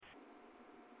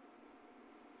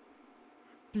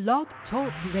Blog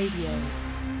Talk Radio.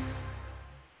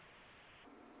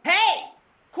 Hey!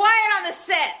 Quiet on the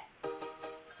set!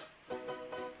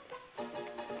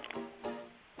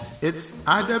 It's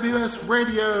IWS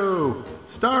Radio,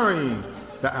 starring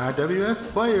the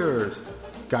IWS Players,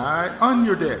 Guy on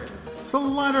Your Dick,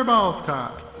 Slider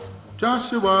Ballscock,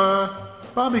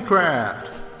 Joshua, Bobby Kraft,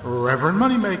 Reverend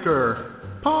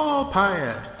Moneymaker, Paul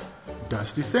Pyatt,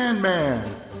 Dusty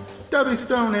Sandman, Debbie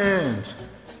Stonehenge,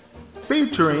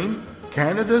 featuring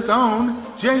Canada's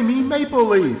own Jamie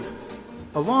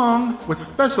Mapleleaf, along with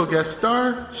special guest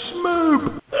star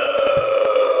Schmoop.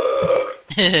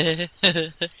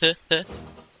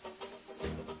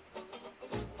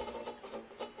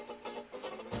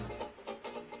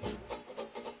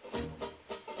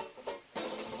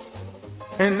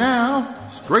 And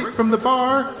now, straight from the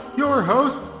bar, your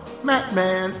hosts, Matt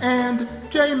Man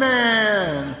and J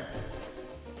Man.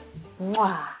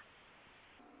 Mwah.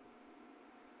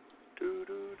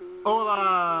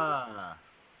 Hola!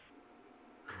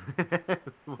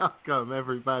 Welcome,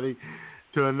 everybody,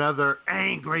 to another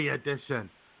angry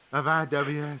edition of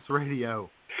IWS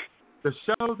Radio, the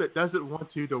show that doesn't want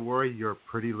you to worry your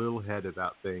pretty little head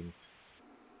about things.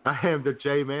 I am the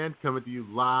J-Man, coming to you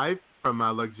live from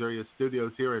my luxurious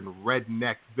studios here in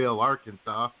Redneckville,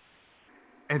 Arkansas.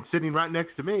 And sitting right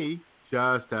next to me,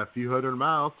 just a few hundred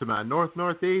miles to my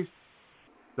northeast,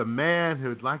 the man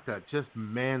who'd like to just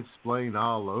mansplain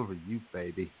all over you,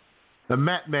 baby. The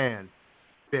Matt Man,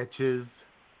 bitches.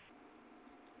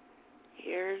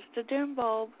 Here's the doom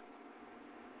bulb.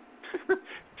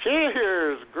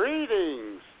 Cheers,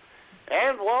 greetings,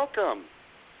 and welcome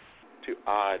to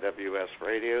IWS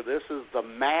Radio. This is the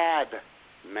Mad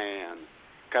Man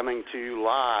coming to you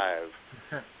live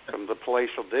from the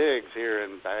Palatial Digs here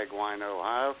in Bagwine,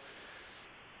 Ohio.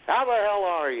 How the hell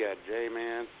are you,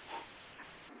 J-Man?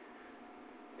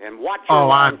 And watch your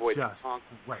language. I'm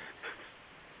just great.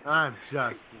 I'm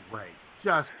just great.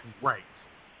 Just great.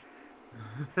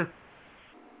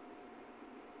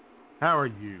 How are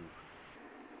you?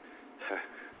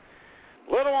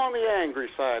 Little on the angry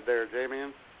side there,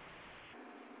 J-Man.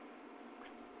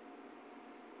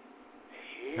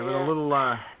 Having a little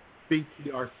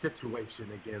BTR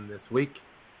situation again this week.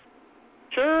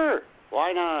 Sure.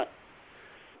 Why not?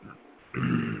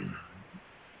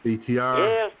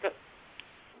 BTR. Yes.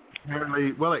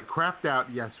 Apparently, well, it crapped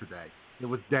out yesterday. It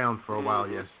was down for a while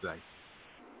yesterday.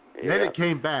 Yeah. Then it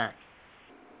came back.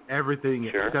 Everything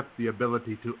except the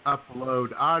ability to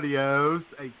upload audios,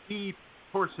 a key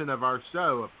portion of our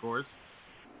show, of course.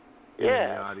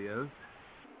 Yeah. The audios.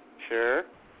 Sure.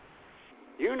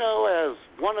 You know, as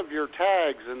one of your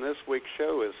tags in this week's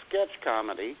show is sketch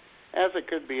comedy, as it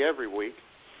could be every week,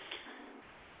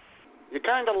 you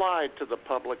kind of lied to the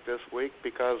public this week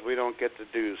because we don't get to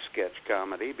do sketch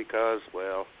comedy because,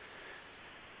 well,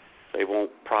 they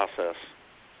won't process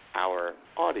our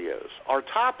audios, our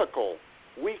topical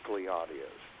weekly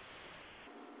audios.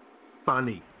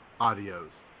 Funny audios.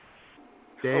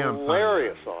 Damn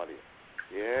hilarious funny audio.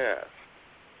 Yes.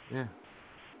 Yeah.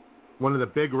 One of the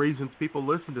big reasons people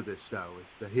listen to this show is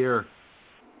to hear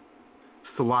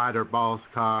Slider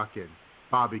Ballscock and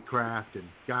Bobby Kraft and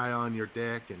Guy on Your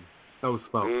Dick and those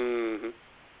folks. Mm-hmm.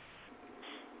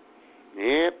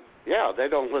 Yep. Yeah, they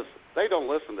don't listen. They don't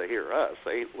listen to hear us.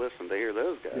 They listen to hear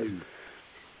those guys.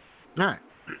 All right.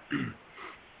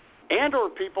 And or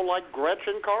people like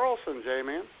Gretchen Carlson,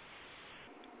 J-Man.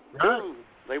 Right.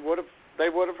 They would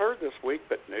have heard this week,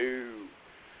 but no.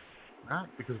 Right,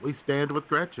 because we stand with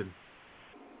Gretchen.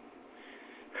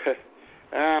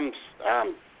 I'm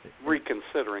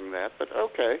reconsidering that, but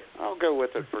okay, I'll go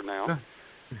with it for now.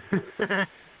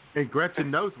 And Gretchen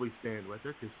knows we stand with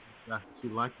her because she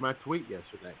liked my tweet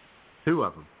yesterday. 2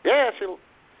 of them. Yeah,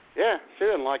 she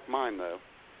didn't like mine though.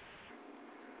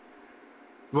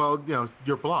 Well, you know,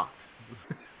 you're blocked.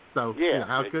 So yeah, you know,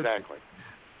 how could exactly.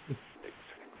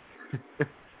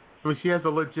 I mean, she has a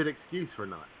legit excuse for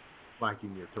not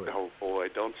liking your tweet. Oh boy,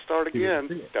 don't start again.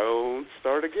 Don't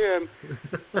start again.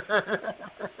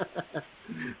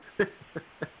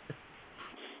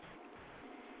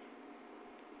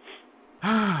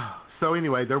 So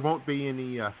anyway, there won't be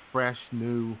any fresh,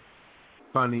 new,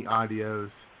 funny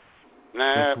audios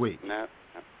this week. No.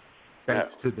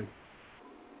 Thanks to the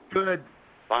good,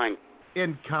 fine,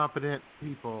 incompetent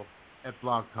people at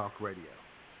Blog Talk Radio.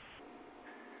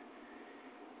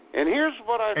 And here's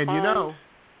what I find. And you know.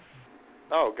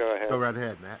 Oh, go ahead. Go right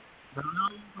ahead, Matt. No,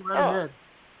 go right ahead.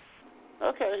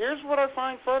 Okay, here's what I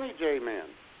find funny, J-Man.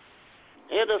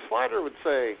 And as Slider would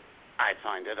say, I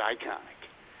find it iconic.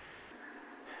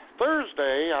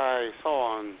 Thursday, I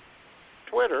saw on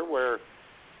Twitter where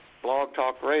Blog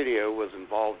Talk Radio was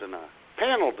involved in a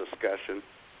panel discussion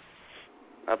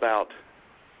about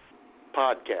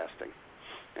podcasting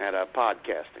at a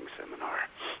podcasting seminar.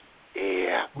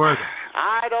 Yeah.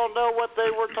 I don't know what they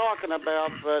were talking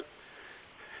about, but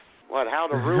how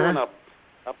to ruin a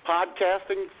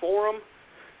podcasting forum?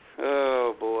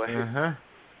 Oh, boy.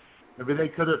 Maybe they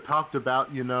could have talked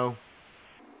about,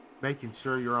 making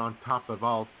sure you're on top of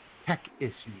all tech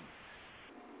issues.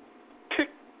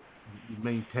 You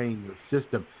maintain your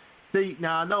system. See,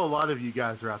 now I know a lot of you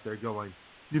guys are out there going,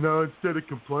 instead of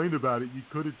complaining about it, you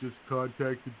could have just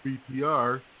contacted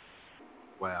BTR.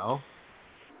 Well,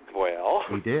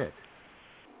 we did.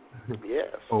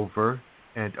 Yes. Over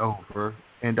and over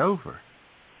and over.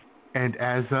 And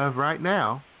as of right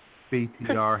now,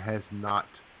 BTR has not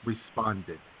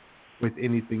responded with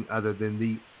anything other than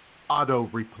the auto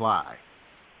reply.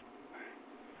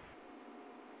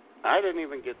 I didn't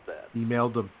even get that.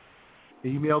 Emailed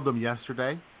them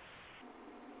yesterday.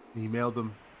 Emailed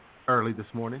them early this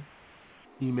morning.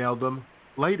 Emailed them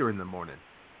later in the morning.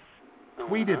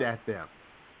 Tweeted at them.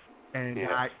 And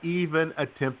I even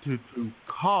attempted to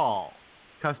call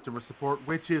customer support,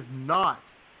 which is not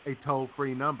a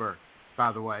toll-free number,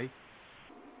 by the way.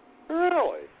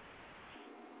 Really?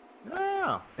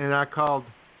 Yeah. And I called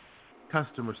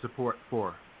customer support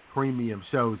for premium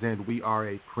shows, and we are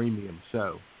a premium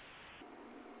show.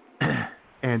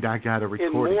 And I got a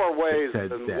recording. In more ways that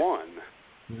said than that. One.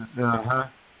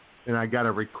 And I got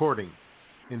a recording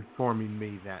informing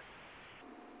me that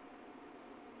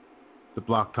the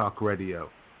Blog Talk Radio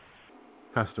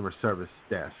customer service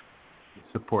desk,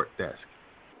 support desk,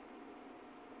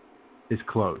 is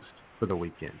closed for the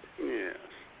weekend. Yes.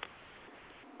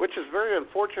 Which is very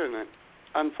unfortunate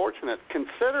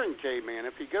considering, J-Man,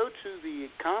 if you go to the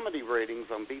comedy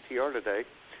ratings on BTR today,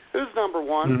 who's number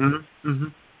one?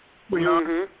 We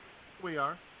are.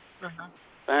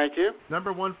 Thank you.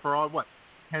 Number one for all,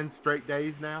 10 straight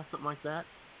days now? Something like that?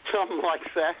 Something like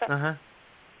that.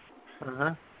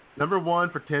 Number one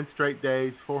for 10 straight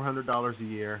days, $400 a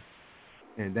year,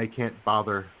 and they can't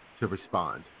bother to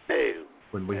respond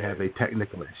when we have a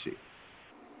technical issue.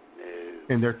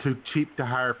 And they're too cheap to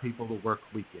hire people to work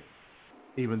weekends,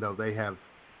 even though they have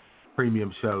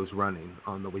premium shows running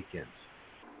on the weekends.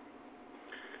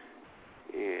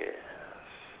 Yes.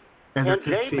 And they're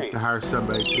too cheap to hire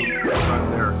somebody to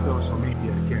run their social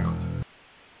media account.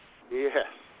 Yes.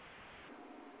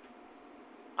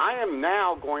 I am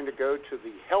now going to go to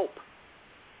the help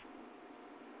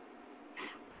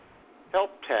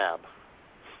tab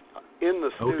in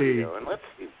the studio. And let's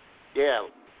see. Yeah,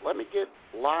 let me get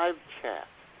live chat.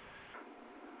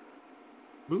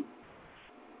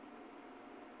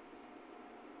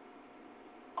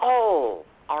 Oh,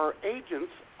 our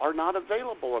agents are not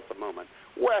available at the moment.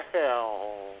 Well,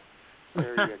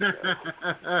 there you go.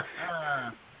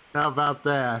 How about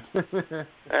that? I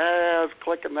was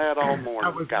clicking that all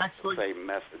morning. Got the same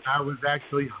message. I was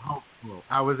actually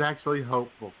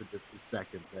hopeful for just a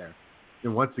second there.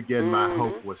 And once again, my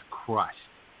hope was crushed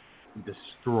and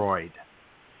destroyed.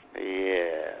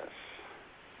 Yes.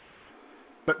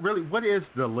 But really, what is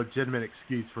the legitimate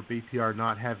excuse for BTR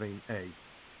not having a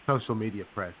social media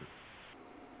presence?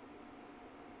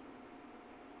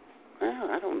 Well,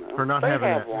 I don't know. For not they having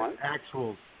have an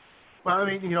actual... Well, I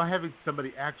mean, having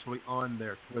somebody actually on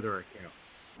their Twitter account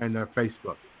and their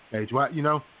Facebook page. Well,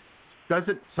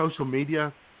 doesn't social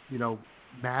media,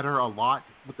 matter a lot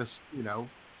with this,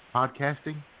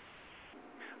 podcasting?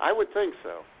 I would think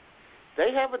so.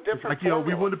 They have a different formula.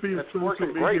 We want to be a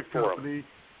social media company.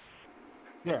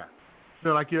 Yeah.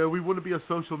 They're like, we want to be a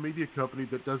social media company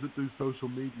that doesn't do social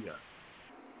media.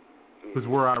 Because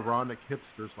we're ironic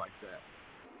hipsters like that.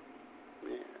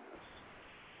 Yes.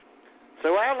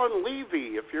 So, Alan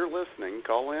Levy, if you're listening,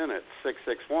 call in at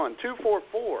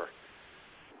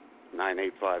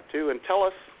 661-244-9852 and tell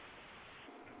us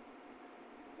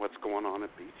what's going on at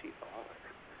BTR.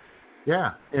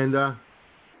 Yeah, and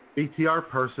BTR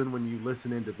person, when you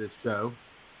listen into this show,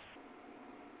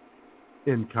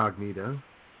 incognito,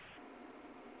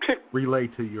 relay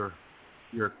to your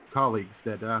colleagues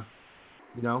that,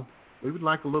 we would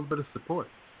like a little bit of support.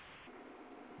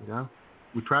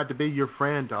 We tried to be your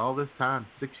friend all this time,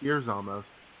 6 years almost.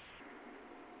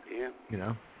 Yeah.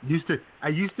 I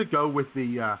used to go with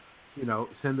the,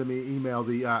 send them an email,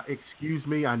 excuse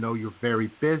me, I know you're very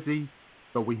busy,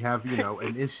 but we have,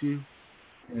 an issue,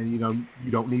 and, you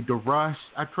don't need to rush.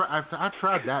 I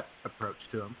tried that approach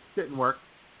to them. Didn't work.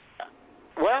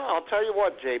 Well, I'll tell you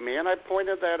what, J-Man, I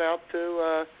pointed that out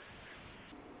to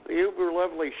the uber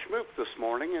lovely Schmoop this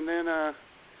morning, and then I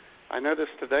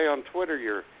noticed today on Twitter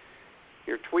you're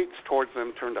your tweets towards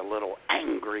them turned a little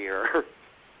angrier.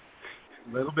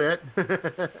 A little bit.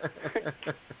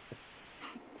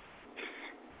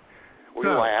 We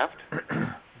laughed.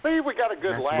 See, we got a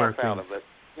good laugh out of it,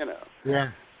 you know.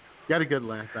 Yeah, got a good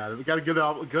laugh out of it. Got a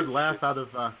good laugh out of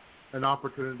an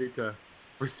opportunity to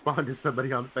respond to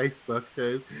somebody on Facebook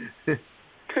too,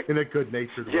 in a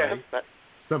good-natured way.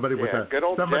 Somebody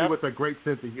with a great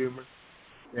sense of humor.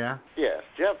 Yeah. Yes,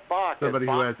 Jeff Bach. Somebody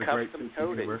who has a great Custom sense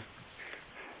of humor.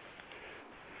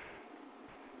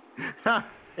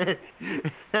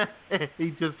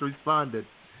 He just responded,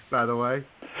 by the way.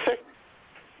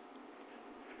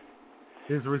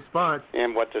 His response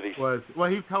and what did he was, well,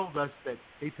 he told us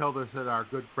that our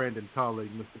good friend and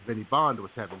colleague, Mr. Vinny Bond,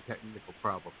 was having technical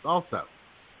problems also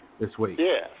this week.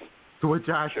 Yes. To which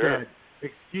I said,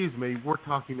 excuse me, we're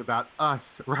talking about us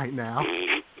right now.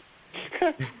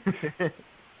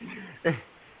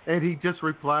 And he just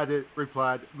replied,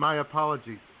 my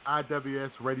apologies,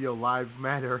 IWS Radio Lives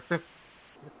Matter.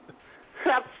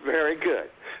 That's very good.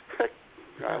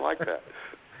 I like that.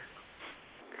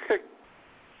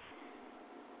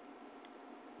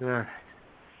 All right.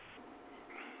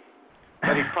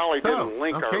 But he probably didn't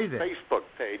link our Facebook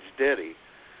page, did he?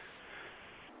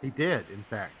 He did, in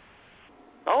fact.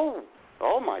 Oh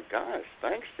my gosh.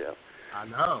 Thanks, Jeff. I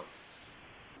know.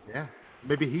 Yeah.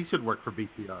 Maybe he should work for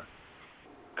BTR. Oh,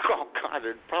 God,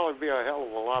 it'd probably be a hell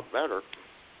of a lot better.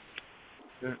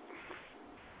 Yeah.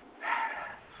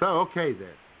 So, okay,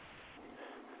 then.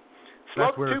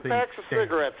 Smoked 2 packs of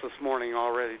cigarettes this morning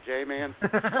already, J-Man.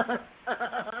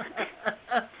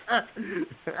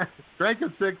 Drank a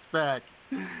 6-pack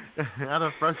out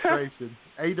of frustration.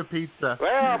 Ate a pizza.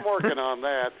 Well, I'm working on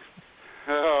that.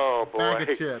 Oh, boy. Bag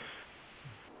of chips.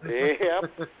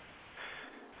 Yep.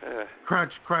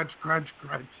 Crunch, crunch, crunch,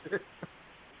 crunch.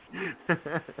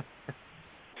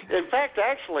 In fact,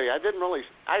 actually, I didn't really.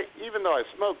 Even though I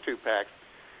smoked 2 packs,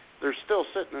 they're still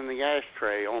sitting in the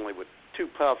ashtray, only with 2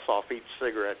 puffs off each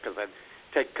cigarette, because I'd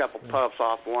take a couple puffs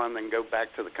off one, then go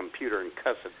back to the computer and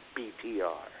cuss at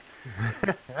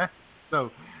BTR. So,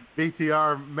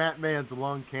 BTR, Matt Mann's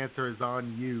lung cancer is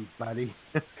on you, buddy.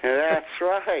 That's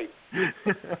right.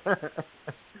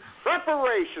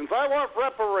 Reparations. I want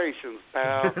reparations,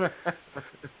 pal.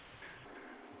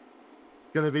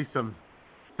 Going to be some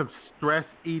stress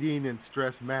eating and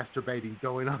stress masturbating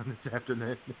going on this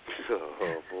afternoon.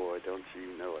 Oh, boy, don't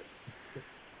you know it.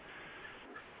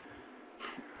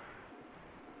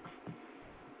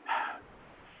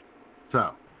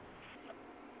 So,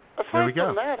 aside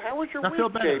from that, how was your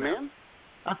week, J-Man?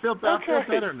 I feel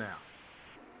better now.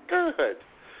 Good.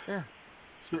 Yeah.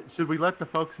 Should we let the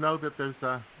folks know that there's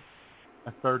a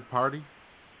third party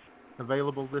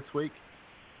available this week?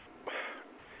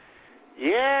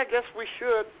 Yeah, I guess we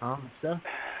should. So?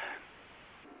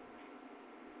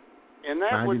 And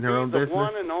that would be the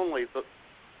one and only,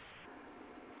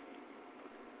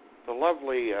 the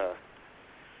lovely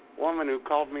woman who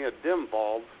called me a dim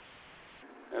bulb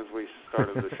as we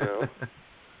started the show.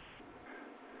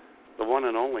 The one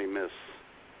and only Miss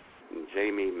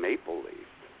Jamie Mapleleaf.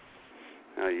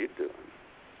 How you doing?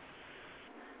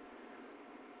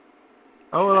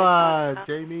 Hola,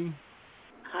 Jamie.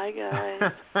 Hi,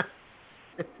 guys.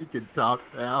 You can talk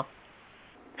now.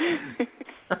 You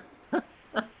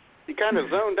kind of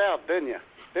zoned out, didn't you?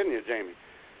 Didn't you, Jamie?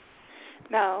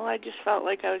 No, I just felt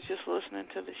like I was just listening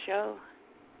to the show.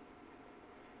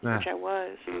 Which I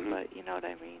was, but you know what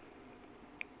I mean.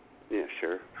 Yeah,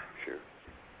 sure.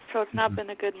 So it's not been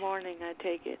a good morning, I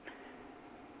take it.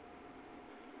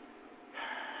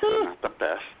 Not the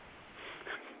best.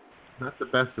 Not the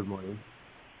best of mornings.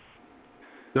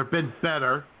 They've been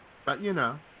better, but you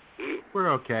know, we're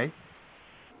okay.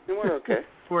 We're okay.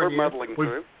 We're muddling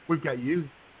through. We've got you.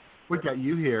 We've got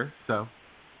you here, so.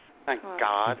 Thank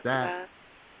God. That.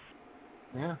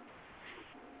 Yeah.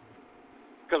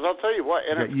 Because I'll tell you what,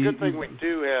 and it's a good thing we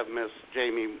do have Miss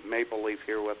Jamie Mapleleaf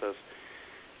here with us,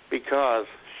 because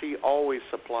she always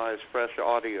supplies fresh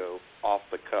audio off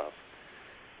the cuff,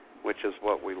 which is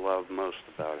what we love most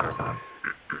about her.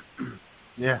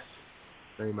 Yes,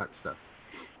 very much so.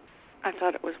 I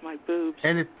thought it was my boobs.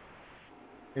 And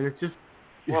it's just.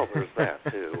 Well, there's that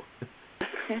too.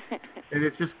 And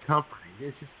it's just comforting.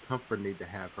 It's just comforting to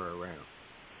have her around.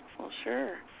 Well,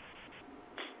 sure.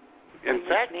 In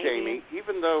fact, Jamie,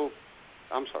 even though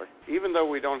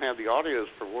we don't have the audios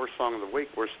for Worst Song of the Week,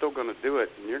 we're still going to do it,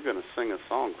 and you're going to sing a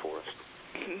song for us.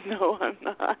 No, I'm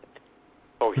not.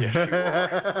 Oh, yes, you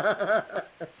are.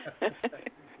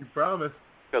 You promised.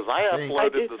 Because I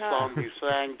uploaded the song you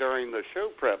sang during the show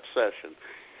prep session.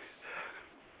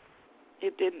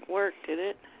 It didn't work, did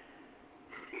it?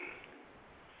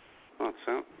 Oh,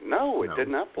 no, it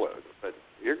didn't upload. But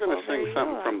you're going to sing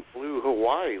something from Blue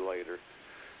Hawaii later.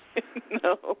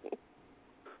 No.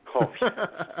 Oh,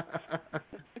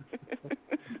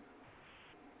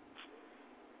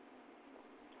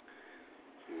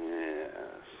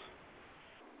 yes.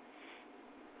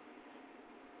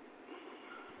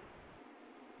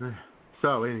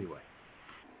 So, anyway.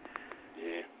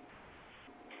 Yeah.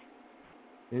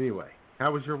 Anyway,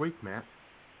 how was your week, Matt?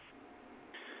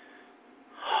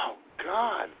 Oh,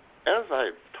 God. As I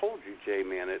told you,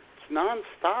 J-Man, it's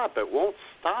nonstop. It won't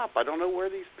stop. I don't know where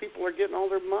these people are getting all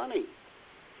their money.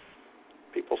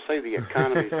 People say the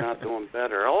economy's not doing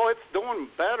better. Oh, it's doing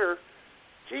better.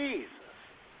 Jesus.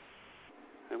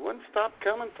 It wouldn't stop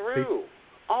coming through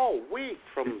all week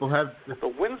from the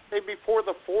Wednesday before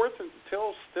the 4th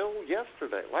until still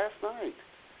yesterday, last night.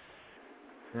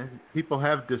 People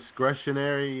have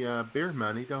discretionary beer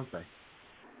money, don't they?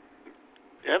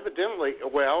 Evidently,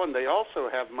 well, and they also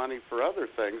have money for other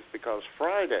things because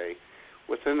Friday,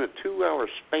 within a 2-hour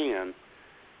span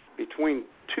between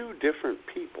two different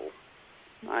people,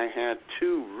 I had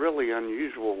two really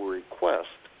unusual requests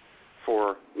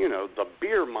for, the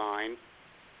beer mine,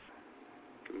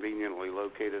 conveniently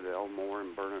located at Elmore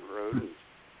and Burnett Road in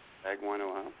Agawam,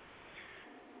 Ohio.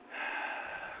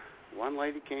 One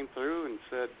lady came through and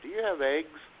said, "Do you have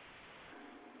eggs?"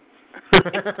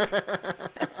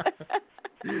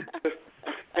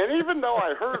 And even though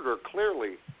I heard her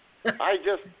clearly, I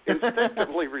just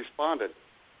instinctively responded,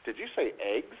 "Did you say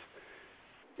eggs?"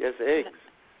 "Yes, eggs."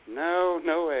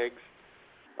 No eggs."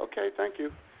 "Okay, thank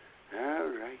you." All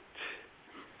right.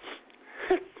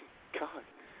 God.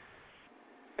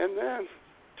 And then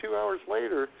 2 hours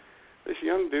later, this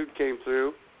young dude came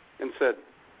through and said,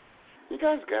 "You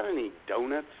guys got any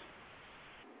donuts?"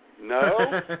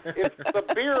 "No, it's the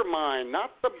beer mine,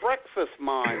 not the breakfast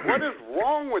mine. What is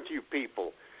wrong with you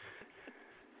people?"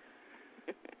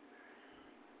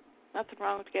 Nothing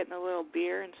wrong with getting a little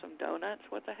beer and some donuts.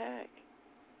 What the heck?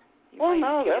 Well,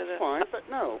 no, that's fine, but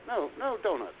no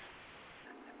donuts.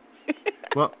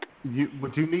 Well,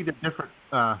 would you need a different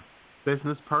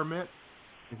business permit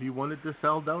if you wanted to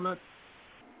sell donuts?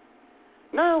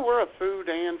 No, we're a food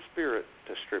and spirit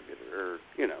distributor,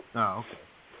 Oh, okay.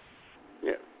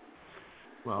 Yeah.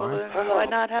 Well, why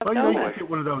not have you donuts? get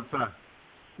one of those.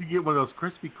 You get one of those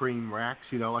Krispy Kreme racks,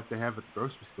 like they have at the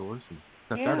grocery stores, and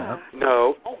set that up.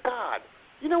 No. Oh God.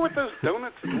 You know what those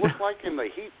donuts look like in the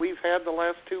heat we've had the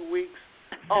last 2 weeks?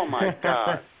 Oh my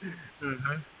God.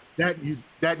 That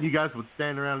you guys would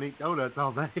stand around and eat donuts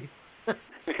all day.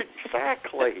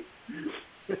 Exactly.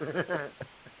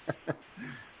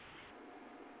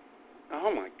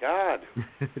 Oh my God.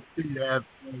 Yeah,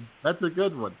 that's a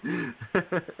good one.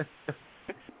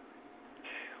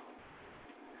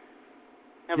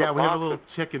 We have a little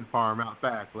chicken farm out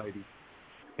back, lady.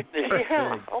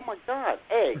 Yeah. Oh my God.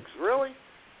 Eggs, really?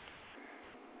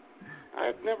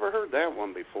 I've never heard that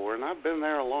one before, and I've been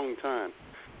there a long time.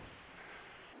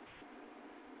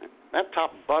 That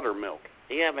top buttermilk.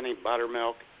 Do you have any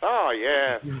buttermilk? Oh,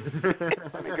 yeah.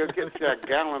 Let me go get you a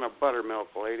gallon of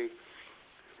buttermilk, lady.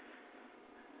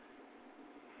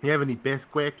 You have any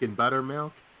Bisquick and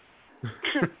buttermilk?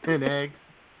 And eggs?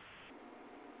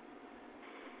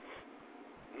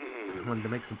 I wanted to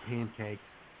make some pancakes.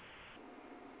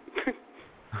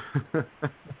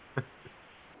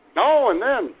 Oh, and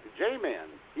then, J-Man,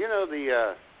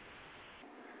 the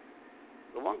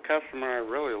one customer I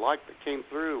really liked that came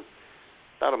through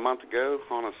about a month ago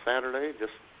on a Saturday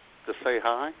just to say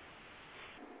hi.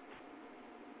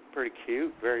 Pretty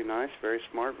cute, very nice, very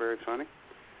smart, very funny.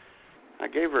 I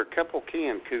gave her a couple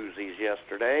can koozies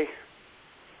yesterday.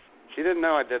 She didn't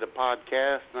know I did a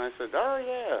podcast, and I said, "Oh,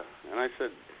 yeah." And I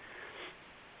said,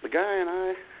 the guy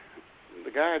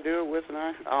I do it with and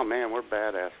I, oh, man, we're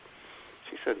badass.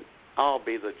 She said, "I'll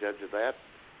be the judge of that.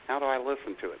 How do I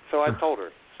listen to it?" So I told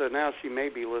her. So now she may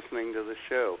be listening to the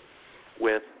show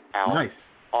without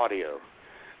audio.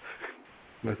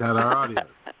 Without our audio,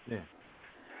 yeah.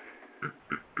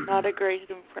 Not a great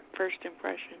first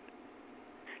impression.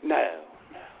 No.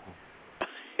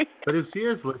 But if she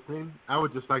is listening, I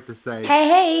would just like to say,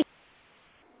 hey.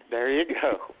 There you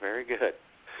go. Very good.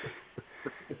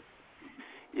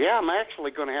 Yeah, I'm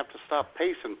actually going to have to stop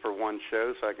pacing for one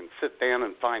show so I can sit down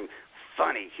and find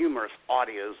funny, humorous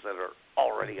audios that are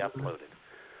already uploaded,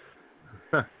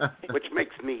 which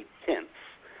makes me tense.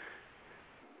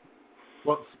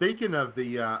 Well, speaking of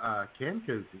the can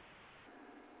koozies,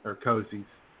 or cozies,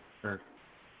 or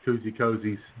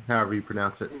cozies, however you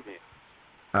pronounce it,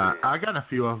 I got a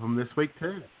few of them this week,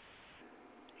 too.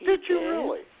 Did you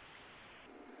really?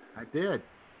 I did.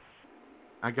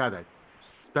 I got a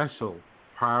special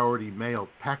priority mail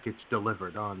package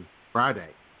delivered on Friday.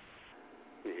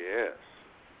 Yes.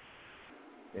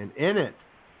 And in it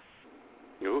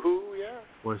Ooh, yeah.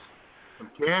 was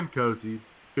some canned koozies.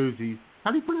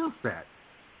 How do you pronounce that?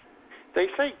 They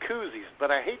say koozies, but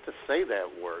I hate to say that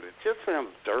word. It just sounds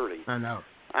dirty. I know.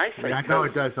 I say I know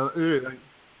it does.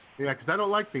 Yeah, because I don't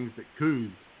like things that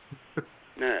cooze.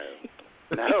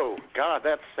 No, God,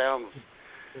 that sounds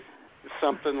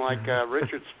something like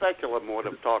Richard Speculum would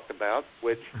have talked about,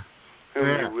 whom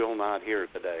you will not hear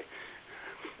today.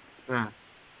 Yeah,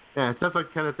 it sounds like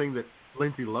the kind of thing that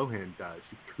Lindsay Lohan does.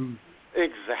 She coozes.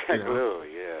 Exactly. You know? Oh,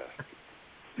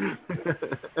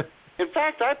 yeah. In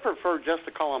fact, I prefer just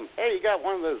to call them, hey, you got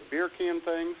one of those beer can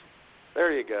things?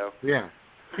 There you go. Yeah.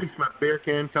 Keeps my beer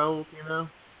can cold, you know?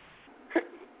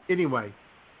 Anyway,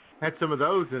 had some of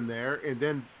those in there, and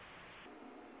then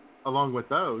along with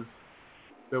those,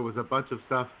 there was a bunch of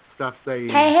stuff saying,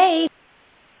 Hey.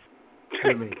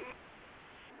 to me.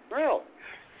 Real.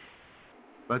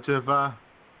 Bunch of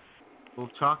little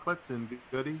chocolates and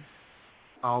goodies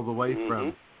all the way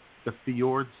from the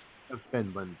fjords of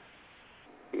Finland.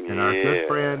 And our good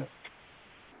friend,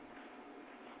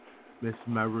 Miss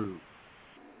Maru.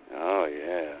 Oh,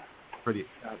 yeah. Pretty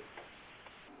excited.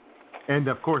 And,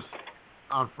 of course,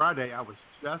 on Friday, I was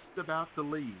just about to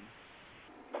leave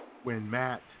when,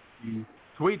 Matt, you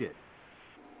tweeted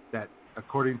that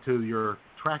according to your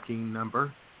tracking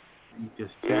number, you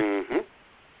just checked,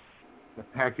 the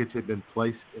package had been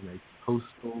placed in a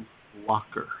postal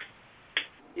locker.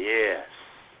 Yes.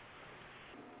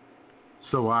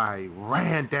 So I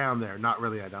ran down there. Not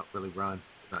really. I don't really run.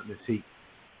 Not in this heat.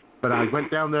 But I went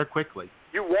down there quickly.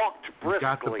 You walked briskly.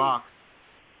 Got the box.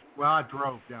 Well, I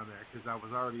drove down there because I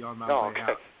was already on my way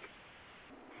out.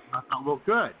 I thought, well,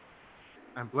 good.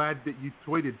 I'm glad that you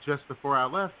tweeted just before I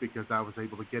left because I was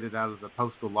able to get it out of the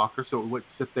postal locker so it wouldn't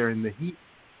sit there in the heat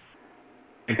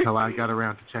until I got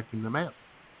around to checking the mail.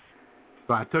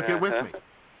 So I took it with me.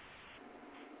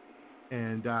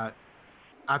 And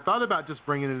I thought about just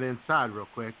bringing it inside real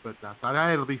quick, but I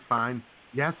thought, it'll be fine.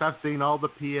 Yes, I've seen all the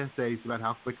PSAs about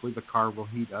how quickly the car will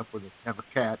heat up when you have a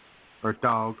cat or a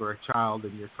dog or a child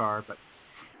in your car, but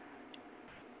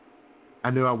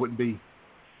I knew I wouldn't be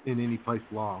in any place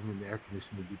long and the air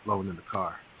conditioning would be blowing in the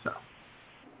car. So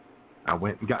I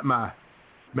went and got my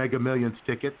Mega Millions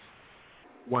tickets,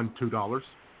 won $2.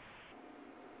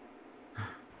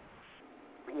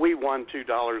 We won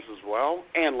 $2 as well.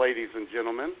 And ladies and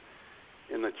gentlemen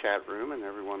in the chat room and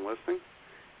everyone listening,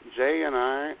 Jay and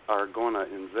I are going to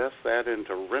invest that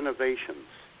into renovations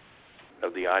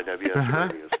of the IWS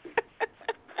Radio station.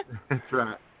 That's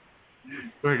right.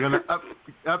 We're going to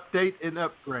update and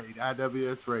upgrade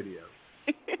IWS Radio.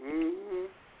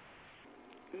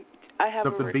 I have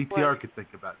something a request. BTR could think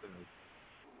about doing.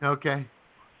 Okay.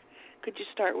 Could you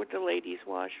start with the ladies'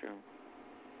 washroom?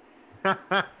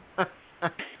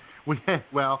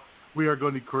 We are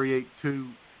going to create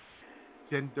 2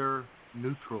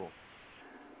 gender-neutral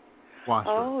washrooms.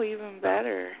 Oh, even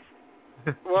better.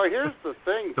 Well, here's the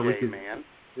thing, so Jay, man.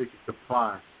 We can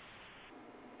supply.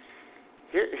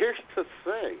 Here's the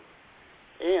thing.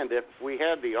 And if we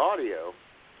had the audio,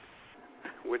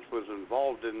 which was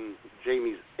involved in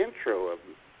Jamie's intro of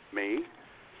me,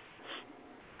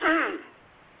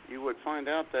 you would find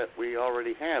out that we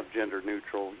already have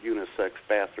gender-neutral unisex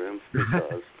bathrooms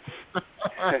because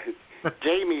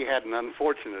Jamie had an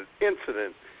unfortunate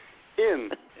incident in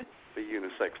the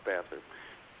unisex bathroom.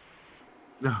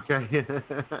 Okay.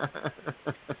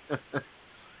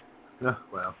 Oh,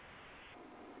 well,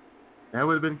 that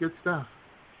would have been good stuff.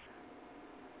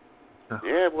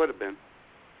 Yeah, it would have been.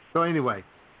 So anyway,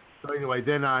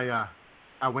 then I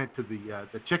went to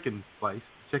the chicken place,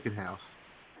 chicken house,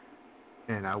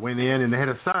 and I went in and they had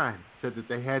a sign that said that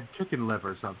they had chicken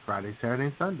livers on Friday, Saturday,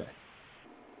 and Sunday.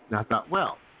 And I thought,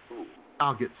 well,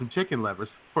 I'll get some chicken livers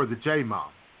for the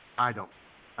J-Mom. I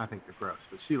think they're gross,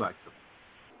 but she likes them.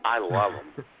 I love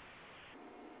them.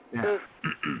 Yeah.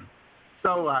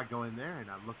 So I go in there and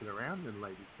I'm looking around and the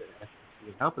lady said, she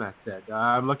was helping. I said,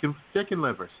 I'm looking for chicken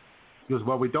livers. She goes,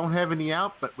 well, we don't have any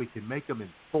out, but we can make them in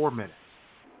 4 minutes.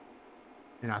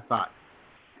 And I thought,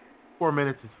 4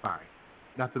 minutes is fine.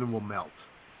 Nothing will melt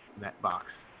in that box.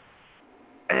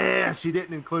 She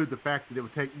didn't include the fact that it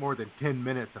would take more than 10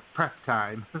 minutes of prep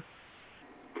time.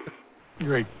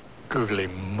 Great googly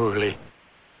moogly.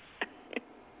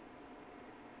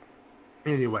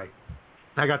 Anyway,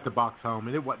 I got the box home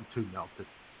and it wasn't too melted.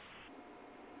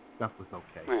 Stuff was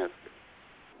okay. Yeah.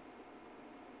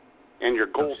 And your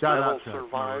gold medal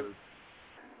survived?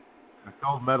 My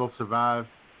gold medal survived.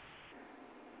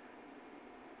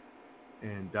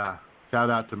 And shout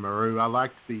out to Maru. I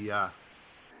liked the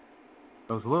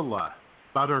those little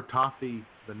butter toffee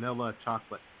vanilla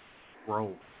chocolate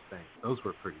roll things. Those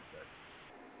were pretty good.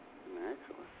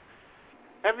 Excellent.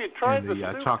 Have you tried the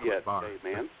soup chocolate yet, bar. Dave,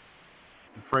 man?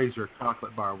 The Fraser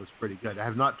chocolate bar was pretty good. I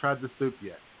have not tried the soup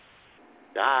yet.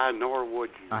 Nor would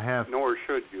you. I have. Nor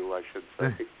should you, I should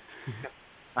say.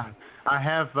 I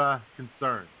have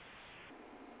concerns.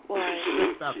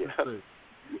 Why? About the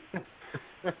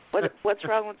soup. What's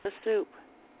wrong with the soup?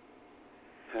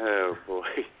 Oh, boy.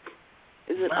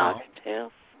 Is it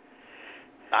oxtail?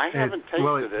 I haven't tasted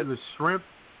well, it. There's shrimp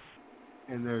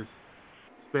and there's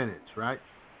spinach, right?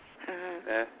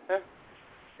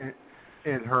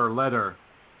 In her letter,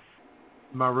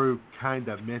 Maru kind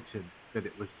of mentioned that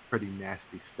it was pretty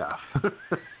nasty stuff.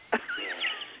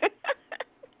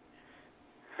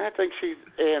 I think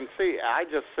I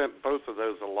just sent both of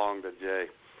those along to Jay.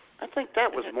 I think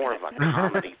that was more of a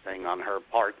comedy thing on her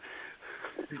part.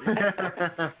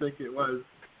 I think it was.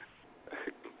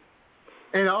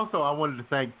 And also, I wanted to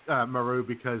thank Maru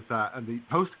because on the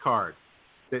postcard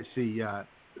that she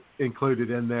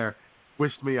included in there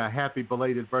wished me a happy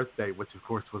belated birthday, which of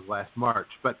course was last March.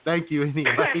 But thank you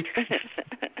anyway.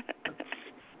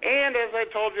 And as I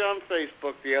told you on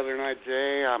Facebook the other night,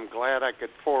 Jay, I'm glad I could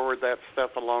forward that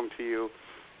stuff along to you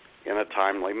in a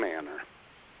timely manner.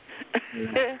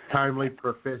 Timely,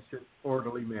 proficient,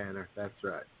 orderly manner. That's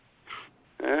right.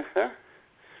 Uh-huh.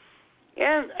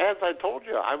 And as I told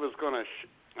you, I was gonna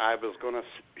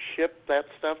ship that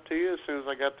stuff to you as soon as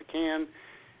I got the can.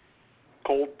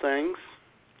 Cold things,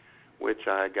 which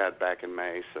I got back in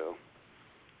May. So.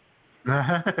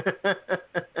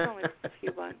 Only a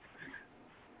few months.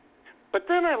 But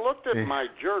then I looked at my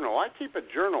journal. I keep a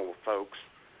journal, folks,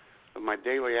 of my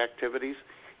daily activities.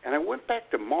 And I went back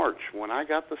to March when I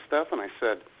got the stuff, and I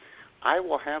said, I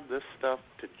will have this stuff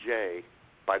to Jay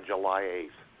by July 8th.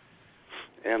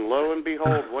 And lo and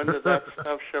behold, when did that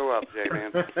stuff show up, Jay,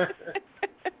 man?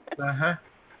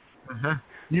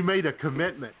 You made a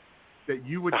commitment that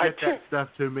you would get that stuff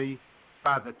to me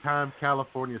by the time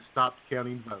California stopped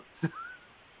counting votes.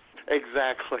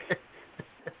 Exactly.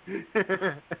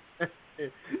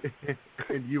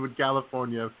 And you and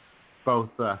California both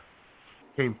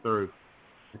came through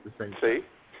at the same time. See?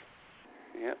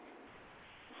 Yep.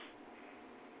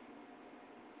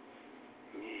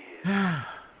 Yeah.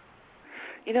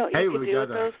 You know what you could do with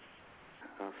those?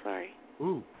 Oh, sorry.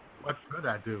 Ooh, what could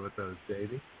I do with those,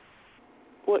 Davey?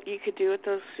 What you could do with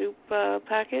those soup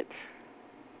packets?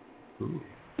 Ooh.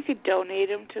 You could donate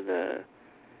them to the...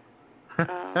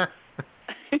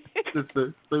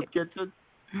 the soup kitchen?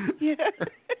 Yeah.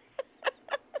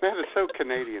 That is so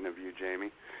Canadian of you,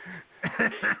 Jamie.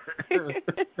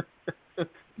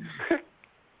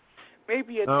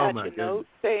 Maybe attach a note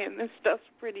saying this stuff's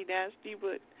pretty nasty,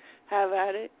 but have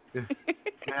at it.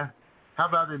 Yeah. How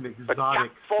about an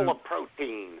exotic but full soup? of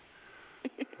protein.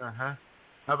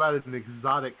 How about an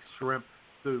exotic shrimp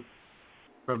soup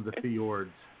from the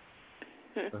fjords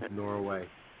of Norway?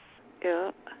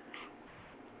 Yeah.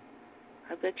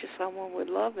 I bet you someone would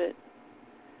love it.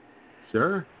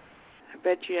 Sure. I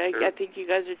bet you. I think you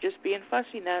guys are just being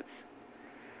fussy nuts.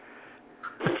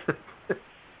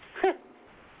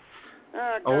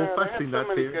 Old fussy nuts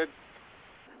here. Good,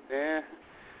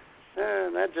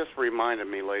 that just reminded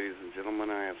me, ladies and gentlemen,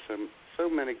 I have so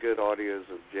many good audios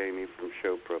of Jamie from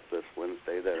Show Prep this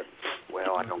Wednesday that,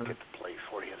 well, I don't get to play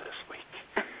for you this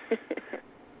week.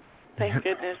 Thank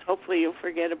goodness. Hopefully you'll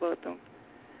forget about them.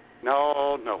 No,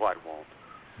 I won't.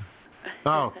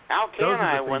 Oh, how can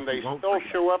I when they still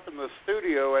forget. show up in the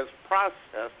studio as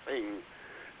processing?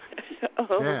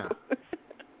 Oh. Yeah.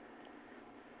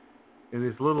 And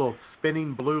these little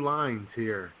spinning blue lines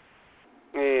here.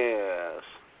 Yes.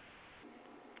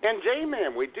 And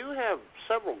J-Man, we do have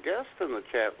several guests in the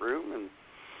chat room and,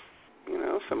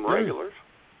 some regulars.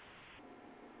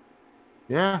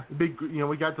 Yeah,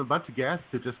 we got a bunch of guests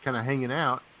who are just kind of hanging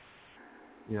out,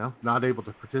 not able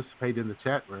to participate in the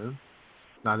chat room,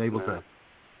 not able to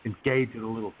engage in a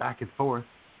little back and forth.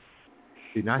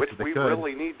 Be nice Which if they we could.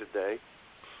 really need today.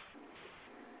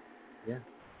 Yeah.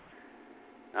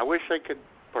 I wish they could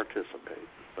participate,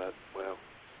 but, well,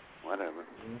 whatever.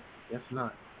 Guess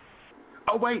not.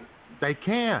 Oh, wait, they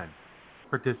can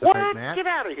participate, what? Matt. Get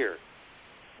out of here.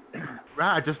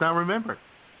 Right, I just now remembered.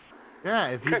 Yeah,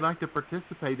 if you'd like to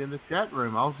participate in the chat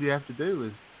room, all you have to do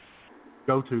is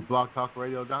go to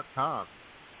blogtalkradio.com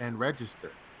and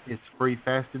register. It's free,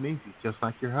 fast, and easy, just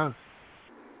like your host.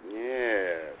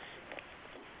 Yes.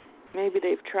 Maybe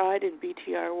they've tried and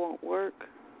BTR won't work.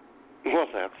 Well,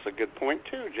 that's a good point,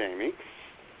 too, Jamie.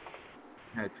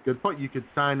 That's a good point. You could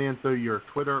sign in through your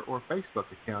Twitter or Facebook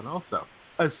account also,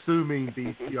 assuming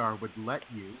BTR would let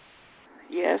you.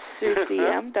 Yes, Susie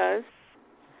M does.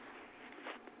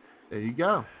 There you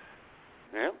go.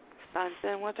 Yep. Signs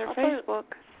in with her Facebook.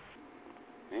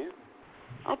 Yeah.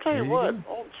 I'll tell you what,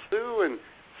 old Sue and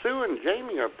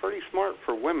Jamie are pretty smart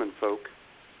for women folk.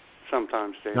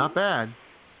 Sometimes, Jamie. Not bad.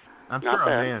 I'm Not sure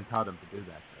bad. a man taught them to do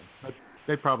that, though. But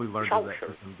they probably learned that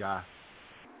from some guy.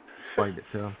 Explained it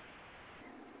to them.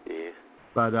 Yeah.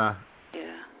 But yeah.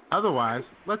 Otherwise,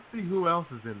 let's see who else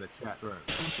is in the chat room.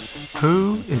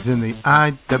 Who is in the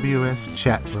IWS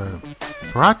chat room?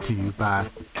 Brought to you by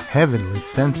Heavenly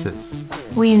Senses.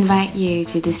 We invite you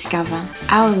to discover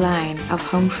our line of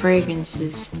home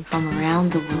fragrances from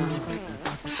around the world.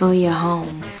 Fill your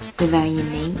home with our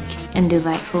unique and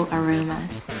delightful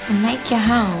aromas and make your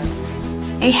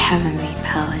home a heavenly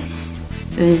palace.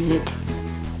 Visit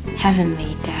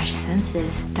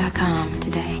heavenly-senses.com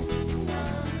today.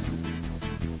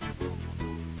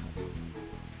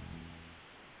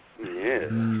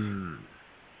 Yes.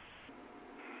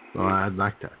 Well, I'd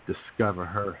like to discover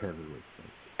her heavenly sense.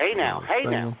 Hey now.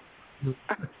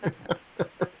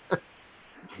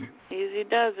 Easy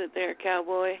does it there,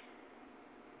 cowboy.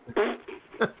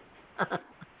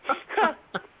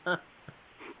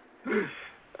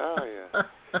 Oh, yeah.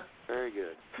 Very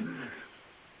good.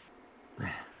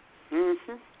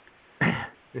 Mm-hmm.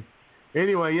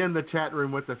 Anyway, in the chat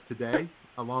room with us today,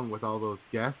 along with all those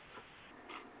guests,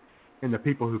 and the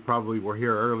people who probably were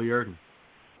here earlier and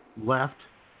left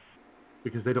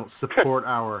because they don't support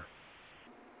our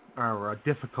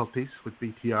difficulties with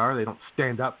BTR. They don't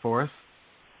stand up for us.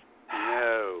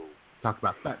 No. Talk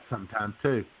about that sometime,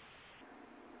 too.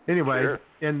 Anyway, Sure.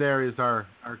 In there is our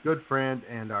good friend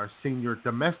and our senior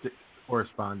domestic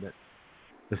correspondent,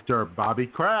 Mr. Bobby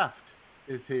Kraft,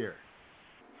 is here.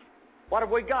 What have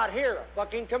we got here? A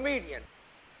fucking comedian.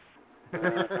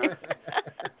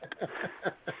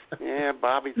 Yeah,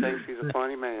 Bobby thinks he's a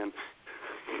funny man.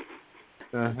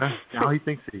 Now he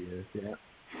thinks he is, yeah.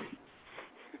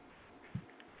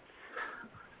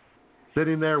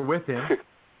 Sitting there with him,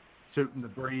 shooting the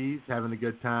breeze, having a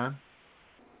good time,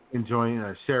 enjoying,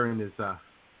 sharing his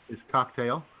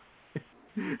cocktail.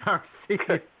 Our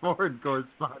senior foreign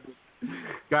correspondent,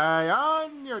 Guy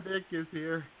on your dick, is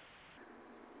here.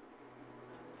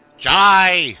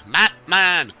 Jai,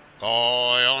 Matman, Guy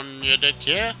on your dick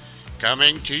here,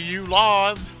 coming to you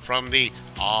live from the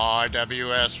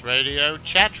IWS Radio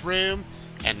chat room.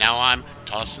 And now I'm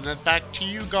tossing it back to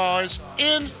you guys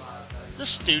in the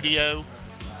studio.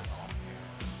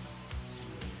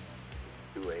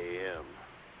 2 a.m.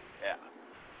 Yeah.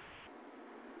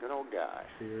 Good old Guy.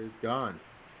 Here is gone.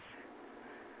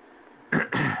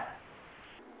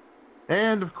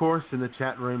 And, of course, in the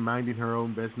chat room, minding her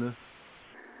own business,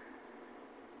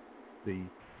 the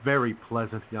very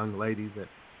pleasant young lady that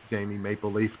Jamie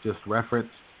Mapleleaf just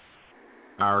referenced,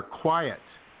 our quiet,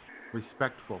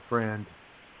 respectful friend,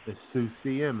 Miss Sue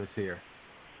CM, is here.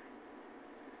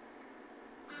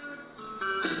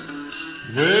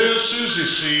 Well, Susie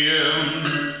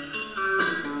CM.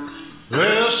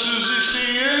 Well, Susie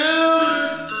CM.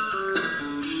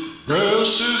 Well,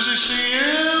 Susie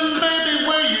CM. Baby,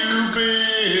 where you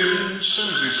been?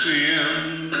 Susie CM.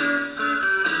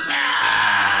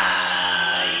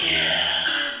 Ah, yeah.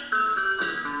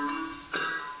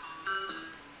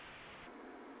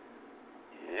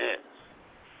 Yes.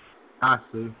 Hi,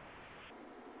 Sue.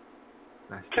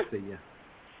 Nice to see you.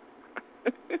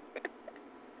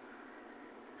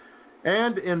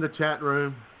 And in the chat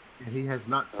room, he has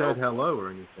not said hello or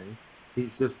anything.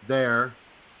 He's just there.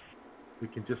 We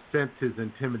can just sense his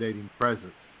intimidating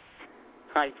presence.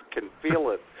 I can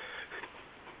feel it.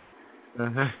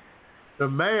 The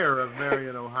mayor of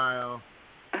Marion, Ohio,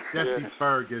 Jesse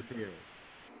Ferg, is here.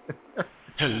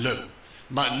 Hello.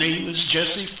 My name is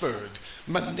Jesse Ferg.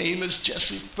 My name is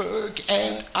Jesse Ferg,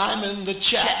 and I'm in the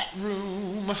chat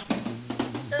room.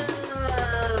 Hey,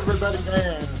 everybody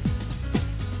dance.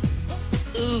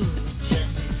 Ooh,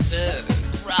 Jesse Ferg.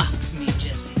 Rock me,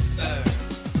 Jesse Ferg.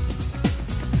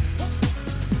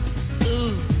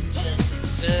 Ooh,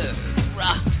 Jesse Ferg.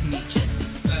 Rock me, Jesse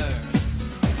Ferg.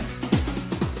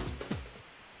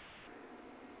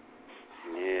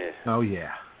 Yeah. Oh,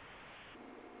 yeah.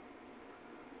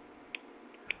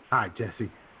 Hi,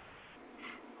 Jesse.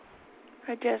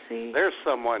 Hi, Jesse. There's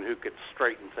someone who could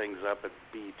straighten things up at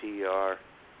BTR.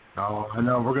 Oh, I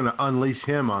know. We're going to unleash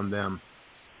him on them.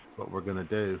 That's what we're going to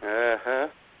do. Uh-huh.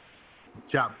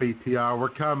 Chop BTR. We're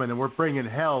coming, and we're bringing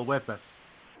hell with us.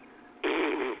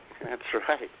 That's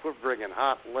right. We're bringing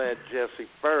hot lead Jesse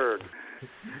Ferg.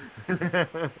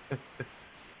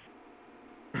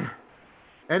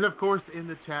 And, of course, in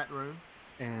the chat room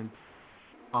and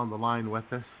on the line with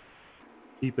us,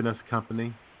 keeping us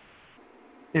company,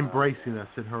 embracing us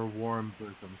in her warm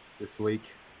bosom this week.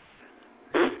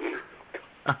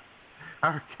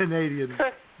 Our Canadian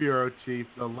bureau chief,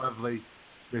 the lovely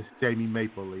Miss Jamie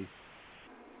Mapleleaf.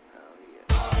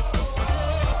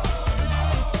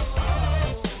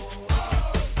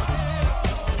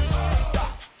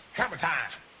 Hammer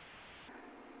time.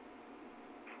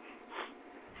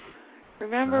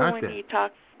 Remember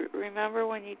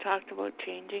when you talked about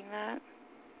changing that?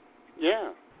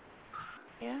 Yeah.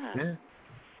 Yeah.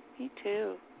 Me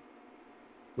too.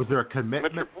 Was there a commitment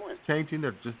What's your point? changing,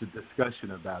 or just a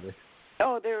discussion about it?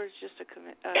 Oh, there was just a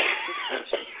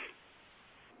discussion.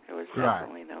 There was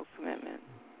definitely no commitment.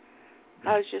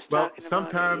 I was just talking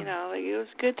about it. Like it was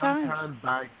good times.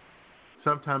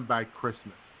 Sometime by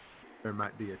Christmas, there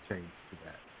might be a change to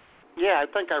that. Yeah, I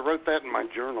think I wrote that in my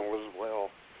journal as well.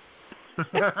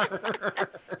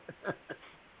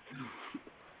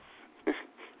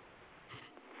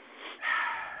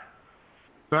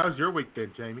 So how's your week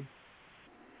been, Jamie?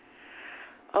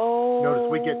 Oh. Notice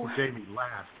we get to Jamie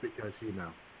last because,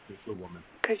 it's a woman.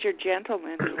 Because you're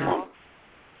gentlemen,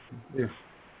 Yeah.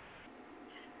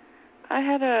 I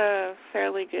had a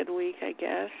fairly good week, I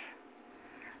guess.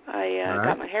 I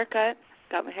got my hair cut,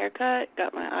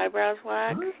 got my eyebrows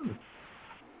waxed.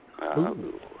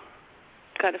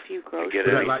 Got a few groceries. Did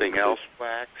you get anything else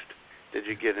waxed? Did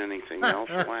you get anything else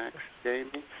waxed,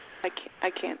 Jamie? I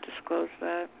can't disclose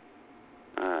that.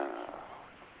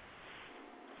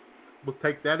 We'll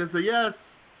take that as a yes.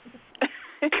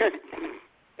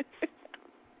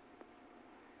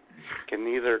 Can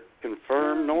neither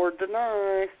confirm nor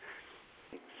deny.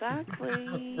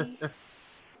 Exactly.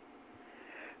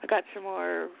 I got some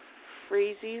more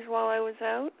freezies while I was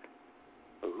out.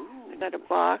 Ooh. I got a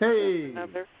box with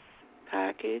another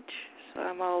package, so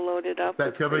I'm all loaded up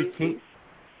with freezies.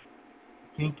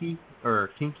 Kinko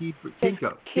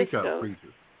freezer.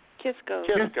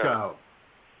 Kisco.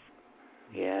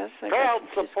 Yes. Proud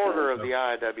supporter of the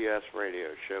IWS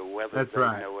Radio Show, whether they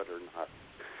know it or not.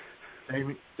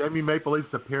 Jamie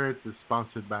Mapleleaf's appearance is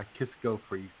sponsored by Kisco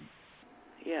Freezy.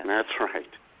 Yeah. That's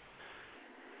right.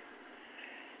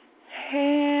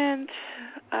 And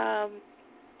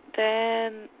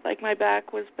then, my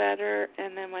back was better,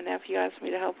 and then my nephew asked me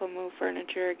to help him move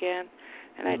furniture again,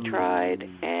 and I tried,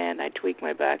 and I tweaked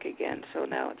my back again, so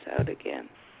now it's out again.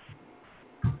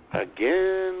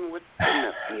 Again with the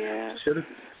nephew. Yeah. Should have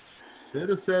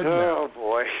said no. Oh,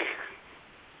 boy.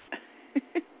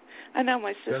 I know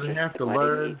my sister. Gonna have to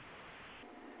learn.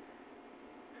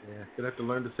 Yeah, gonna have to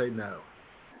learn to say no.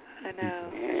 I know.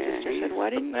 My sister said, "Why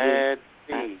didn't you?" Bad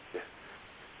seed.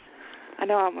 I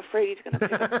know. I'm afraid he's gonna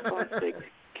pick up the phone and say,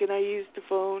 "Can I use the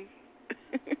phone?"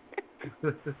 I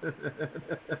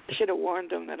should have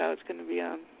warned him that I was going to be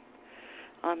on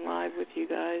live with you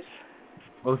guys.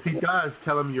 Well, if he does,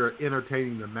 tell him you're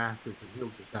entertaining the masses, and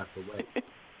he'll just have to wait.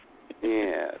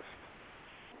 Yes.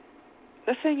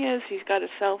 The thing is, he's got a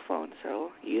cell phone,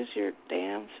 so use your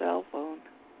damn cell phone.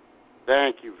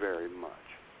 Thank you very much.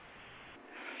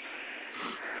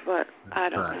 But I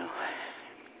don't know.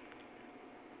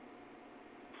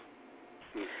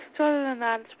 So other than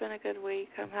that, it's been a good week.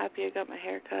 I'm happy I got my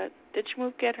hair cut. Did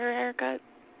Schmoop get her hair cut?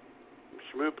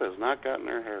 Schmoop has not gotten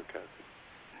her hair cut.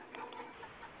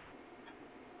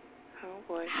 Oh,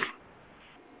 boy.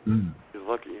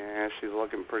 She's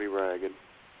looking pretty ragged.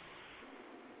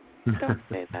 Don't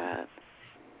say that.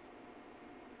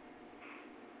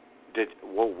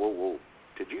 Whoa.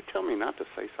 Did you tell me not to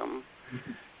say something?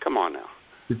 Come on now.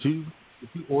 Did you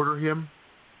order him?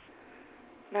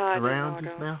 No, I around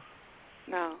didn't order him. now?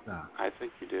 No. I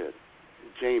think you did.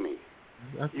 Jamie,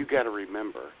 you got to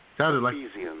remember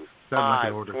Ephesians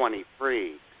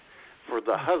 5:23. For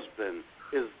the husband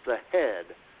is the head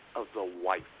of the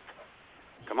wife.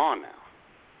 Come on now.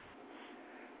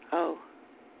 Oh.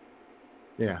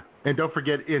 Yeah. And don't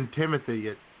forget, in Timothy,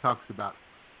 it talks about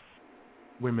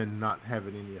women not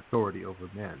having any authority over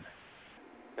men.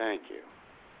 Thank you.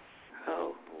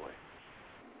 Oh, boy.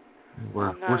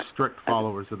 We're strict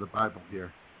followers of the Bible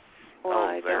here. Well,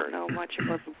 I don't know much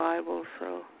about the Bible,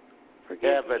 so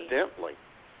forgive me. Evidently.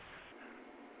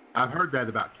 I've heard that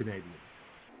about Canadians.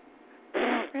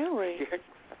 Really?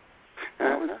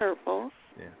 That was hurtful.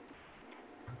 Yeah.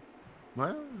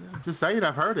 Well, just saying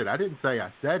I've heard it. I didn't say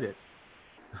I said it.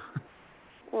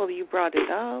 Well, you brought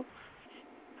it up.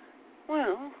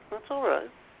 Well, that's all right.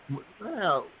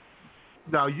 Well,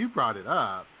 no, you brought it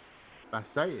up by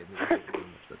saying it didn't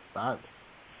mean the Bible.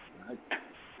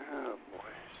 Oh, boy.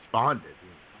 Responded.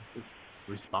 Just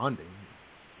responding.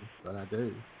 That's what I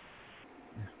do.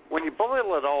 When you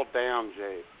boil it all down,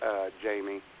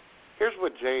 Jamie, here's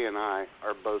what Jay and I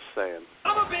are both saying.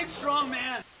 I'm a big, strong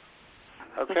man.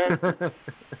 Okay?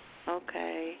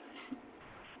 Okay.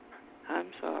 I'm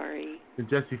sorry. And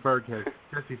Jesse Ferg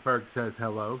says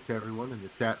hello to everyone in the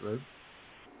chat room.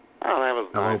 Oh, that was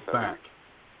hello nice. Back.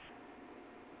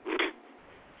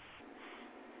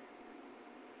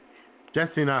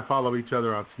 Jesse and I follow each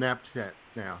other on Snapchat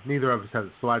now. Neither of us has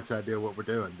the slightest idea what we're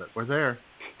doing, but we're there.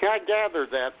 I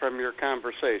gathered that from your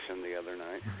conversation the other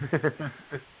night.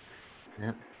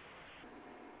 Yeah.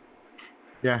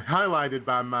 Yeah, highlighted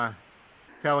by my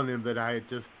telling him that I had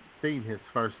just seen his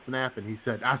first snap, and he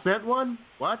said, I sent one?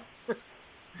 What?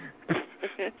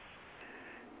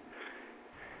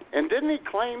 And didn't he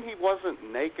claim he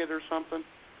wasn't naked or something?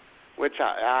 Which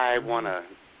I want to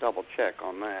double check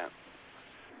on that.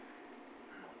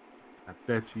 I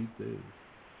bet you do.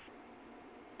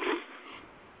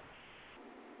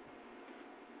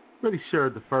 Pretty sure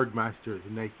the Fergmeister is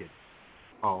naked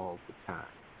all the time.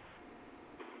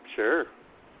 Sure.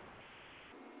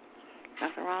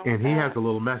 Nothing wrong And with he that. has a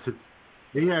little message.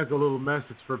 He has a little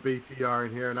message for BTR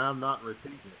in here, and I'm not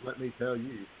repeating it. Let me tell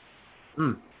you.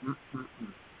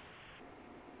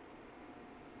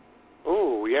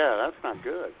 Oh, yeah, that's not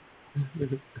good.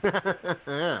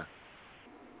 Yeah.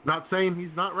 Not saying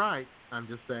he's not right. I'm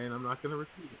just saying I'm not going to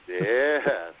repeat it.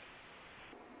 Yes.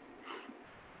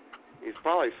 He's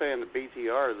probably saying to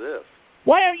BTR this.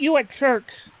 Why aren't you at church?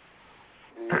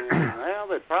 Well,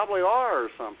 they probably are or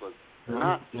something. They're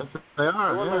not. Yes, they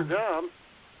are. Doing their job.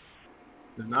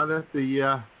 They're not at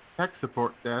the tech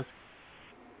support desk.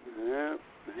 No.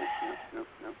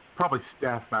 Probably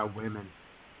staffed by women.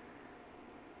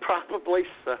 Probably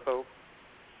so.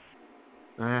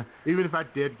 Even if I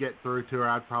did get through to her,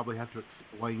 I'd probably have to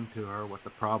explain to her what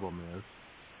the problem is.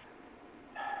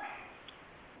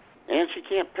 And she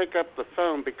can't pick up the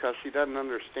phone because she doesn't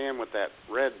understand what that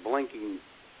red blinking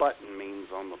button means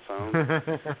on the phone.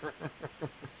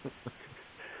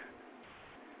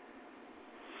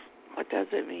 What does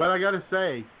it mean? But I got to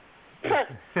say...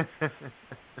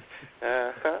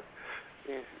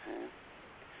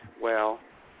 Well,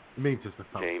 it means just a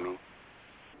phone Jamie,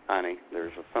 honey,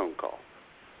 there's a phone call.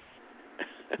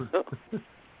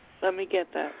 Let me get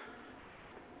that.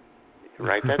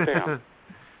 Write that down.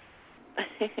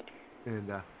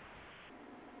 And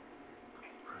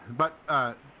but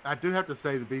I do have to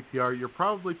say, the BTR, you're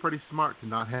probably pretty smart to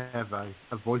not have a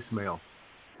voicemail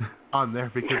on there,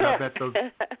 because I bet those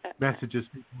messages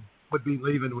people would be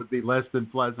leaving would be less than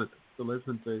pleasant to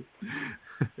listen to.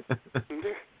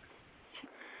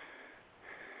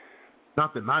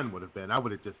 Not that mine would have been. I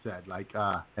would have just said, like,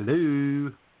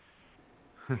 hello.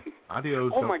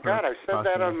 Adios. Oh, my God, I said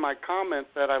that on my comment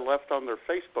that I left on their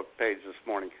Facebook page this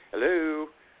morning. Hello.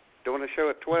 Doing a show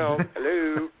at 12.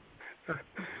 Hello.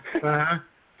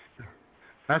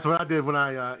 That's what I did when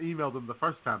I emailed them the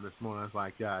first time this morning. I was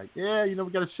like, yeah,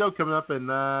 we got a show coming up in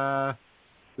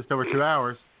just over 2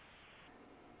 hours.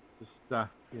 Just,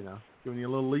 giving you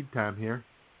a little lead time here.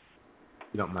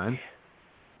 You don't mind?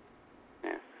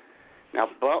 Yeah. Now,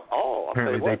 I'll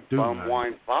tell you what,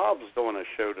 Bumwine Bob's doing a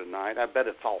show tonight. I bet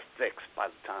it's all fixed by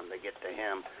the time they get to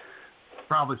him.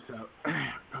 Probably so.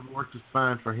 It worked just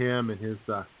fine for him and his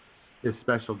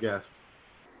special guest.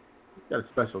 He's got a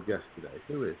special guest today.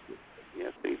 Who is it?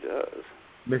 Yes, he does.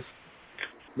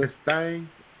 Miss Thang?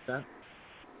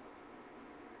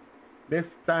 Miss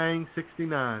Thang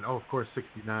 69. Oh, of course,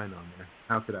 69 on there.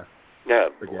 How could I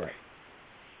forget? Boy.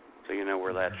 So you know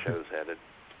where that show's headed.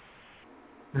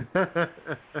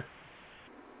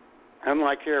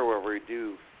 Unlike here, where we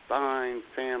do fine,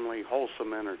 family,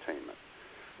 wholesome entertainment.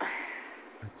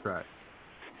 That's right.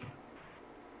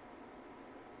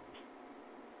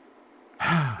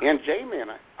 And J-Man,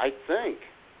 I think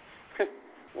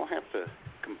we'll have to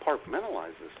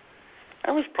compartmentalize this.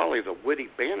 That was probably the witty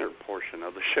banter portion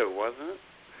of the show, wasn't it?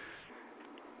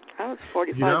 That was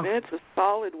 45 minutes of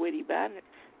solid witty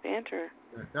banter.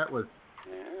 That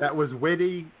was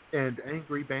witty and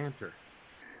angry banter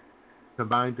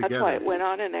combined together. That's why it went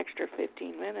on an extra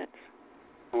 15 minutes.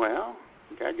 Well,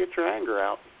 you gotta get your anger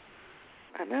out.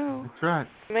 I know. That's right.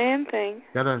 Man thing.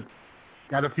 Got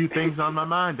a few things on my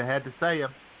mind. I had to say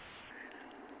them.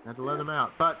 Had to let them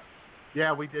out. But,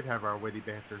 yeah, we did have our witty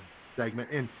banter segment.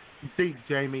 And you see,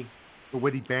 Jamie, the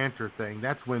witty banter thing,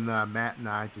 that's when Matt and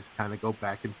I just kind of go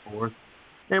back and forth.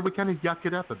 And we kind of yuck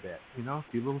it up a bit. A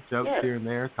few little jokes here and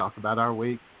there, talk about our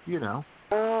week,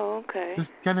 Oh, okay. Just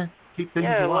kind of keep things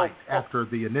light after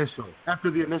the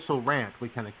initial rant. We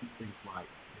kind of keep things light,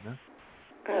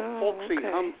 Folksy,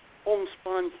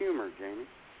 homespun humor, Jamie.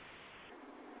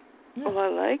 Yeah. Well, I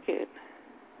like it.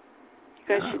 You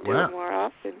guys should do it more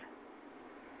often.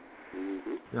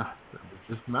 Mm-hmm. Yeah, that was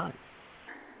just nice.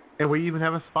 And we even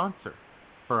have a sponsor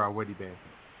for our witty banter.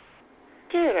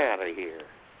 Get out of here.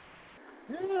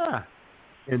 Yeah.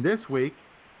 And this week,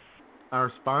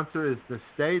 our sponsor is the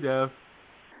state of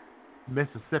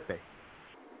Mississippi.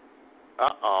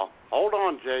 Uh-oh. Hold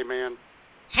on, J-Man.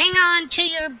 Hang on to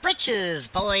your britches,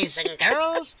 boys and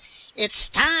girls. It's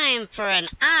time for an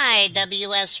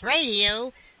IWS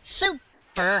Radio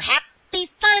Super Happy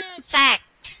Fun Fact.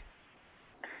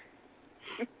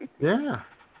 Yeah.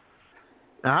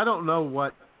 Now, I don't know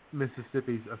what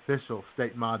Mississippi's official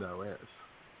state motto is,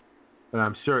 but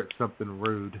I'm sure it's something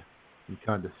rude and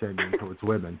condescending towards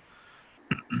women.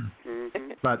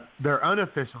 Mm-hmm. But their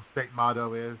unofficial state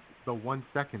motto is the 1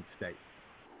 second state.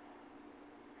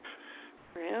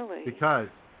 Really? Because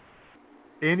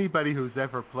anybody who's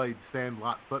ever played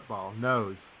sandlot football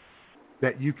knows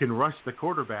that you can rush the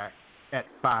quarterback at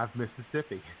 5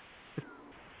 Mississippi.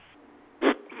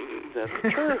 That's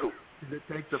true.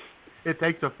 It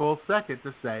takes a full second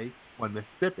to say 1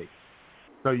 Mississippi.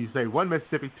 So you say 1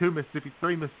 Mississippi, 2 Mississippi,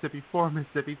 3 Mississippi, 4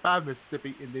 Mississippi, 5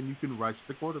 Mississippi, and then you can rush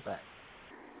the quarterback.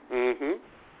 Mm-hmm.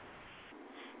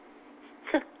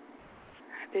 I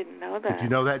didn't know that. Did you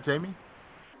know that, Jamie?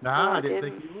 Nah, I didn't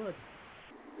think you would.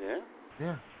 Yeah.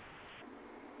 Yeah.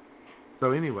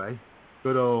 So anyway,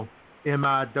 good old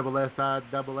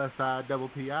MISSISSIPPI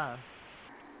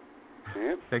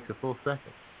Yep. takes a full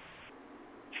second.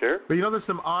 Sure. But you know, there's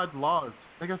some odd laws.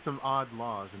 They got some odd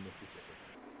laws in Mississippi.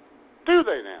 Do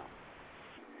they now?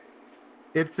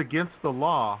 It's against the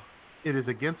law. It is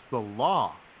against the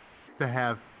law to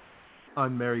have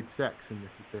unmarried sex in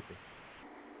Mississippi.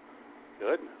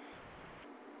 Goodness.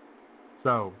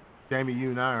 So, Jamie,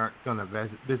 you and I aren't going to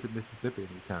visit Mississippi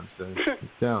anytime soon. I'm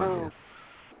telling you.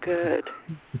 Good.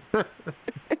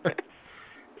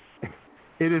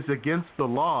 It is against the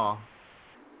law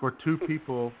for two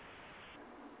people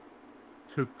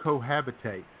to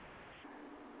cohabitate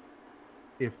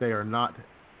if they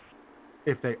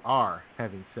are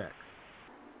having sex.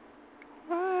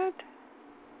 What?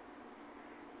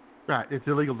 Right, it's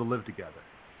illegal to live together.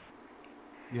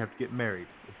 You have to get married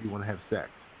if you want to have sex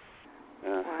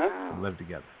and live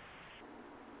together.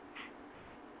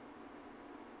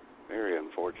 Very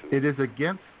unfortunate. It is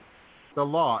against the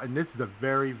law, and this is a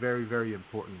very, very, very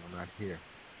important one right here.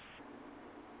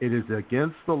 It is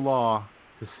against the law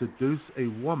to seduce a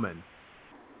woman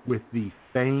with the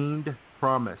feigned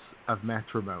promise of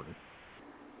matrimony.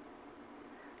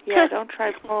 Yeah, don't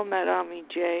try pulling that on me,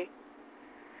 Jay.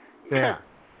 Yeah.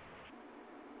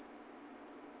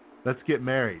 Let's get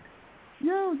married.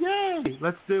 Yo, yay!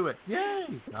 Let's do it.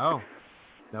 Yay! No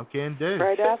can do.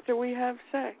 Right after we have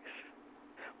sex,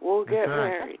 we'll get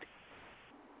right.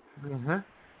 married.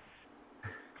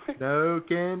 No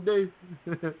can do.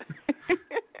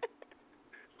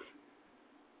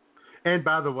 And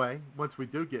by the way, once we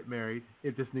do get married,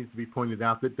 it just needs to be pointed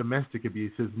out that domestic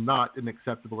abuse is not an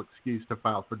acceptable excuse to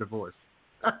file for divorce.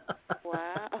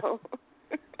 Wow.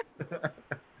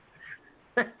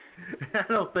 I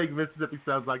don't think Mississippi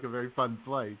sounds like a very fun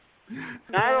place.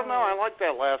 I don't know. I like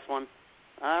that last one.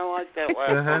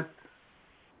 One.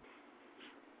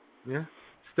 Yeah.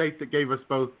 State that gave us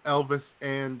both Elvis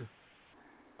and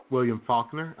William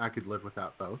Faulkner. I could live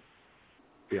without both,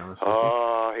 to be honest with you.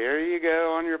 Oh, here you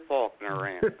go on your Faulkner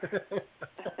rant.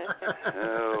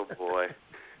 Oh, boy.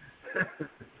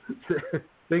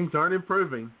 Things aren't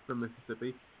improving for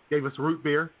Mississippi. Gave us root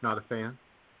beer. Not a fan.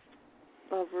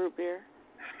 Love root beer.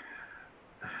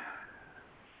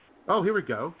 Oh, here we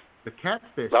go. The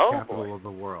catfish capital of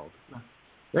the world.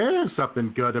 There's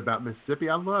something good about Mississippi.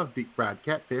 I love deep fried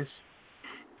catfish.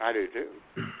 I do too.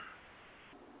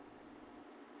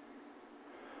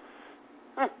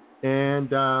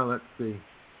 And let's see.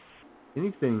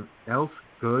 Anything else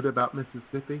good about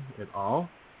Mississippi at all?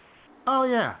 Oh,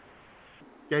 yeah.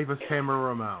 Gave us Hammer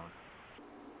Ramon.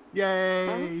 Yay!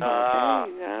 There you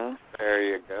go. There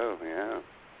you go, yeah.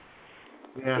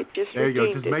 Yeah, it just there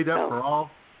you go. Just made itself. up for all.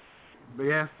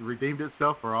 Yes, redeemed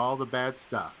itself for all the bad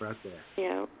stuff right there.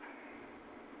 Yeah.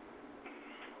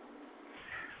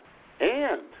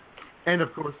 And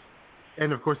of course,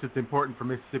 it's important for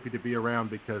Mississippi to be around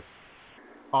because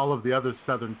all of the other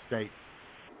southern states,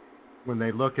 when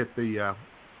they look at the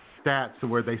stats of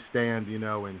where they stand,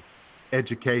 in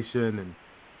education and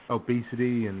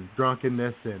obesity and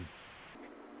drunkenness and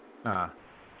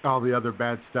all the other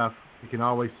bad stuff, you can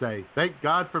always say, "Thank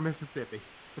God for Mississippi."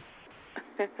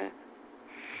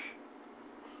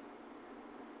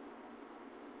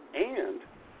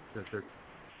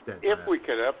 And if we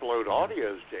could upload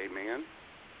audios, J-Man,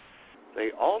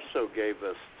 they also gave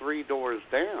us 3 Doors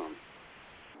Down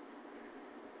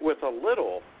with a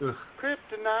little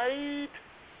kryptonite.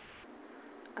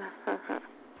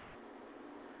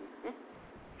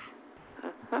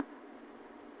 Uh-huh.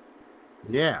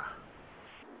 Yeah.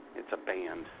 It's a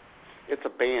band. It's a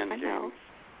band, I Jamie. know.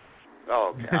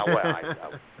 Oh, okay.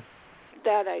 Well,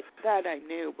 That I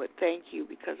knew, but thank you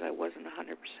because I wasn't 100%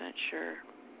 sure.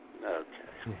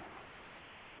 Okay.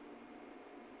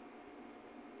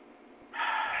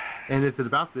 And it's at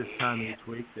about this time each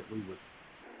week that we would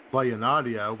play an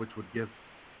audio, which would give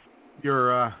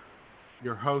your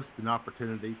host an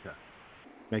opportunity to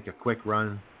make a quick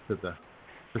run to the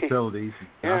facilities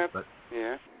and stuff. But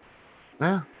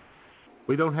well,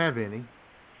 we don't have any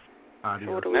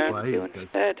audio What to do play. we do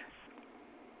instead?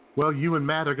 Well, you and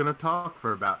Matt are going to talk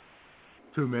for about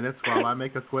 2 minutes while I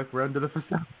make a quick run to the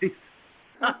facilities.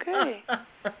 Okay.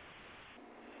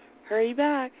 Hurry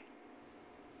back.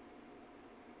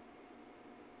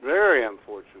 Very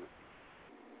unfortunate.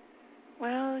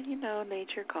 Well, you know,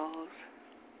 nature calls.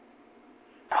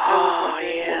 Oh,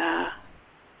 yeah.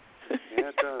 Yeah,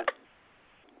 it does.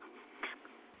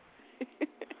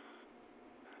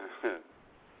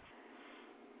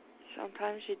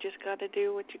 Sometimes you just got to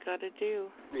do what you got to do.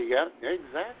 You got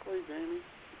exactly, Jamie.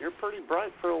 You're pretty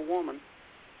bright for a woman.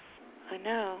 I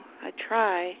know. I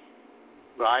try.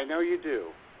 But I know you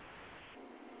do.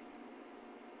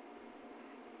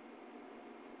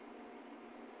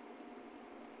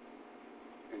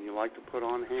 And you like to put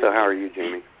on hand. So how are you,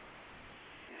 Jamie?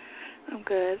 I'm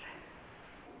good.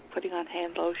 Putting on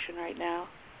hand lotion right now.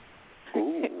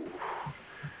 Ooh.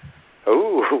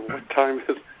 Oh, what time is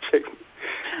it, Jamie?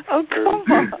 Oh, come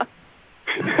on.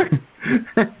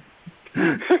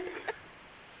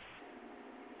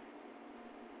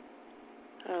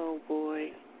 Oh,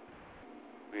 boy.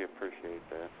 We appreciate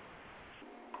that.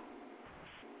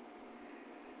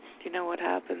 Do you know what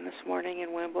happened this morning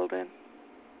in Wimbledon?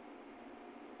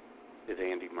 Did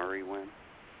Andy Murray win?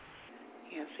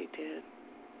 Yes, he did.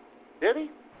 Did he?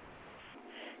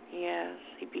 Yes,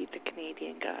 he beat the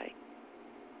Canadian guy.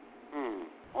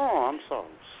 Oh, I'm so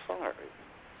sorry.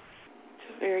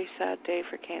 It's a very sad day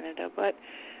for Canada, but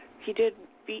he did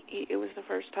beat. It was the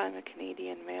first time a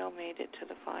Canadian male made it to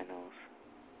the finals.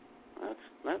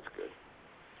 That's good.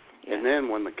 Yeah. And then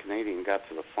when the Canadian got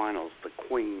to the finals, the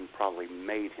Queen probably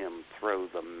made him throw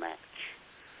the match.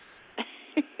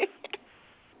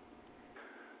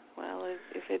 Well,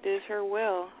 if it is her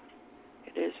will,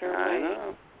 it is her way. I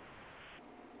know.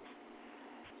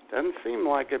 Doesn't seem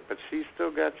like it, but she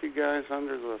still got you guys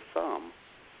under the thumb.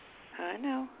 I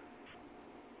know.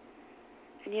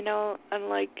 And you know,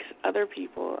 unlike other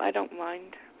people, I don't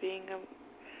mind being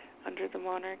under the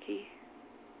monarchy.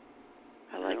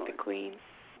 I like Really? the Queen.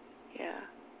 Yeah.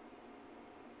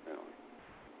 Really?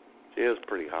 She is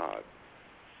pretty hot.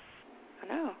 I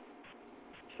know.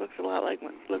 She looks a lot like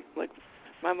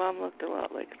my mom looked a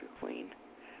lot like the Queen.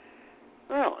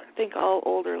 Really? I think all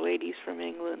older ladies from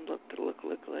England look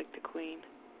like the Queen.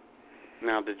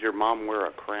 Now, did your mom wear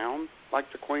a crown like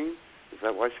the Queen? Is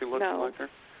that why she looked like her?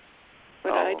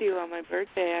 But I do on my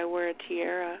birthday. I wear a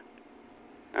tiara.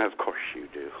 Of course you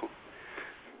do.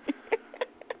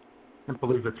 I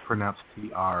believe it's pronounced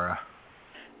tiara.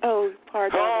 Oh,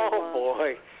 pardon. Oh,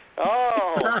 boy.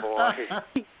 Oh,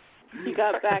 boy. You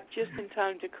got back just in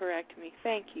time to correct me.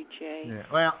 Thank you, Jay.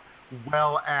 Yeah.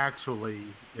 Well,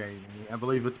 actually, Jamie, I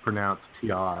believe it's pronounced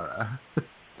tiara.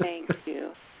 Thank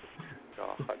you.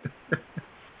 God.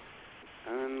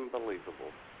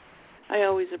 Unbelievable. I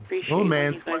always appreciate when you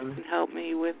guys mansplaining. can help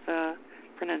me with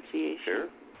pronunciation. Sure.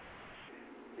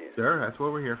 Yeah. Sure, that's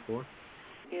what we're here for.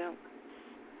 Yeah.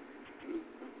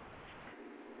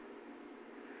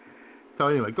 So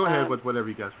anyway, go ahead with whatever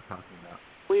you guys were talking about.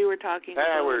 We were talking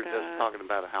about... we were just talking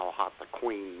about how hot the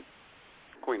Queen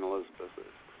Elizabeth is.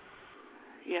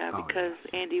 Yeah, because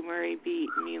Andy Murray beat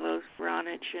Milos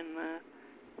Raonic in the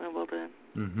Wimbledon.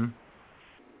 Mm-hmm.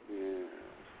 Yeah.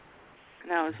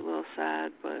 And that was a little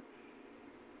sad, but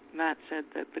Matt said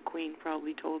that the Queen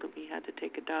probably told him he had to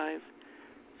take a dive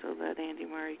so that Andy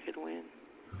Murray could win.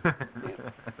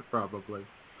 Probably.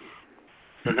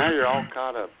 So now you're all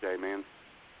caught up, J-Man.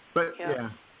 But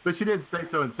but she didn't say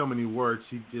so in so many words.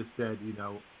 She just said, you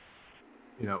know,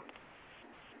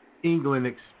 England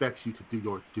expects you to do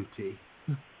your duty.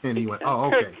 And he went,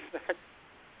 oh, okay.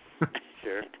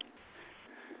 Sure.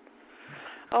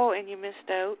 Oh, and you missed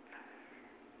out.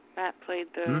 Matt played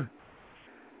the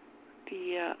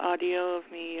audio of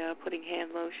me putting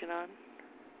hand lotion on.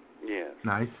 Yes.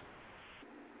 Nice.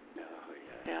 Oh,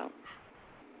 yeah.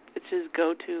 It's his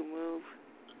go-to move.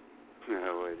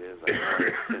 No, it is. I heard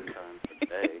it 10 times a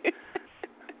day.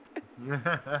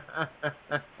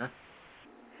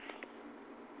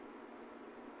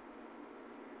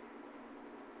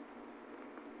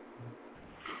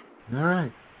 All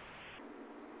right.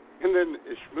 And then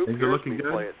Ishmael Smoop Things are hears looking me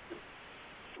good? play it.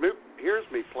 Smoop hears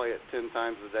me play it 10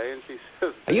 times a day, and she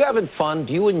says, Are you having fun?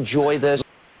 Do you enjoy this?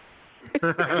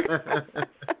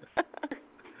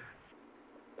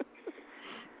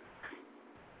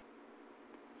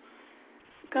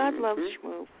 God loves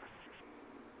Schmoop.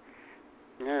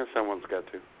 Yeah, someone's got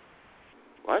to.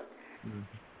 What?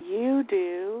 You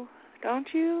do, don't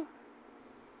you?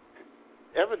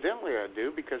 Evidently I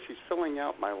do, because she's filling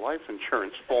out my life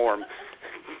insurance form.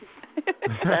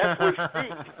 As we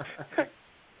speak.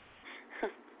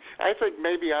 I think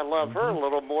maybe I love her a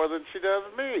little more than she does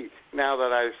me, now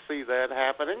that I see that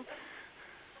happening.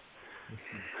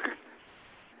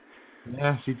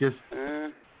 Yeah, she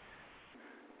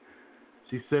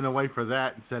sent away for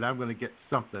that and said, I'm going to get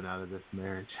something out of this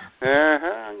marriage.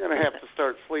 I'm going to have to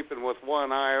start sleeping with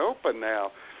one eye open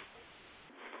now.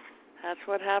 That's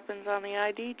what happens on the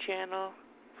ID channel.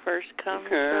 First comes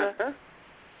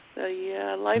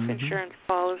the life insurance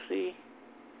policy,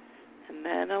 and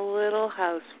then a little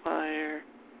house fire.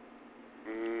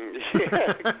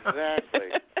 Yeah, exactly.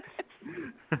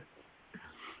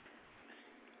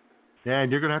 Yeah,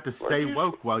 and you're going to have to stay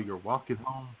woke while you're walking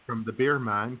home from the beer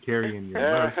mine carrying your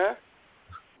load.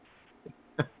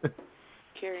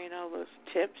 Carrying all those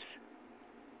tips.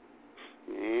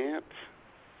 Yep.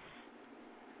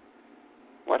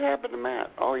 What happened to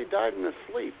Matt? Oh, he died in his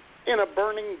sleep in a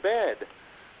burning bed.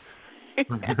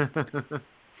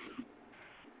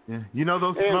 Yeah, you know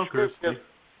those And smokers, Smoop they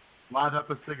light up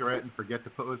a cigarette and forget to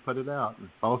put it out and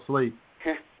fall asleep.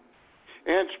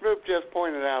 And Smoop just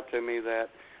pointed out to me that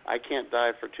I can't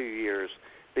die for 2 years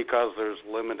because there's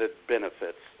limited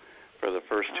benefits for the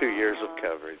first 2 years of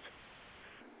coverage.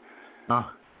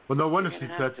 Well, no wonder she's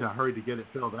such a hurry to get it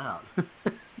filled out.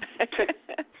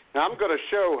 Now, I'm going to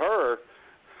show her.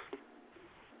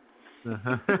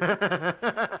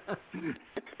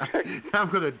 I'm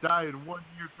going to die in 1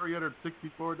 year,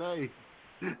 364 days.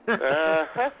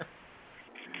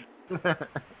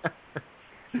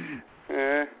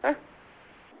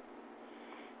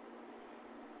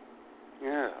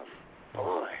 Yeah,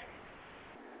 boy.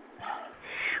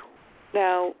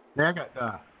 Now, I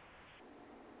got.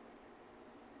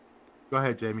 Go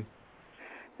ahead, Jamie.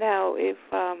 Now, if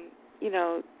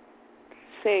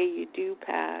say you do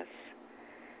pass,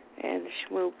 and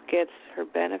Schmoop gets her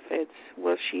benefits,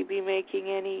 will she be making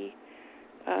any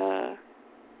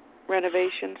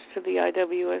renovations to the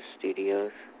IWS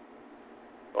studios?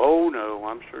 Oh no,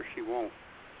 I'm sure she won't.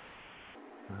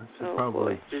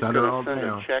 Probably she's shut her all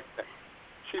down.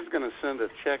 She's going to send a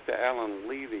check to Alan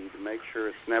Levy to make sure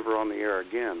it's never on the air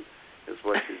again, is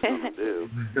what she's going to do.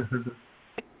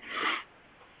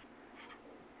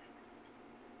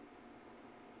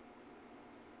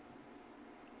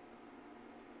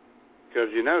 Because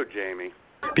you know, Jamie.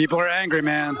 People are angry,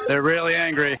 man. They're really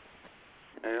angry.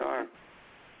 They are.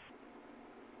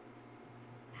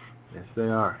 Yes, they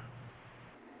are.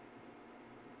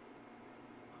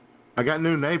 I got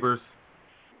new neighbors.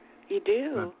 You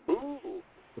do? Ooh.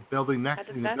 The building next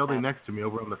to me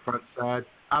over on the front side.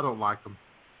 I don't like them.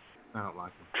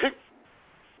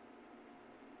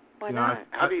 Why not?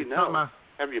 How do you know?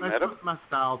 Have you met them? It's not my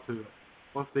style to.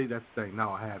 Well, see, that's the thing.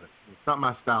 No, I haven't. It's not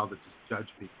my style to just judge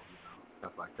people,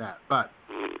 stuff like that. But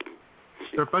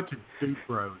they're a bunch of dude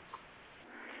bros.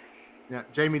 Now,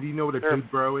 Jamie, do you know what a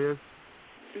dude bro is?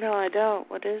 No, I don't.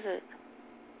 What is it?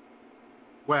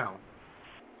 Well,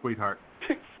 sweetheart,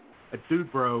 a dude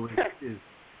bro is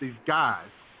these guys,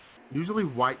 usually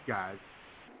white guys,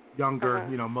 younger,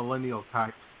 millennial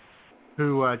types,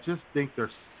 who just think they're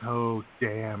so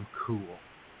damn cool.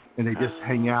 And they just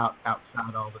hang out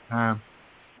outside all the time,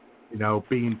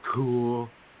 being cool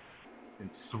and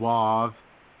suave.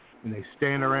 And they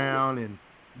stand around in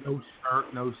no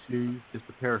shirt, no shoes, just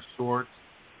a pair of shorts,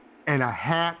 and a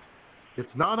hat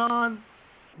that's not on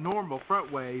normal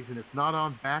front ways, and it's not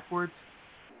on backwards.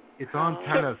 It's on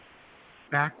kind of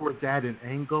backwards at an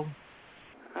angle.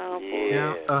 Oh,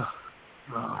 boy.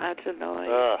 That's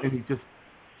annoying. And you just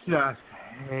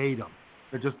hate them.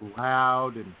 They're just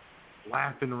loud and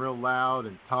laughing real loud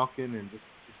and talking and just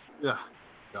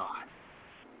God.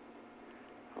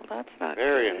 Well, that's not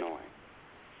very good. annoying.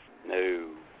 No.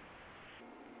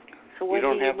 So when you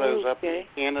don't do have those move, up in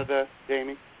Canada,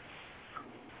 Jamie?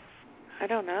 I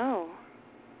don't know.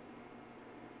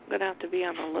 I'm going to have to be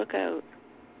on the lookout.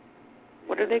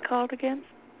 What are they called again?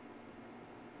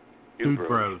 Dude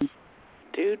bros.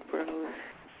 Dude bros.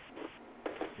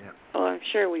 Yeah. Oh, I'm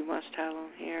sure we must have them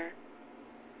here.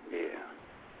 Yeah.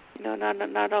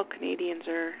 Not all Canadians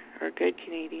are good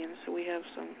Canadians, so we have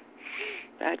some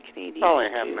bad Canadians. Probably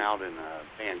have them out in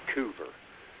Vancouver.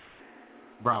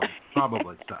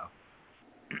 Probably so.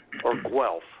 Or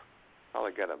Guelph.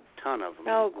 Probably got a ton of them.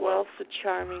 Oh, Guelph's a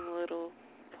charming little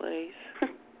place. Yeah.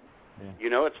 You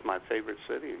know, it's my favorite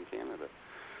city in Canada.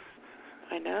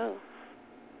 I know.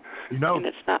 You know, and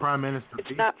it's not, Prime Minister it's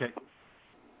Beefcake.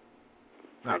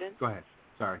 not, No, go ahead.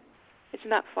 Sorry. It's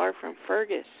not far from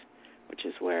Fergus, which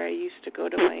is where I used to go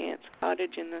to my aunt's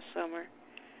cottage in the summer.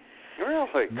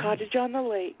 Really? Cottage on the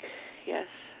lake, yes.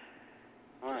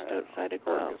 Just outside of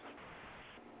Guelph.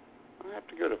 I have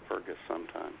to go to Fergus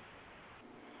sometime.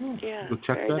 Yeah, We'll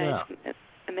check very that nice. out.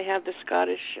 And they have the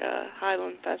Scottish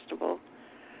Highland Festival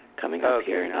coming up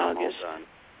here in August. Hold on.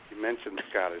 You mentioned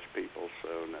Scottish people, so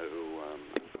no.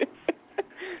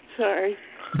 Sorry.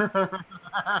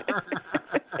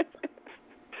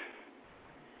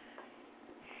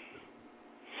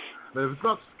 But if it's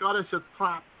not Scottish, it's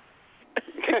crap.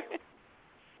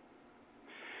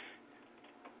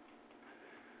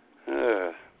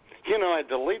 You know, I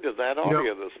deleted that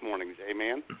audio this morning,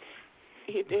 J-Man.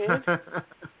 You did?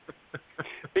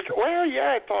 Well,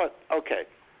 yeah, I thought, okay,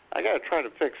 I got to try to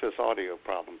fix this audio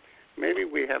problem. Maybe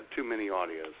we have too many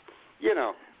audios. You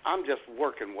know, I'm just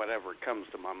working whatever comes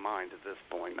to my mind at this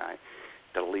point. I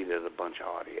deleted a bunch of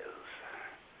audios.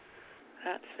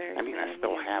 That's very I mean, I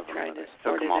still have them, but I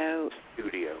took them off the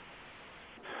studio.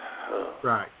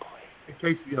 Right. In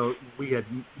case, we had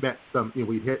met some,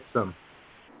 we'd hit some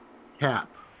cap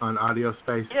on audio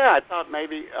space. Yeah, I thought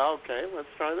maybe, okay, let's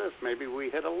try this. Maybe we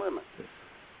hit a limit.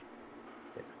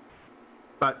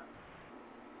 But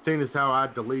seeing as how I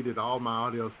deleted all my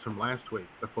audios from last week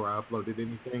before I uploaded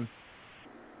anything,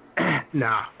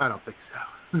 nah, I don't think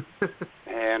so.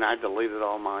 And I deleted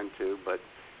all mine too, but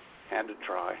had to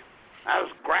try. I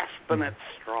was grasping at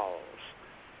straws.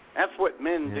 That's what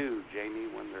men do, Jamie,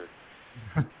 when they're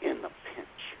in the pinch.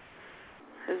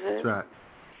 Is it? That's right.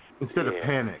 Instead of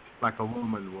panic, like a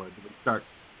woman would, we start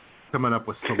coming up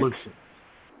with solutions.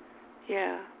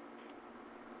 Yeah.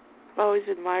 I've always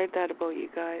admired that about you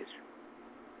guys.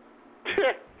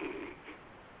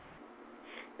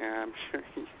 Yeah, I'm sure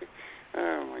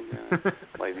oh, my God.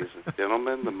 Ladies and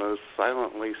gentlemen, the most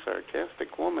silently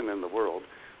sarcastic woman in the world,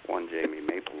 one Jamie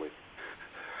Mapleleaf.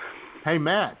 Hey,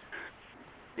 Matt.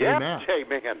 Yeah, hey, Matt.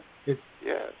 J-Man. It's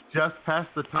just past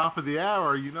the top of the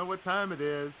hour. You know what time it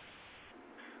is.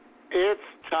 It's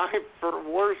time for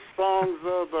Worst Songs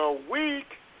of the Week.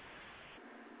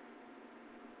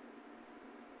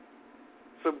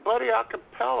 So, Buddy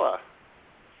Acapella,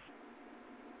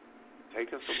 take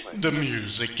us away. The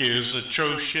music is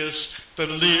atrocious, the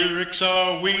lyrics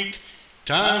are weak.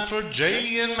 Time for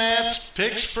Jay and Matt's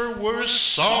picks for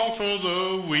Worst Song for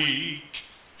the Week.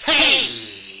 Hey!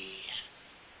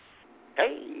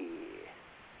 Hey!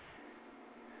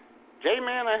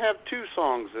 J-Man, I have two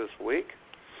songs this week.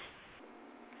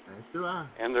 As do I.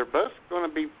 And they're both going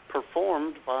to be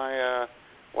performed by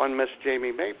one Miss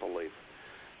Jamie Mapleleaf.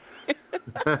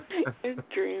 You're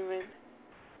dreaming.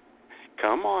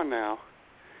 Come on now.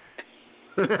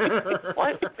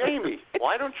 Jamie,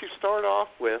 why don't you start off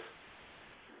with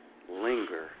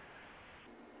Linger?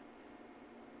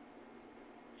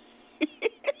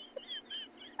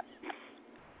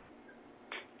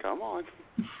 Come on.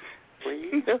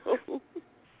 Please. No.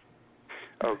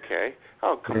 Okay.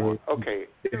 Oh, come on. Okay.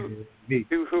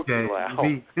 Do Hooky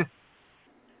Loud.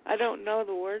 I don't know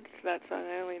the words to that song.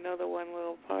 I only know the one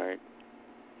little part.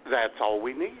 That's all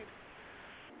we need.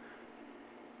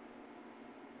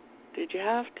 Did you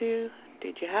have to?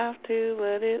 Did you have to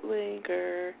let it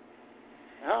linger?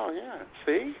 Oh, yeah.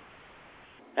 See?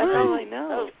 That's all I know.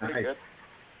 That was pretty good.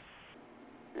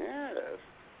 Yes.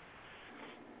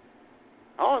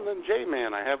 Oh, and then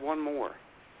J-Man, I have one more.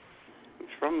 It's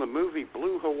from the movie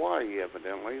Blue Hawaii,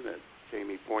 evidently, that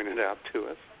Jamie pointed out to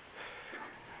us.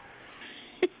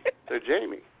 So,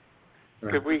 Jamie,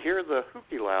 could we hear the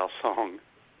Hooky Low song?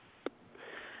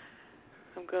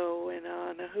 I'm going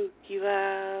on a hooky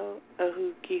low, a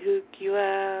hooky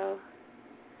low.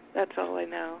 That's all I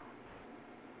know.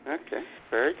 Okay,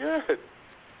 very good.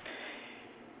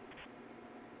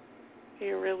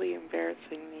 You're really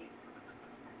embarrassing me.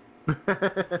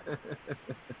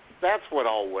 That's what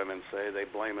all women say. They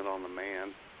blame it on the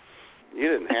man. You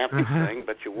didn't have to sing,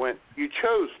 but you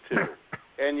chose to,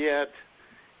 and yet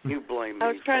you blame me. I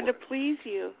was trying to please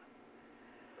you.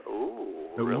 Ooh,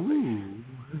 really?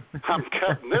 I'm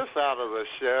cutting this out of the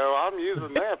show. I'm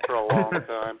using that for a long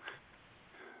time.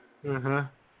 Uh-huh.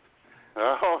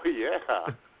 Oh,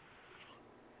 yeah.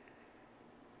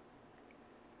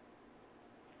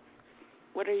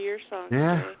 What are your songs?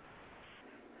 Yeah. Today?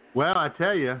 Well, I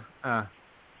tell you,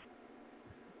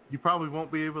 you probably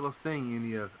won't be able to sing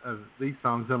any of these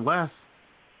songs unless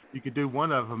you could do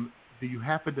one of them. Do you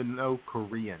happen to know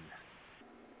Korean?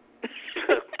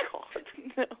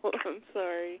 No, I'm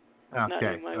sorry. Okay. Not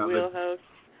in my wheelhouse.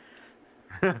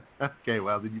 Okay,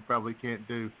 well, then you probably can't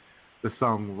do the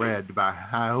song Red by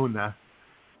Iona.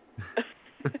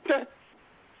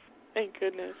 Thank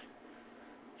goodness.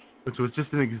 Which was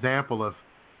just an example of,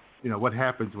 what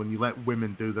happens when you let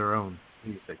women do their own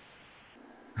music.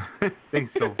 Things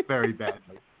go very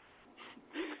badly.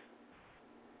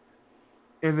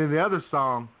 And then the other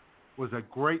song was a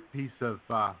great piece of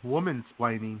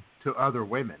womansplaining to other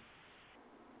women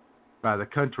by the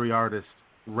country artist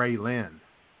Ray Lynn,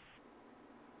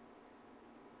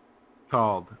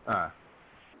 called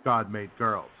God Made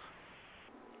Girls.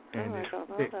 And I don't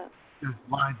know that. There's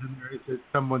lines in there that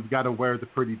someone's got to wear the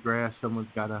pretty dress, someone's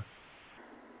got to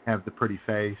have the pretty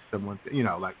face, women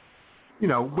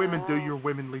do your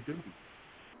womanly duty.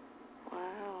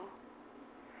 Wow.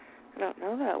 I don't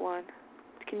know that one.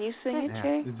 Can you sing it,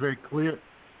 Jay? It's very clear.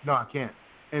 No, I can't.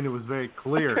 And it was very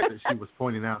clear that she was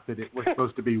pointing out that it was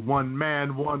supposed to be one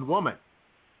man, one woman.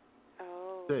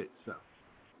 Oh. See, so.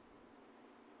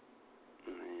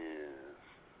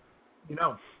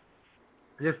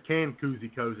 This canned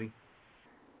koozie cozy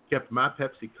kept my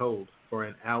Pepsi cold for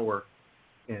an hour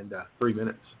and 7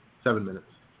 minutes.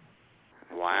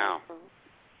 Wow.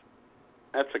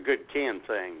 That's a good can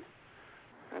thing.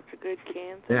 That's a good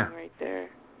can thing right there.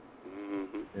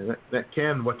 Mm-hmm. Yeah, that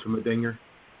can, whatchamadinger,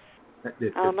 that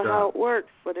did. I don't know how it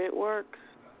works, but it works.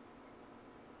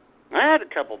 I had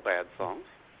a couple bad songs.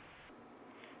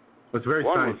 It's very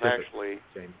scientific,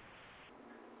 Jamie.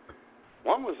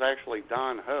 One was actually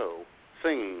Don Ho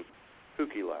singing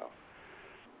Hookie Low.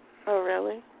 Oh,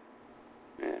 really?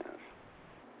 Yes.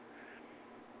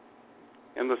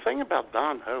 And the thing about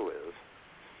Don Ho is,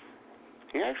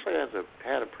 he actually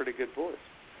had a pretty good voice.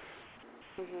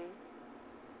 Mhm.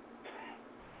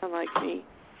 Unlike me.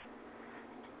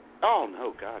 Oh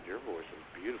no, God, your voice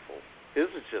is beautiful. His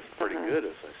is just pretty good,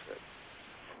 as I said.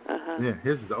 Yeah,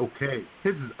 his is okay.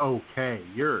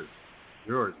 Yours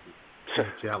is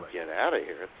angelic. Get out of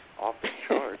here! It's off the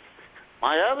charts.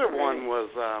 My other one was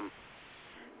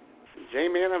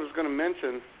J-Man. I was going to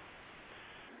mention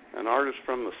an artist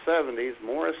from the '70s,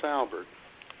 Morris Albert,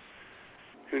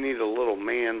 who needed a little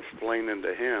mansplaining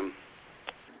to him.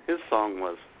 His song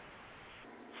was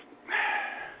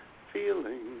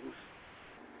Feelings.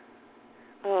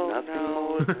 Oh, Nothing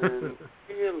more than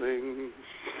feelings.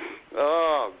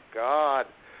 Oh, God.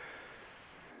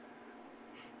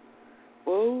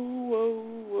 Whoa, whoa,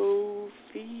 whoa,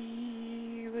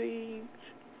 feelings.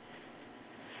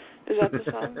 Is that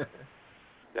the song?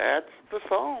 That's the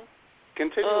song.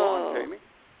 Continue on, Jamie.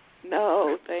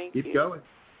 No, thank you. Keep going.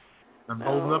 I'm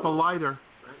holding up a lighter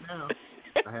right now.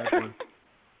 I have one.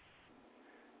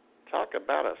 Talk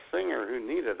about a singer who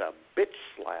needed a bitch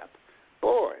slap.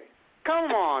 Boy,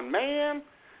 come on, man.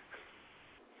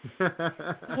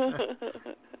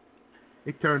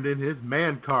 He turned in his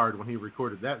man card when he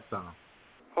recorded that song.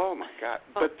 Oh, my God.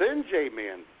 But then,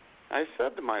 J-Man, I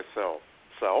said to myself,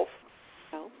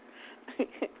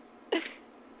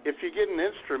 if you get an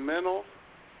instrumental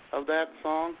of that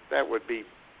song, that would be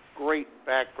great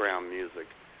background music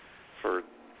for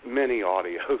many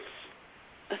audios.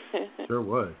 Sure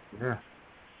would, yeah.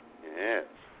 Yes.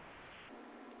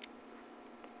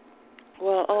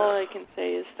 Well, all I can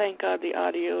say is thank God the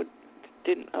audio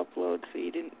didn't upload, so you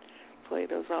didn't play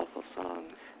those awful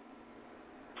songs.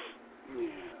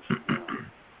 Yes.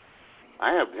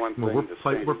 I have one thing to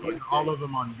say. We're putting all of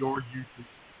them on your YouTube.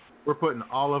 We're putting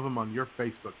all of them on your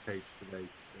Facebook page today,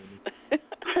 Jamie.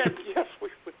 Yes, we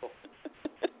will.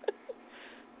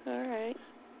 All right.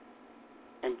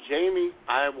 And Jamie,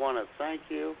 I want to thank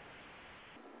you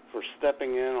for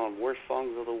stepping in on Worst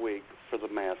Songs of the Week for the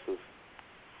masses,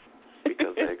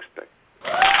 because they expect.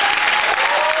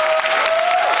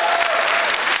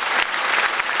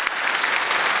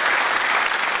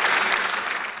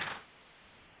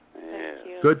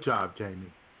 Good job,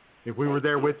 Jamie. If we were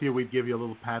there with you, we'd give you a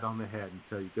little pat on the head and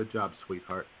tell you, good job,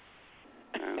 sweetheart.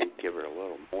 And give her a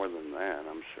little more than that,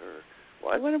 I'm sure.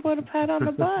 What about a pat on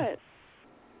the butt?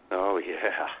 Oh,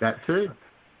 yeah. That too.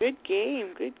 Good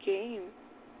game.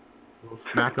 A little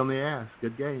smack on the ass.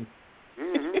 Good game.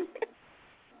 Mm-hmm.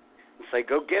 Say,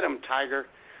 go get him, Tiger.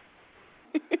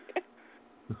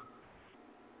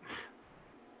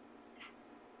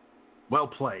 Well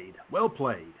played.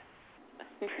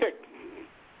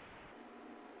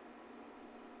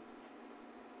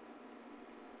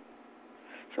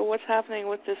 So what's happening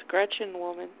with this Gretchen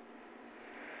woman?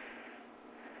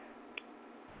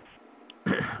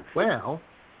 Well,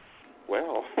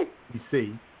 you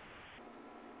see,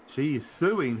 she's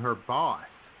suing her boss,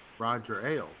 Roger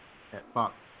Ailes, at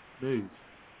Fox News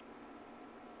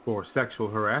for sexual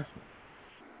harassment.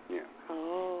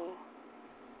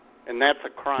 And that's a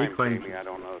crime, claims Jamie. I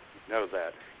don't know if you know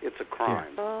that. It's a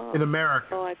crime. Yeah. Oh. In America.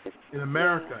 Oh,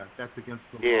 That's against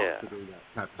the law to do that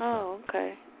type of stuff. Oh,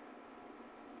 okay.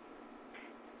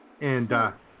 And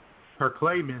her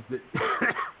claim is that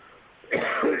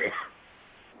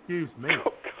excuse me.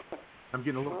 I'm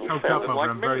getting a little choked up over it.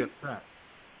 I'm very upset.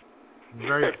 I'm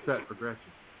very upset for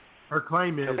Gretchen. Her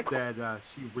claim is that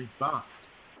she rebuffed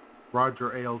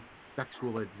Roger Ailes'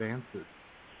 sexual advances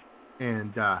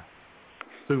and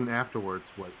soon afterwards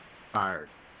was fired.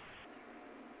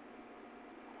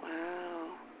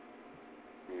 Wow.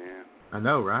 Yeah. I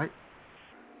know, right?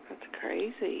 That's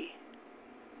crazy.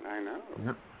 I know.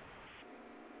 Yep.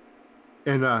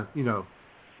 And,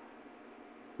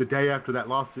 the day after that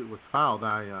lawsuit was filed,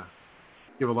 I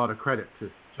give a lot of credit to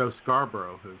Joe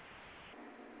Scarborough, who,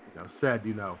 said,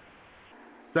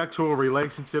 sexual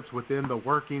relationships within the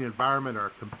working environment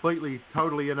are completely,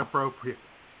 totally inappropriate.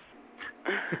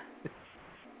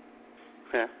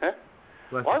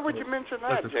 Why would you mention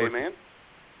that, J-Man?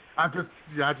 I just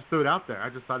threw it out there. I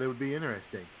just thought it would be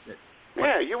interesting.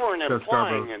 Yeah, you weren't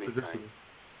implying anything. Position.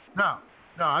 No,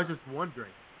 I was just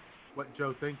wondering what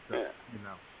Joe thinks of,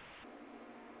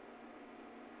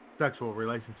 sexual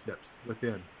relationships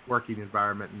within working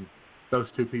environment and those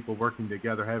two people working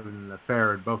together having an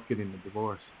affair and both getting a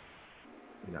divorce.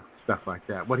 Stuff like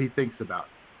that. What he thinks about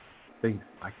things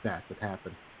like that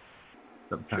happen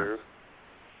sometimes. Sure.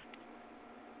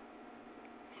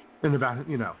 And about,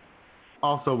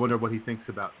 also wonder what he thinks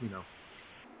about,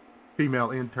 female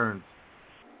interns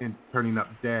and turning up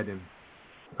dead in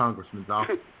Congressman's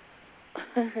office.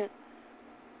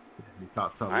 He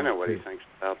thought so. I know what he thinks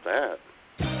about that.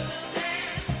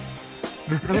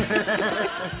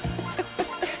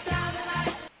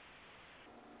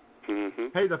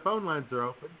 Hey, the phone lines are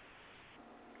open.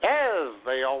 As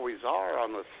they always are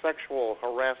on the sexual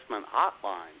harassment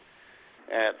hotline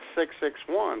at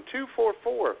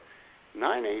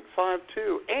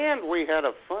 661-244-9852. And we had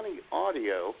a funny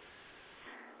audio,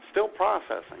 still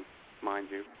processing, mind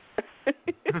you.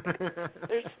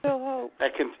 There's still hope.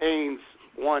 That contains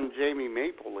one Jamie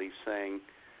Mapleleaf saying,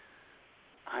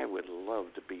 I would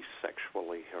love to be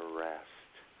sexually harassed.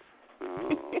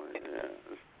 Oh,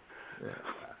 yes.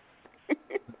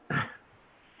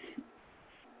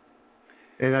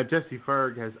 And Jesse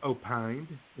Ferg has opined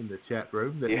in the chat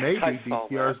room that maybe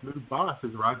DTR's new boss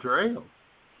is Roger Ailes.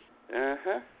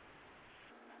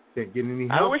 Can't get any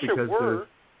help because they're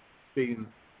being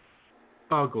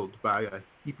boggled by a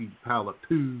heaping pile of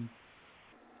poo.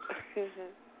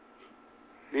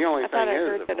 The only I thing thought I is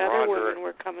heard if that Roger... other women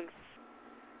were coming.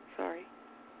 Sorry.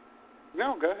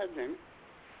 No, go ahead, Jamie.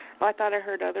 Well, I thought I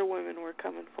heard other women were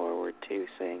coming forward too,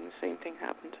 saying the same thing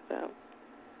happened to them.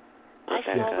 I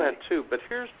saw that too, but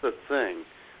here's the thing.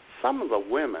 Some of the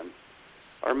women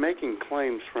are making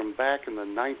claims from back in the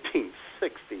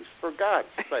 1960s. For God's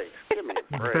sake, give me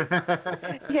a break.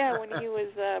 Yeah, when he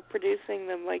was producing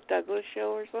the Mike Douglas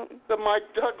show or something. The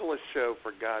Mike Douglas show,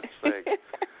 for God's sake.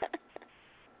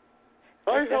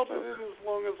 I held it in as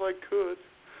long as I could.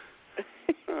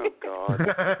 Oh, God.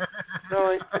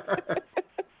 Really?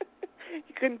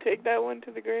 You couldn't take that one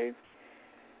to the grave?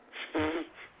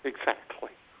 Exactly.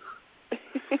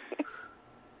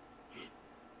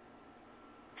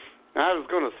 I was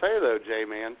going to say, though,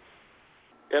 J-Man,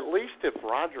 at least if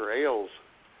Roger Ailes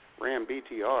ran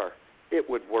BTR, it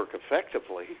would work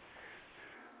effectively.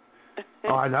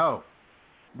 Oh, I know.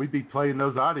 We'd be playing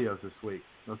those audios this week,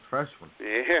 those fresh ones.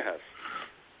 Yes.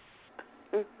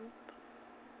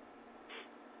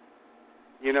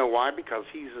 You know why? Because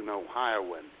he's an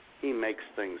Ohioan. He makes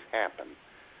things happen.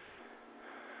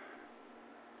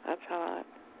 That's hot.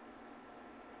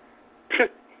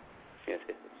 It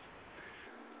is.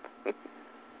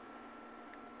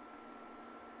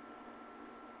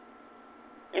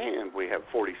 And we have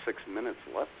 46 minutes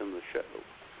left in the show.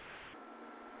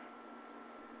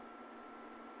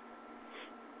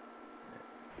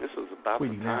 This is about the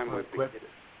time we'd be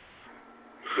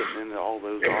getting into all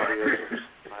those audios of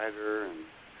Spider and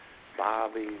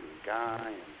Bobby and Guy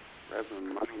and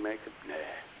Reverend Moneymaker. Nah.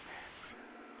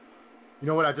 You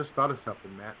know what? I just thought of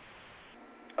something, Matt.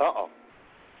 Uh-oh.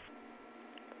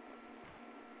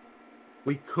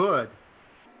 We could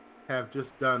have just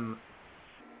done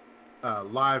a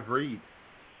live read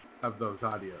of those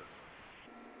audios.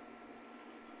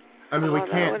 I mean, we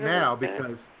can't now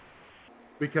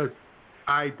because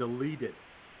I deleted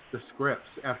the scripts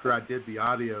after I did the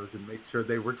audios and made sure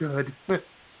they were good.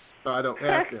 So I don't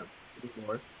have them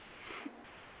anymore.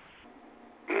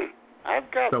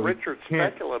 I've got Richard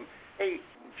Speculum. Hey,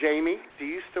 Jamie, do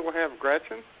you still have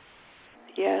Gretchen?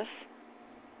 Yes.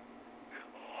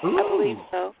 Ooh. I believe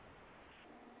so.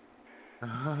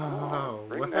 Oh,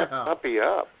 bring wow. that puppy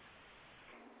up.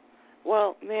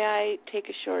 Well, may I take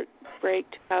a short break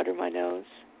to powder my nose?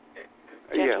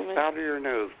 Gentlemen? Yeah, powder your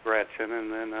nose, Gretchen,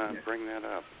 and then bring that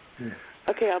up. Yeah.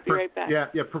 Okay, I'll be right back.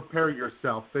 Yeah, prepare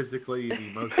yourself physically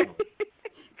and emotionally.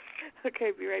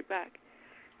 Okay, be right back.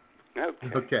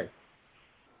 Okay.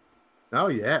 Oh,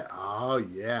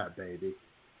 yeah, baby.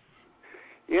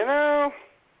 You know,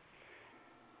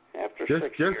 after 6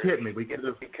 years, just hit me. We could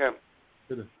have.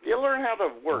 You learn how to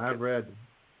work I it. read.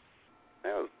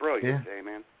 That was brilliant,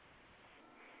 J-Man.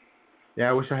 Yeah,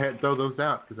 I wish I hadn't thrown those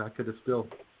out because I could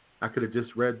have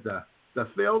just read the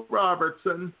Phil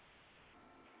Robertson,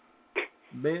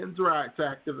 men's rights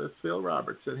activist Phil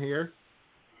Robertson here,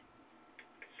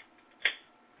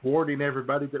 warning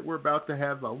everybody that we're about to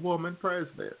have a woman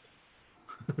president.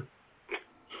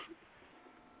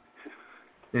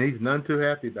 And he's none too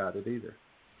happy about it either.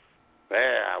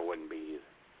 I wouldn't be either.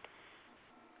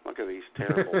 Look at these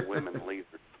terrible women leaders.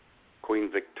 Queen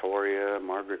Victoria,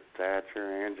 Margaret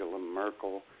Thatcher, Angela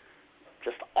Merkel.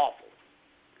 Just awful.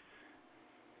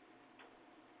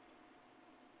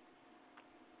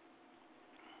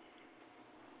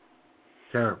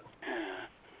 Terrible.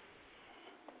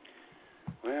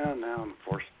 Well, now I'm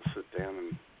forced to sit down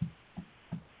and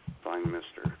find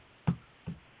Mr.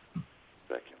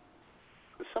 Beckett.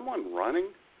 Is someone running?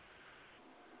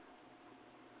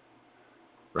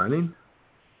 Running?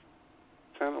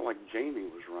 Sounded like Jamie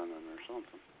was running or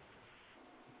something.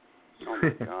 Oh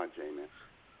my God, Jamie.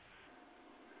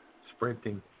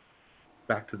 Sprinting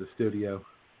back to the studio.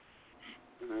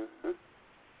 Uh-huh.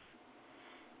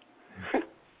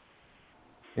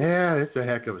 Yeah, it's a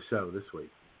heck of a show this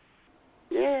week.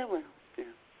 Yeah, well, yeah.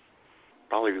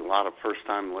 Probably a lot of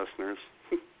first-time listeners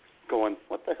going,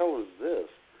 what the hell is this?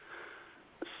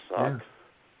 This sucks. Yeah.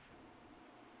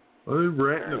 What are you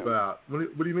ranting about?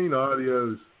 What do you mean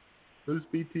audios? Who's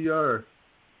BTR?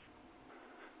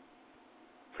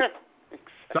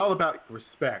 It's all about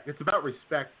respect. It's about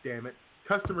respect, damn it.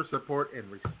 Customer support and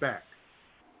respect.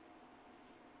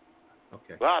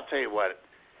 Okay. Well, I'll tell you what.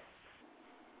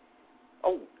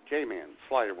 Oh, J-Man,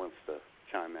 Slider wants to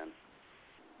chime in.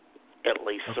 At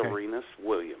least Okay. Serenus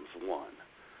Williams won.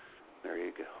 There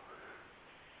you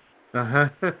go. Uh-huh.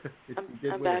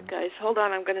 I'm back, guys. Hold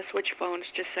on, I'm going to switch phones.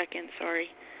 Just a second, sorry.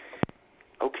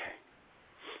 Okay.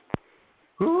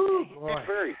 Ooh,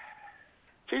 boy.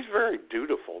 She's very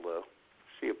dutiful, though.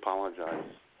 She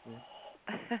apologized.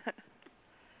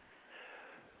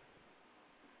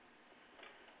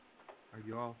 Are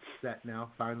you all set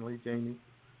now, finally, Jamie?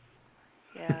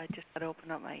 Yeah, I just got to open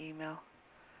up my email.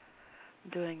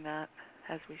 I'm doing that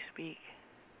as we speak.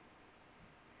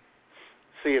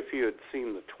 See, if you had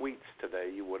seen the tweets today,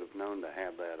 you would have known to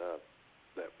have that up,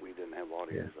 that we didn't have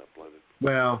audios uploaded.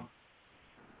 Well,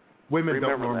 women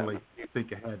Remember don't normally that.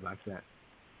 think ahead like that.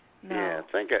 No. Yeah,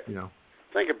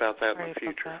 think about that in the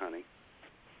future, honey.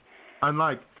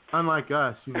 Unlike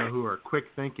us, who are quick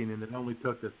thinking, and it only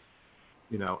took us,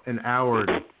 an hour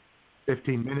and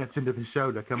 15 minutes into the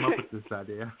show to come up with this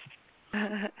idea.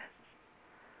 Well,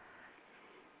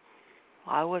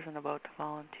 I wasn't about to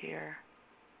volunteer.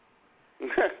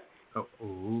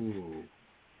 Ooh,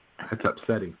 that's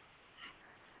upsetting.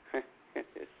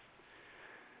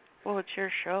 Well, it's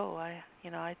your show. I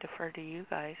defer to you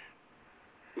guys.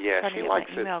 Yeah, she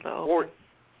likes it.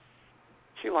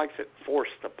 She likes it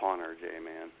forced upon her,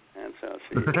 J-Man, and so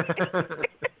she.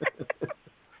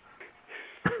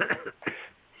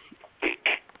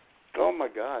 Oh my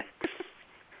God!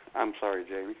 I'm sorry,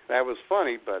 Jamie. That was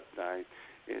funny, but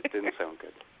it didn't sound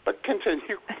good. But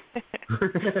continue.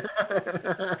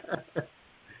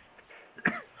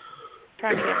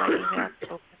 Trying to get my email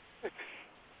open.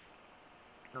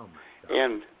 Oh my God.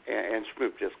 And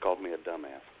Schmoop just called me a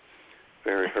dumbass.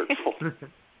 Very hurtful.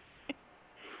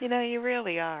 You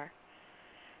really are.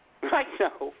 I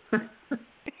know.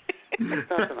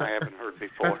 Something I haven't heard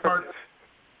before.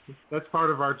 That's part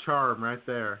of our charm right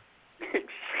there.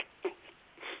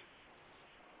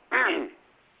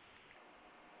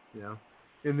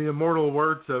 In the immortal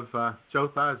words of Joe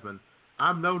Theismann,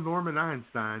 I'm no Norman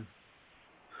Einstein.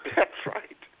 That's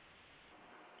right.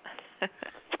 Is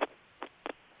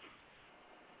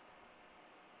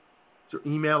your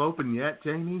email open yet,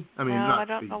 Jamie? No, I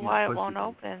don't know why it won't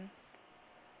open.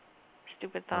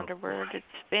 Stupid Thunderbird. It's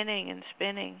spinning and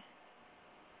spinning.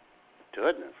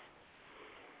 Goodness.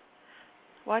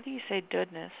 Why do you say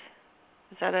goodness?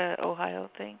 Is that a Ohio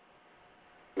thing?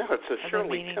 No, it's a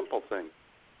Shirley Temple thing.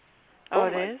 Oh,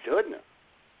 it my is? Goodness.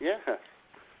 Yes.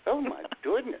 Oh, my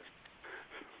goodness.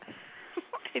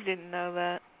 I didn't know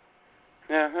that.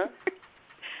 Uh-huh.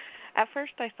 At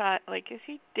first I thought, like, did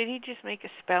he just make a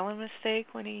spelling mistake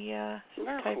when he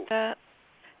typed that?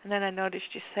 And then I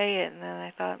noticed you say it, and then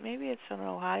I thought maybe it's an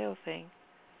Ohio thing.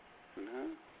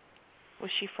 No. Was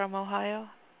she from Ohio?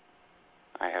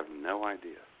 I have no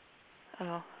idea.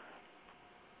 Oh.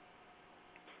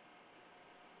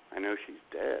 I know she's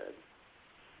dead.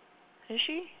 Is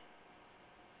she?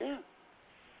 Yeah.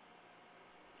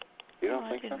 You don't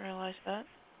think I didn't realize that.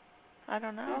 I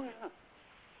don't know. Oh, yeah.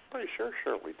 Pretty sure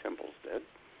Shirley Temple's dead.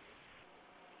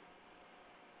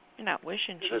 You're not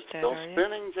wishing she's dead, are you? Is it still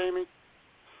spinning, Jamie?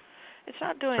 It's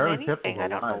not doing Shirley anything. Temple's I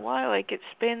don't know alive. why. Like, it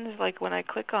spins, like, when I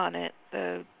click on it.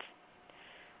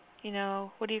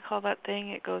 What do you call that thing?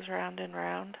 It goes round and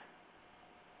round.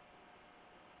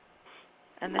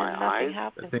 And then nothing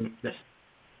happens.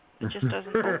 It just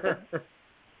doesn't open.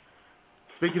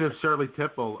 Speaking of Shirley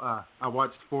Temple, I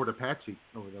watched Fort Apache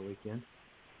over the weekend.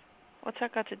 What's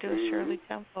that got to do with Shirley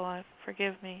Temple?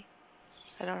 Forgive me.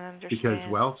 I don't understand.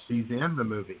 Because, well, she's in the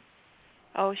movie.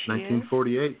 Oh, she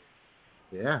 1948. is?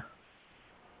 Yeah.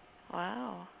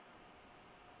 Wow.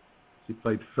 She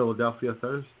played Philadelphia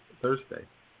Thursday.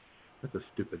 That's a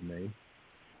stupid name.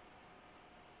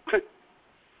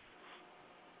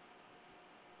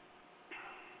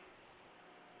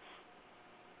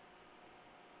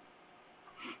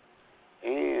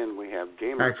 And we have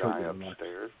Gamer Guy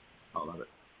upstairs. I love it.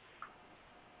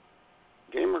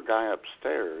 Gamer Guy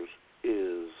upstairs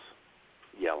is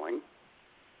yelling.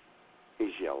 He's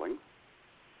yelling.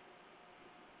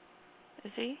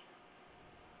 Is he?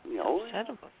 Oh, upset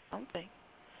about something.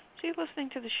 Is he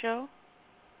listening to the show?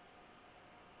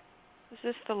 Is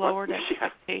this the lowered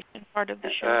expectation part of the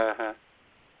show? Uh-huh.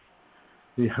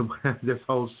 Yeah, this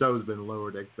whole show's been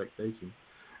lowered expectations.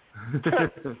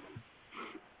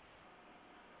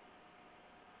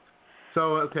 So,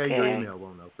 okay, your email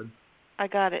won't open. I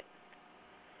got it.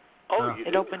 Oh, you it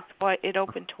did? opened It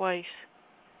opened twice.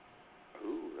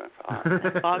 Ooh, that's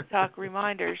odd. Blog Talk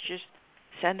Reminders just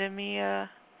sending me a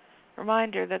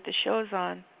reminder that the show's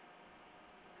on.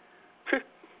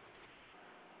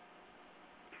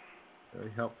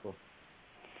 Very helpful.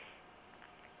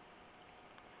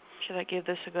 Should I give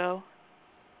this a go?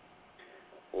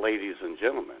 Ladies and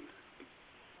gentlemen,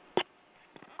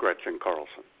 Gretchen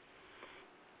Carlson.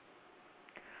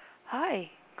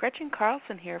 Hi, Gretchen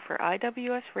Carlson here for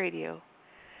IWS Radio.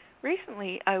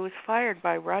 Recently, I was fired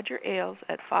by Roger Ailes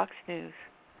at Fox News.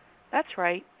 That's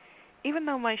right. Even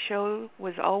though my show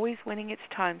was always winning its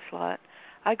time slot,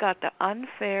 I got the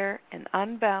unfair and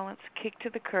unbalanced kick to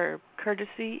the curb,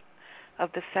 courtesy of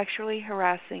the sexually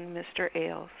harassing Mr.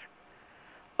 Ailes.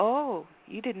 Oh,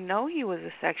 you didn't know he was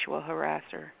a sexual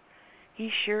harasser.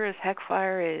 He sure as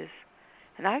heckfire is.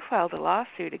 And I filed a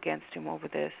lawsuit against him over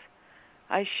this.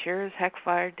 I sure as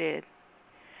heckfire did.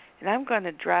 And I'm going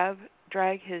to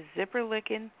drag his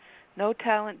zipper-licking,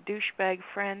 no-talent douchebag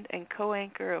friend and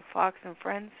co-anchor of Fox and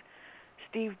Friends,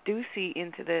 Steve Doocy,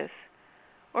 into this.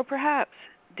 Or perhaps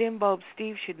Dimbulb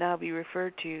Steve should now be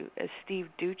referred to as Steve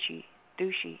Douchey.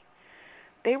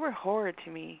 They were horrid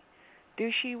to me.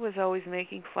 Douchey was always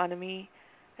making fun of me,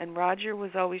 and Roger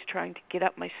was always trying to get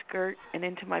up my skirt and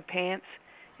into my pants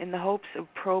in the hopes of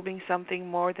probing something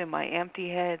more than my empty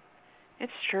head.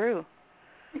 It's true.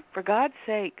 For God's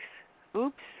sakes.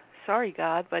 Oops, sorry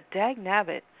God, but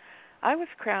dag-nabbit. I was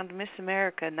crowned Miss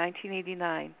America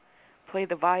 1989. Play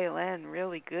the violin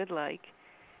really good like.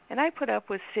 And I put up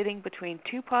with sitting between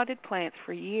two potted plants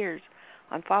for years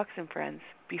on Fox and Friends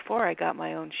before I got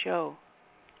my own show.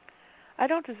 I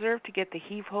don't deserve to get the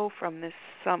heave-ho from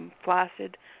some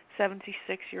flaccid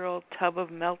 76-year-old tub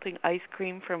of melting ice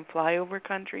cream from flyover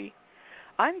country.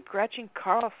 I'm Gretchen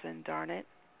Carlson, darn it.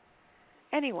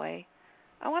 Anyway,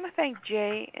 I want to thank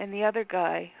Jay and the other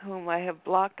guy whom I have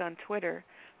blocked on Twitter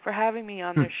for having me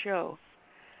on their show.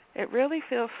 It really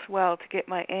feels swell to get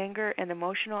my anger and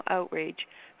emotional outrage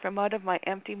from out of my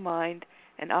empty mind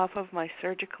and off of my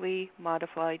surgically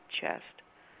modified chest.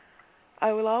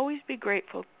 I will always be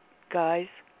grateful, guy.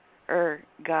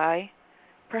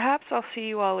 Perhaps I'll see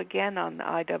you all again on the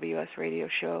IWS radio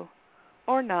show.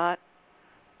 Or not.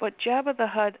 But Jabba the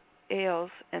Hutt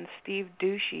Ailes and Steve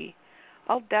Douchey,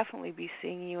 I'll definitely be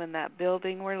seeing you in that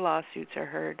building where lawsuits are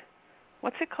heard.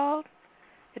 What's it called?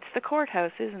 It's the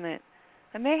courthouse, isn't it?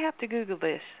 I may have to Google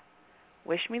this.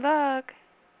 Wish me luck.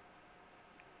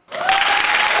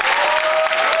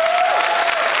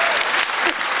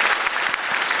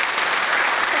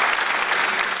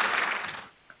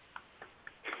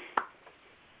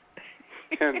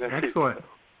 Excellent.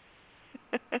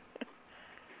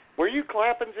 Were you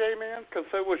clapping, J-Man? Because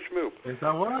so was Schmoop. Yes,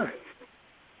 I was.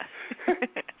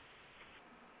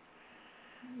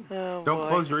 Oh, Don't boy.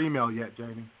 close your email yet,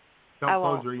 Jamie. Don't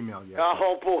close your email yet.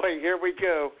 Oh, boy, here we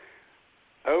go.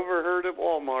 Overheard at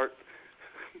Walmart.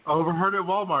 Overheard at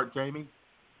Walmart, Jamie.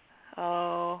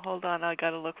 Oh, hold on. I got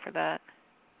to look for that.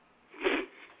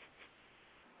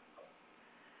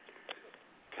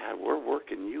 God, we're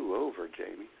working you over,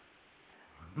 Jamie.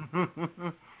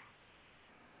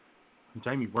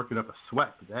 Jamie working up a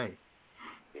sweat today.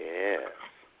 Yes.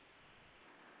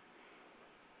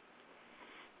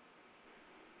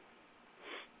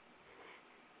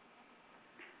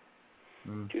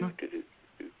 Mm-hmm.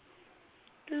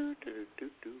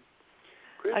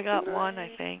 I got one, I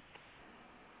think.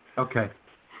 Okay.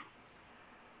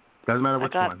 Doesn't matter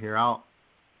which one. Here,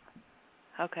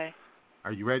 Okay.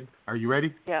 Are you ready? Are you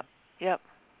ready? Yep.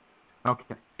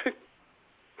 Okay.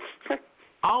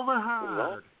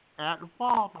 Overheard at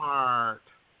Walmart.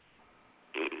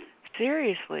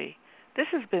 Seriously, this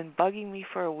has been bugging me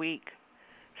for a week.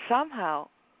 Somehow,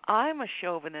 I'm a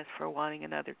chauvinist for wanting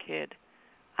another kid.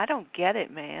 I don't get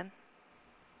it, man.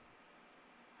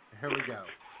 Here we go.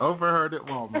 Overheard at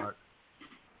Walmart.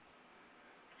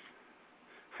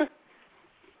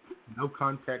 No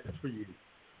context for you.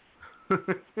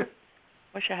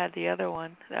 Wish I had the other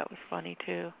one. That was funny,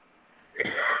 too.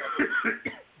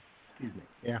 Excuse me.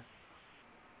 Yeah.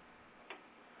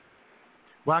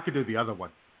 Well, I could do the other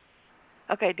one.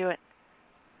 Okay, do it.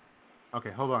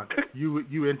 Okay, hold on.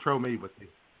 You intro me with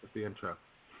the intro.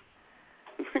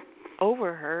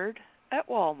 Overheard at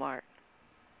Walmart.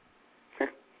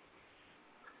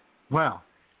 Well,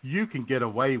 you can get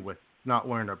away with not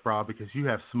wearing a bra because you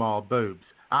have small boobs.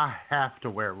 I have to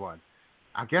wear one.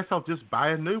 I guess I'll just buy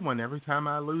a new one every time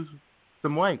I lose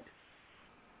some weight.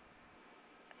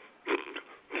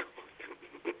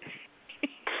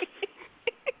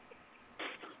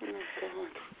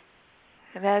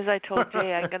 And as I told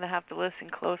Jay, I'm going to have to listen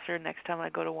closer next time I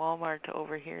go to Walmart to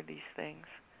overhear these things.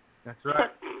 That's right.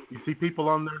 You see people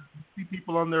on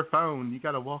their phone. You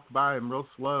got to walk by them real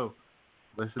slow.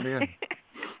 Listen in.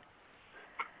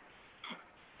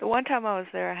 The one time I was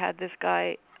there, I had this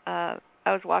guy. I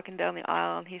was walking down the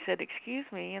aisle, and he said, "Excuse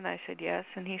me," and I said, "Yes."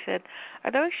 And he said,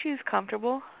 "Are those shoes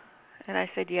comfortable?" And I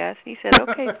said, "Yes." And he said,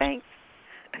 "Okay, thanks."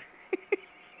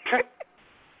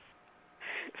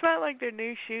 It's not like they're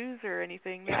new shoes or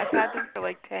anything. I've had them for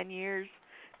like 10 years.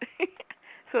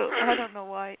 So I don't know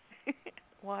why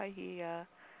he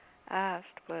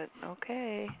asked, but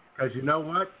okay. Because you know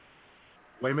what?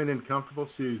 Women in comfortable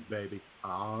shoes, baby.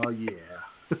 Oh, yeah.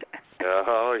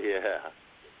 Oh, yeah.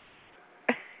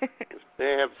 If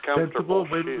they have comfortable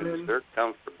shoes, they're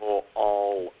comfortable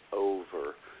all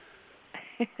over.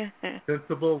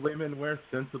 Sensible women wear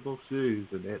sensible shoes,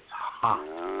 and it's hot.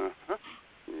 Uh-huh.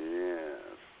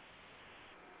 Yes.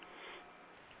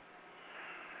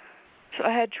 So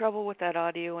I had trouble with that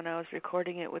audio when I was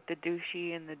recording it with the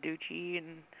douchey and the doochie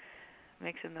and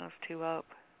mixing those two up.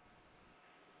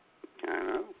 I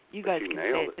know. You guys can say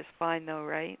it just fine, though,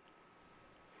 right?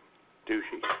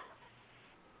 Douchey.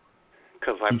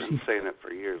 Because I've been saying it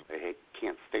for years. I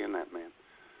can't stand that man.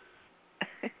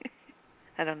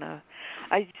 I don't know.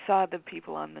 I saw the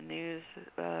people on the news,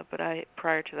 but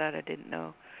prior to that I didn't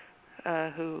know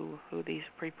who these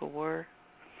people were.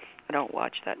 I don't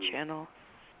watch that channel.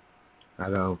 I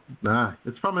don't. Nah,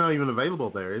 it's probably not even available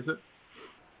there, is it?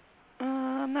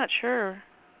 I'm not sure.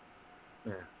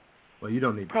 Yeah. Well, you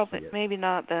don't need to see it. Maybe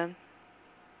not then.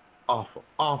 Awful.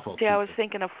 See, people. I was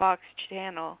thinking of Fox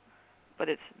Channel, but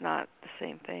it's not the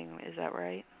same thing. Is that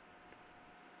right?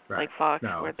 Right. Like Fox,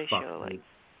 no, where they Fox show News.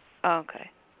 Oh, okay.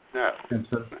 No.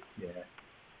 Simpsons. Yeah.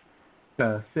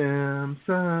 The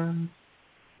Simpsons.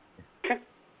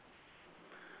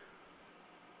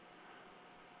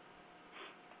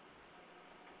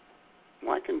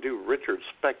 Well, I can do Richard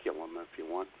Speculum if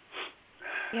you want.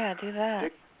 Yeah, do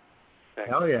that.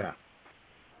 Hell yeah.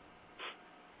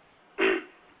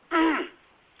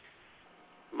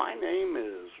 My name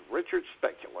is Richard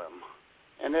Speculum,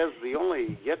 and as the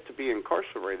only yet-to-be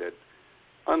incarcerated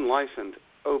unlicensed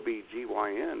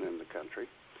OBGYN in the country,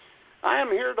 I am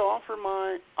here to offer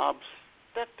my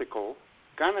obstetrical,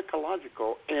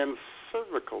 gynecological, and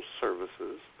cervical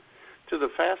services to the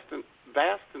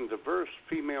vast and diverse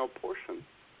female portion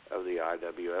of the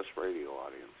IWS Radio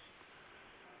audience.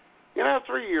 You know,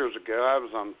 3 years ago, I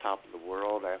was on top of the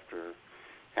world after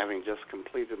having just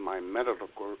completed my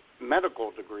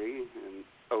medical degree in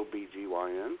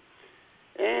OBGYN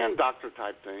and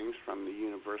doctor-type things from the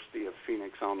University of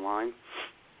Phoenix Online.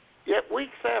 Yet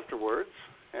weeks afterwards,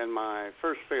 and my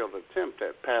first failed attempt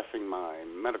at passing my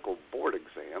medical board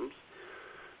exams,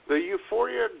 the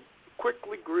euphoria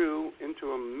quickly grew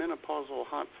into a menopausal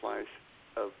hot flash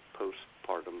of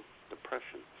postpartum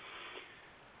depression.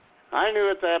 I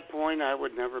knew at that point I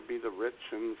would never be the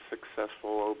rich and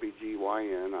successful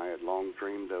OBGYN I had long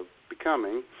dreamed of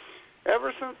becoming,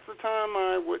 ever since the time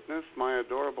I witnessed my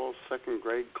adorable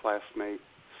second-grade classmate,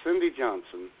 Cindy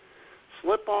Johnson,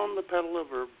 slip on the pedal of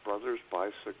her brother's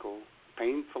bicycle,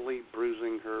 painfully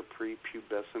bruising her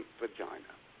prepubescent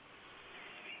vagina.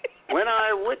 When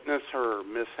I witnessed her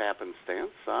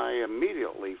mishappenstance, I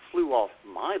immediately flew off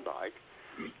my bike,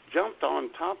 jumped on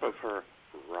top of her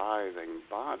writhing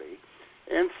body,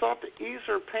 and sought to ease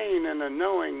her pain in a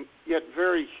knowing yet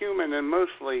very human and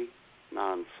mostly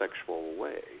non-sexual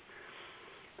way.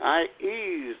 I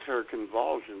eased her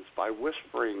convulsions by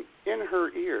whispering in her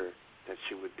ear that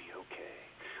she would be okay.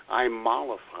 I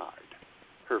mollified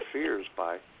her fears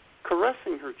by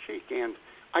caressing her cheek, and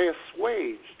I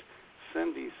assuaged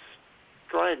Cindy's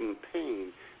strident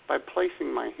pain by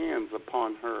placing my hands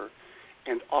upon her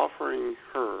and offering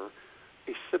her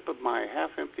a sip of my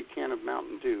half-empty can of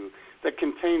Mountain Dew that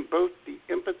contained both the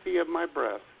empathy of my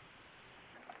breath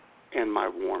and my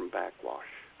warm backwash.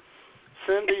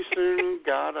 Cindy soon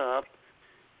got up,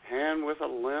 and with a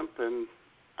limp and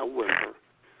a whimper,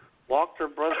 walked her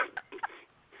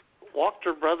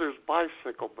brother's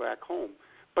bicycle back home.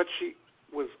 But she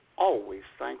was always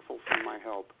thankful for my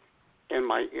help and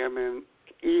my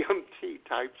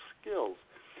EMT-type skills.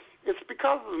 It's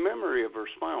because of the memory of her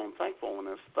smile and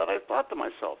thankfulness that I thought to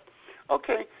myself,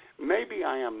 okay, maybe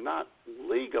I am not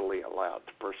legally allowed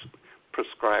to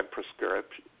prescribe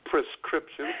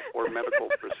prescriptions or medical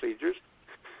procedures,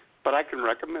 but I can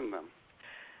recommend them.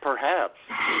 Perhaps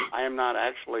I am not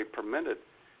actually permitted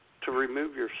to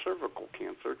remove your cervical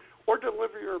cancer or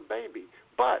deliver your baby,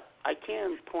 but I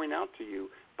can point out to you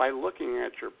by looking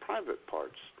at your private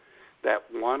parts that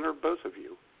one or both of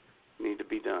you need to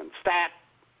be done. Stat!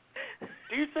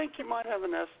 Do you think you might have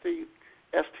an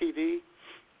STD?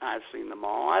 I've seen them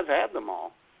all. I've had them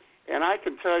all. And I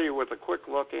can tell you with a quick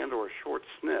look and or a short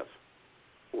sniff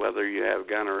whether you have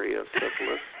gonorrhea,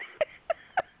 syphilis,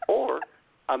 or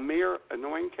a mere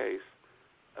annoying case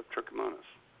of trichomonas.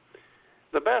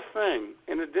 The best thing,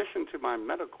 in addition to my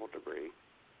medical degree,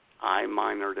 I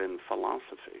minored in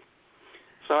philosophy.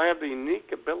 So I have the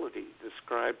unique ability to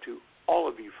describe to all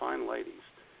of you fine ladies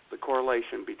the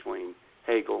correlation between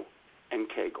Hegel and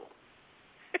Kegel.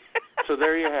 So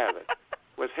there you have it.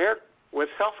 With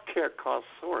healthcare costs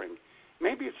soaring,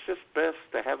 maybe it's just best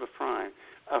to have a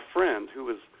friend who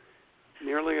is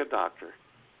nearly a doctor,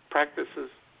 practices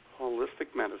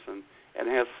holistic medicine, and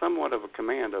has somewhat of a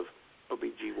command of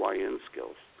OBGYN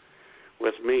skills.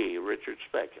 With me, Richard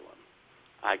Speculum,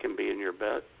 I can be in your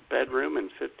bedroom in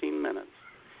 15 minutes,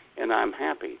 and I'm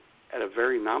happy at a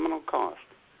very nominal cost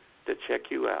to check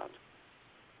you out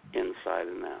inside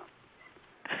and out.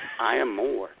 I am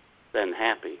more than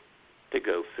happy to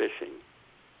go fishing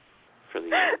for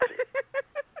the answer.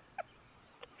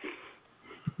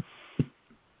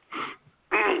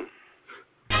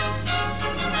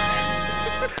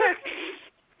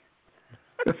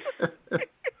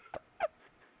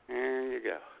 There you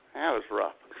go. That was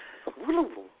rough.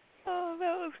 Oh,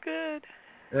 that was good.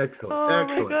 Excellent. Oh,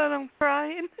 Excellent. my God, I'm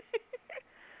crying.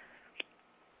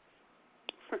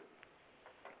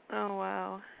 Oh,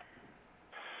 wow.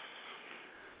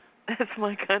 That's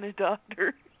my kind of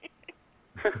doctor.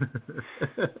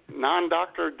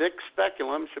 Non-Dr. Dick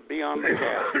Speculum should be on the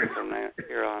cast from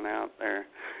here on out there.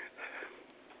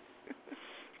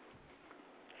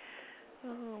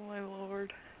 Oh, my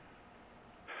Lord.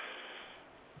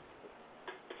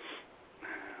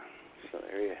 So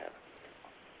there you have it.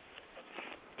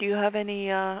 Do you have any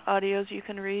audios you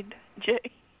can read, Jay?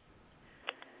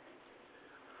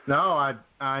 No,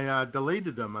 I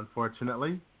deleted them,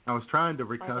 unfortunately. I was trying to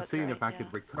seeing if I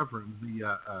could recover them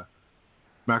via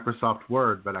Microsoft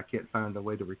Word, but I can't find a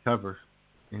way to recover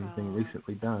anything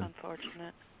recently done.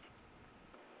 Unfortunate.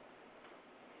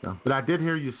 So, but I did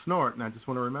hear you snort, and I just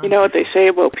want to remind you. You know what they say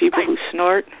about people who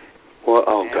snort? Well,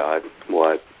 oh, God.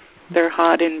 What? They're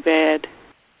hot in bed.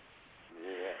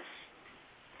 Yes.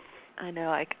 I know.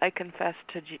 I confessed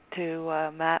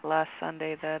to Matt last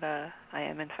Sunday that I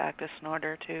am, in fact, a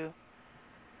snorter, too.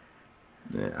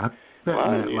 Yeah,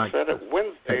 well, you said it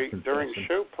Wednesday during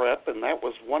show prep, and that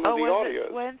was one of the audios.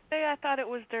 It Wednesday? I thought it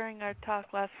was during our talk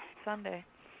last Sunday.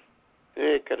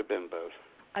 It could have been both.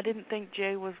 I didn't think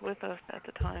Jay was with us at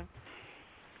the time.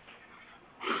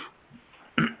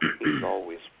 He's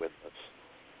always with us.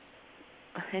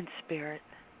 In spirit.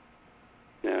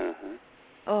 Uh-huh.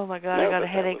 Oh, my God, I got a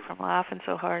headache from laughing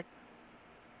so hard.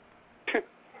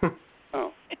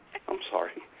 Oh, I'm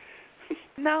sorry.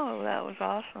 No, that was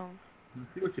awesome. You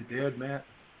see what you did, Matt?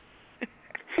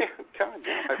 God,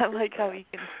 I like how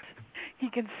He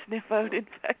can sniff out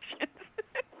infections.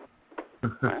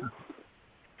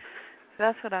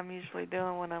 That's what I'm usually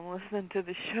doing when I'm listening to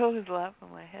the show, is laughing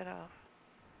my head off.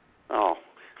 Oh,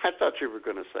 I thought you were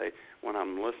going to say, when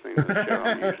I'm listening to the show,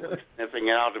 I'm usually sniffing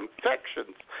out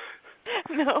infections.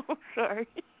 No, sorry.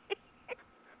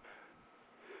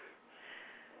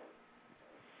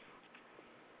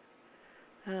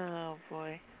 Oh,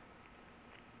 boy.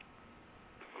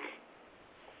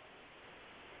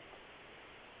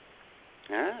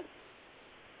 All right.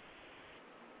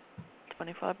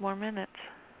 25 more minutes.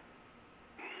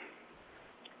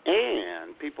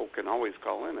 And people can always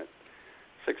call in at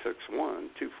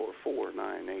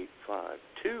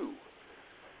 661-244-9852.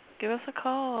 Give us a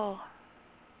call.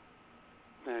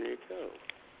 There you go.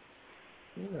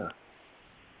 Yeah.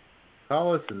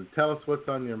 Call us and tell us what's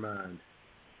on your mind.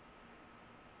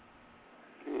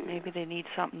 Maybe they need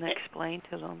something explained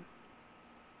to them.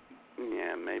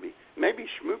 Yeah, maybe. Maybe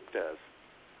Schmoop does.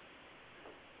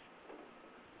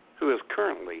 Who is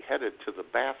currently headed to the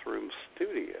bathroom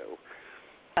studio.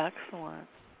 Excellent.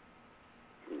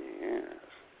 Yes.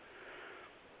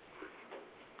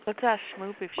 Let's ask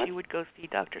Schmoop if she would go see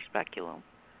Dr. Speculum.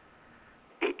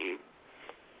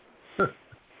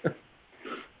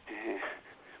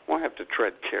 We'll have to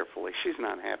tread carefully. She's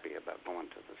not happy about going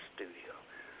to the studio.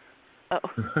 Oh.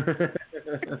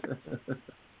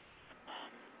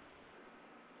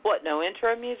 What, no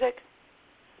intro music?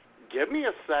 Give me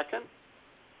a second.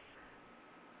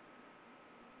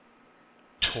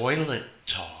 Toilet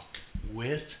Talk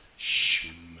with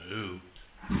Schmoop.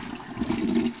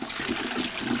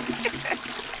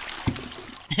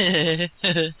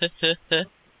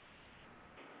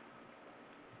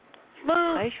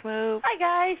 Hi, Schmoop. Hi,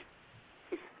 guys.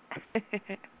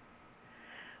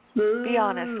 Be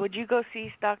honest, would you go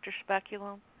see Dr.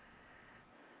 Speculum?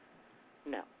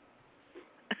 No.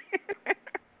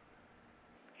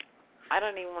 I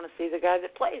don't even want to see the guy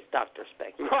that plays Dr.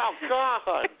 Speculum. Oh,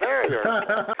 God. There you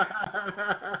are.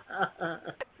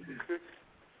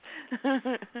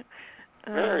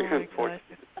 Very unfortunate.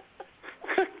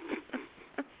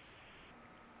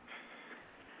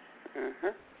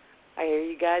 Uh-huh. I hear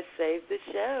you guys saved the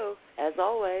show, as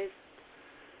always.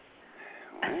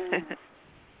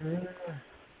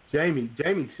 Jamie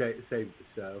saved the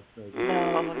show.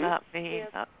 No, not me.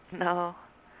 No.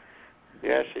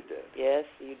 Yes, you did. Yes,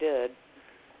 you did.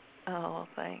 Oh,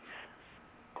 thanks.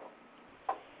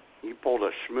 You pulled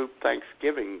a Schmoop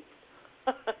Thanksgiving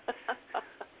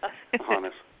on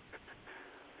us.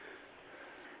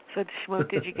 So, Schmoop,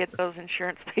 did you get those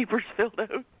insurance papers filled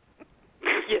out?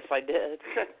 Yes, I did.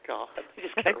 God. I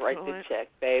just got to write the check,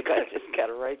 babe. I just got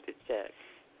to write the check.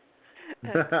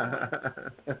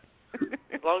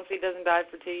 As long as he doesn't die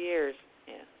for 2 years,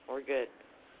 yeah, we're good.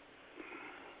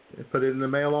 Put it in the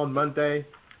mail on Monday.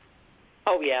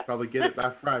 Oh, yeah. Probably get it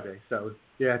by Friday. So,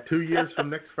 yeah, 2 years from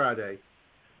next Friday.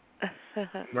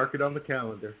 Mark it on the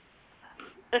calendar.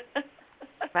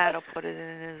 Matt will put it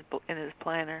in his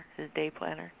planner, his day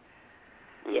planner.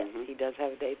 Yes, he does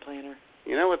have a day planner.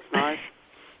 You know what's nice?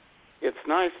 It's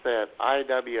nice that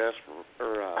IWS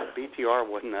or BTR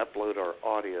wouldn't upload our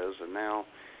audios, and now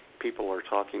people are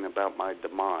talking about my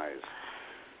demise.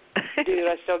 Dude,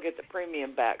 I still get the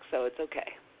premium back, so it's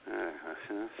okay.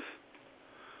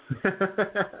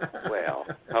 Well,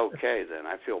 okay then.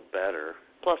 I feel better.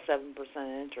 Plus 7%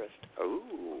 interest.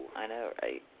 Ooh. I know,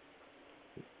 right?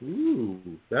 Ooh,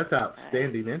 that's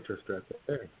outstanding interest right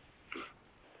there.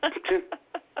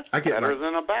 I get better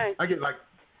than a bank. I get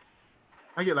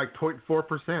like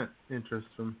 0.4% interest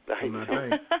from my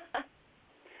bank.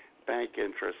 Bank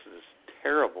interest is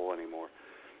terrible anymore.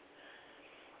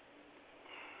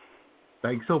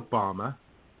 Thanks, Obama.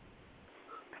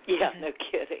 Yeah, no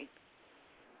kidding.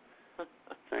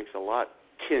 Thanks a lot,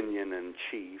 Kenyon in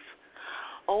Chief.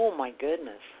 Oh, my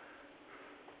goodness.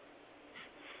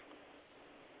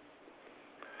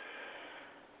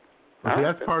 Well, see,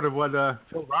 that's part of what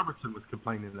Phil Robertson was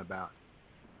complaining about,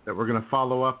 that we're going to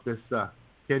follow up this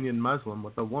Kenyan Muslim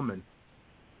with a woman.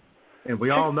 And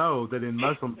we all know that in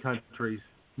Muslim countries,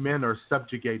 men are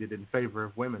subjugated in favor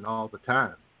of women all the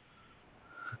time.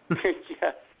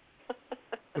 Yes.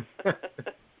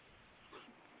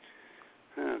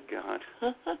 Oh, God.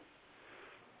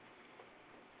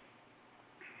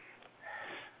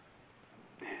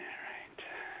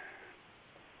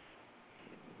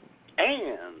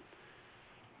 And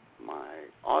my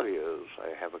audios,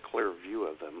 I have a clear view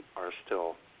of them, are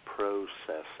still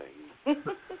processing. Of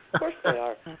course they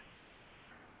are. There's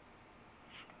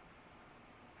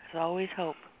always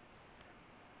hope.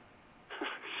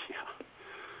 Yeah.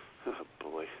 Oh,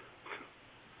 boy.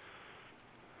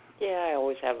 Yeah, I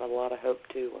always have a lot of hope,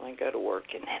 too, when I go to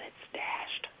work, and then it's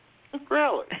dashed.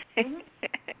 Really?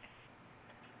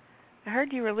 I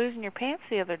heard you were losing your pants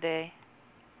the other day.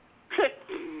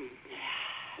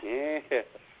 Yeah.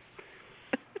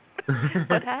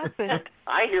 What happened?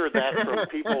 I hear that from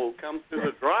people who come through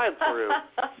the drive-thru.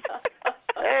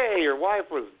 Hey, your wife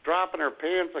was dropping her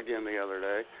pants again the other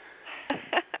day.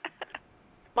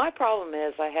 My problem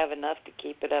is I have enough to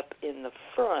keep it up in the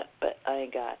front, but I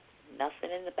ain't got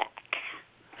nothing in the back.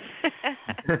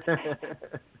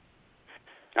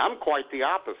 I'm quite the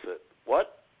opposite.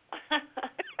 What?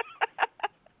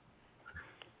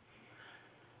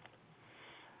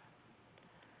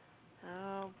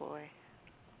 Oh, boy.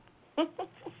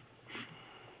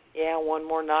 Yeah, one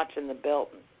more notch in the belt.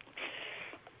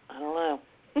 I don't know.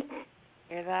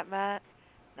 Hear that, Matt?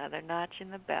 Another notch in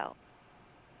the belt.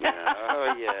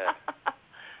 Oh, yeah.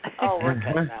 Oh, we're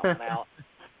cutting that one out.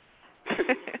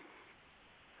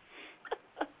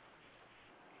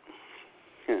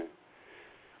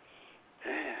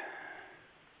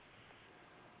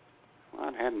 Well,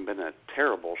 it hadn't been a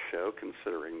terrible show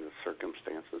considering the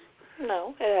circumstances.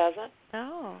 No, it hasn't.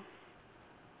 No.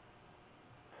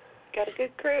 Got a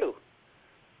good crew.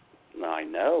 I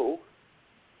know.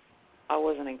 I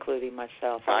wasn't including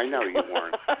myself. I know you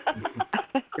weren't.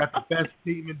 Got the best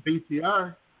team in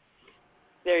BCR.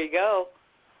 There you go.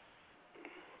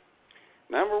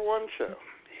 Number one show.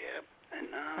 Yep.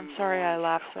 I'm sorry I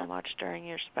laughed so much during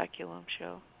your speculum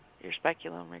show. Your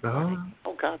speculum recording.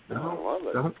 Oh, God, no, I love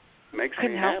it. Don't, Makes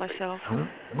couldn't me help happy. myself.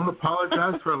 don't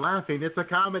apologize for laughing. It's a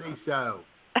comedy show.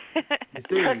 You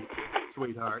see,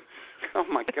 sweetheart. Oh,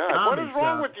 my God. What is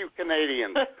wrong with you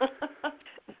Canadians?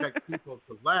 Expect people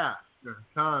to laugh during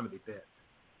comedy bits.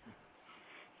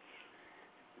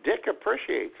 Dick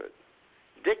appreciates it.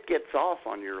 Dick gets off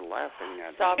on your laughing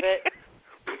at Stop him. it.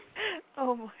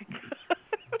 Oh, my God.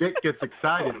 Dick gets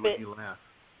excited when you laugh.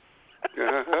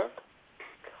 Uh-huh.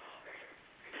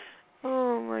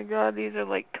 Oh, my God. These are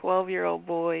like 12-year-old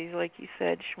boys, like you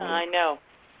said, Shmuel. I know.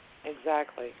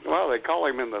 Exactly. Well, they call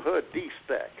him in the hood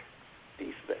D-Spec.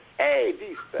 D-Spec. Hey,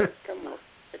 D-Spec, come on.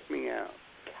 Check me out.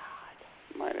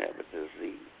 God. Might have a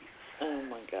disease. Oh,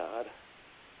 my God.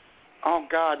 Oh,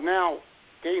 God, now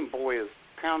Game Boy is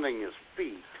pounding his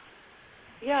feet.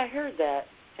 Yeah, I heard that.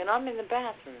 And I'm in the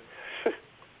bathroom.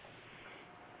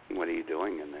 What are you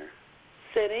doing in there?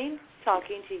 Sitting,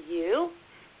 talking to you.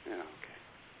 Yeah, okay.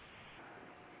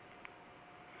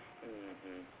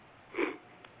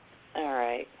 All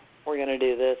right. We're going to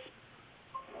do this.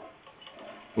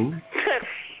 Ooh.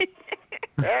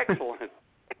 Excellent.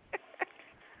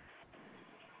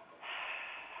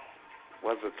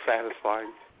 Was it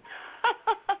satisfying?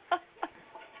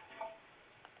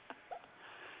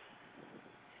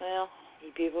 Well,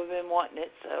 you people have been wanting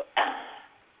it, so.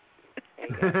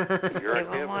 There you go. You're a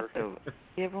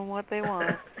Give them what they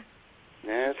want.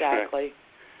 That's exactly. Right.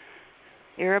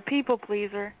 You're a people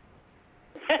pleaser.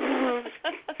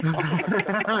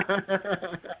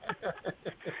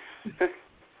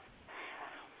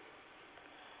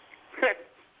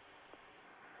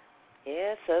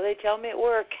 Yeah, so they tell me at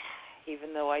work,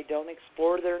 even though I don't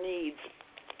explore their needs.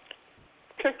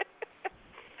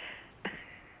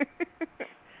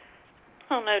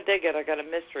 Oh, no, dig it. I got a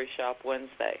mystery shop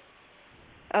Wednesday.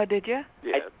 Oh, did you?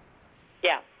 Yeah.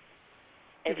 Yeah.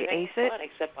 Did you Everything's ace it? fun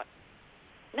except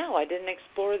no, I didn't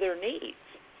explore their needs.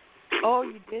 Oh,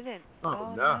 you didn't?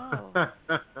 Oh, no.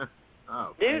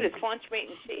 Oh, Dude, it's lunch meat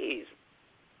and cheese.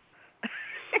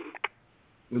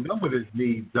 We know what his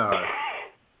needs are.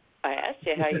 I asked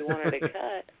you how you wanted it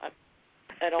cut.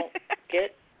 I don't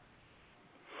get.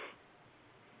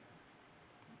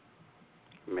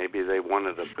 Maybe they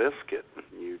wanted a biscuit.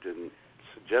 You didn't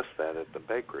suggest that at the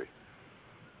bakery.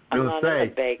 I'm not in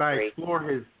the bakery.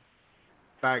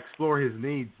 By explore his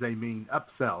needs, they mean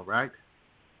upsell, right?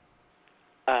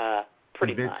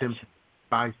 Pretty Convince much. him to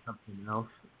buy something else.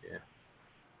 Yeah.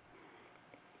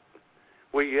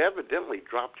 Well, you evidently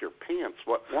dropped your pants.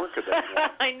 What more could they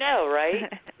want? I know, right?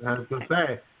 I was going to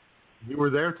say, you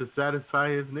were there to satisfy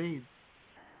his needs.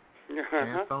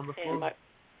 Pants on the floor. And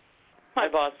my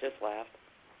boss just laughed.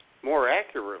 More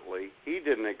accurately, he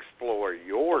didn't explore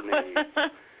your needs.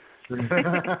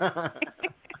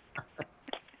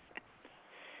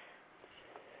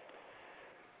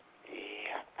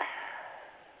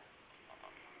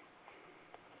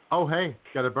 Oh, hey,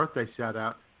 got a birthday shout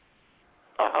out.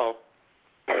 Uh-oh.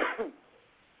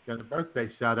 Got a birthday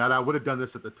shout out. I would have done this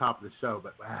at the top of the show,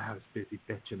 but I was busy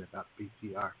bitching about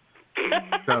BCR.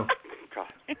 So, God.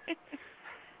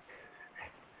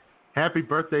 happy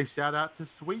birthday shout out to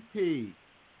Sweet Pea.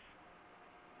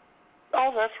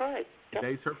 Oh, that's right. Yep.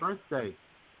 Today's her birthday.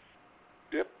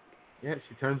 Yep. Yeah,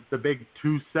 she turns the big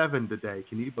 2-7 today.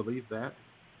 Can you believe that?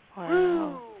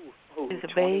 Wow. Ooh, She's a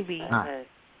baby.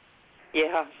 Yeah,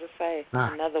 I was just say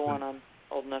another one. I'm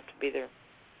old enough to be their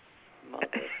mother.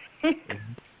 Yeah.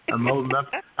 I'm old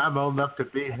enough to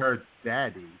be her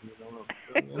daddy. You know what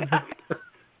I'm saying?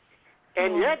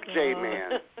 And yet,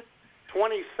 J-Man,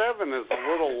 27 is a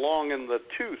little long in the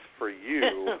tooth for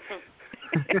you.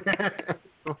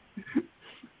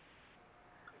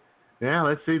 Yeah,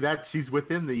 let's see that she's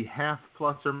within the half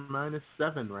plus or minus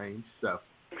 7 range. So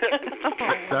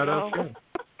that okay.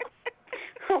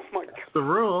 Oh my God. The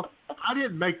rule. I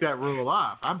didn't make that rule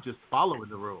up. I'm just following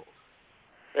the rules.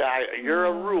 Yeah, you're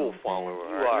a rule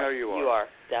follower. I know you are. You are,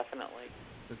 definitely.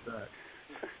 That's right.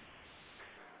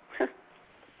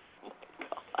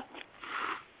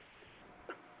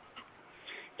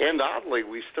 And oddly,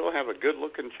 we still have a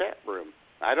good-looking chat room.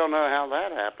 I don't know how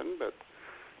that happened, but...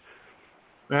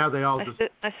 Well, they all just...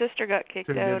 My sister got kicked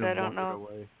out. I don't know.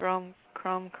 Away.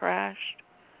 Chrome crashed.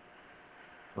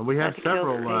 Well, we have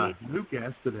several new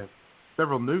guests that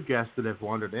have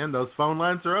wandered in. Those phone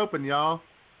lines are open, y'all.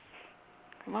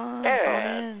 Come on,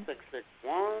 at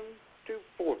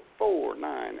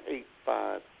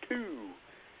 661-244-9852.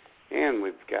 And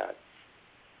we've got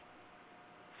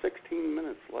 16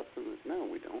 minutes left in this. No,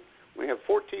 we don't. We have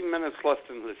 14 minutes left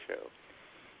in the show.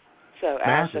 So,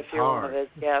 Ash, if you're one of those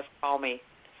guests, call me.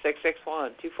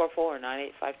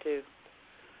 661-244-9852.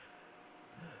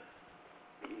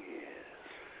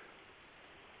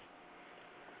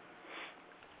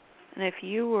 And if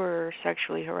you were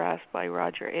sexually harassed by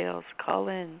Roger Ailes, call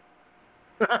in.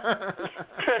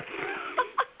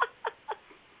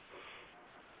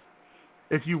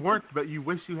 If you weren't, but you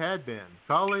wish you had been,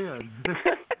 call in.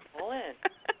 Call in.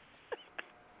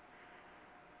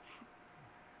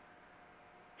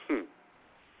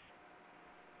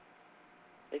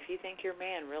 If you think your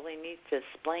man really needs to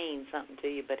explain something to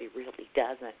you, but he really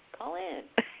doesn't, call in.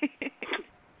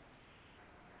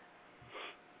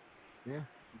 Yeah, you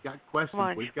got questions. Come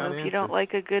on, We've got answers. You don't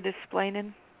like a good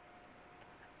explaining?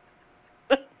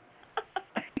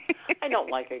 I don't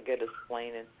like a good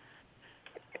explaining.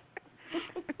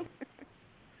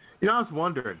 You know, I was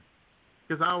wondering,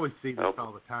 because I always see this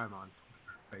all the time on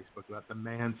Twitter, Facebook about the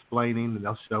mansplaining, and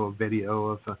they'll show a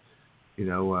video of,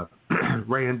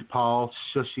 Rand Paul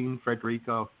shushing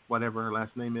Frederica, whatever her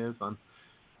last name is, on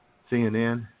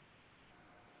CNN.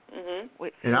 Mm-hmm.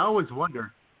 And I always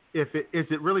wonder if is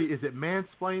it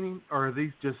mansplaining, or are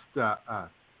these just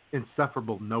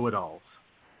insufferable know-it-alls,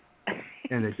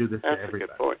 and they do this to everybody? That's a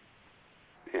good point.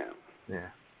 Yeah.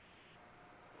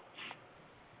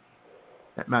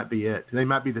 That might be it. They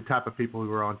might be the type of people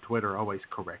who are on Twitter always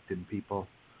correcting people.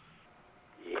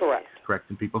 Correct.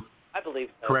 Correcting people. I believe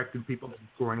so. Correcting people's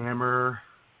grammar.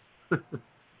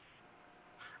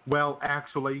 Well,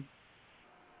 actually,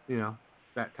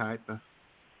 that type of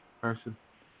person.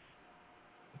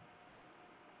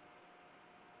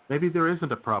 Maybe there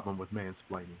isn't a problem with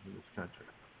mansplaining in this country.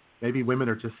 Maybe women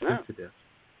are just sensitive.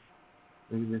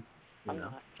 Maybe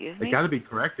they got to be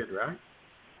corrected, right?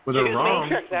 When they're wrong,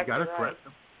 you got to correct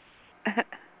them.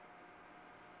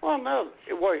 Well, no.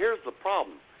 Well, here's the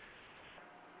problem.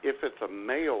 If it's a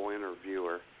male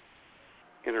interviewer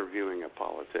interviewing a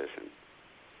politician,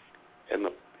 and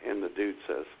the dude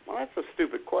says, "Well, that's a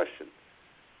stupid question,"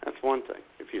 that's one thing.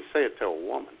 If you say it to a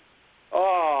woman,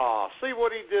 "Oh, see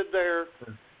what he did there."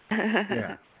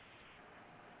 Yeah.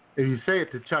 If you say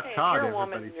it to Chuck Todd, if you're a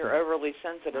woman and you're overly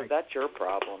sensitive, that's your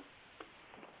problem.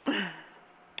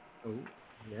 Oh,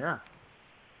 yeah.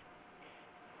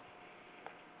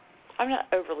 I'm not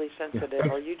overly sensitive.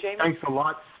 Yeah. Are you, Jamie? Thanks a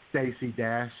lot, Stacey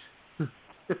Dash.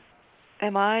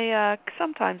 Am I?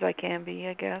 Sometimes I can be,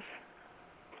 I guess.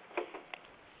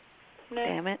 No.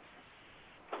 Damn it.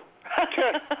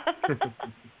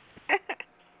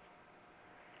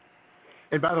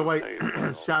 And by the way,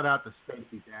 shout out to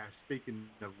Stacey Dash. Speaking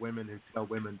of women who tell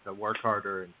women to work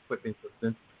harder and quit being so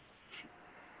sensitive.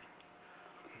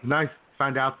 Nice to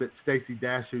find out that Stacey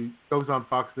Dash, who goes on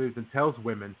Fox News and tells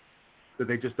women that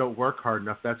they just don't work hard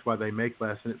enough, that's why they make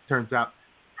less. And it turns out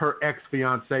her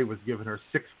ex-fiancé was giving her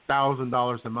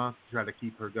 $6,000 a month to try to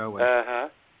keep her going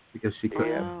because she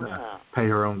couldn't pay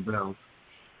her own bills.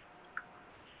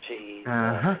 Jesus.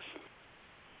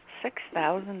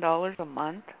 $6,000 a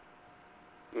month?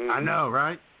 I know,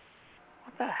 right?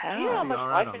 What the hell? Do you know how much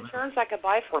life insurance I could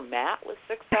buy for Matt with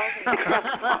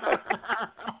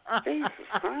 $6,000? Jesus,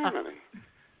 harmony.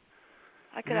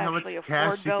 I could actually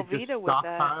afford Velveeta with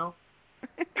that. Well,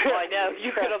 I know.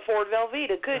 You could afford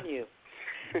Velveeta, couldn't you?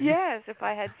 Yes, if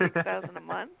I had $6,000 a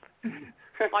month.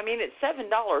 I mean, it's $7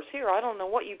 here. I don't know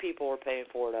what you people are paying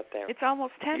for it up there. It's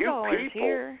almost $10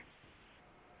 here.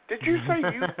 Did you say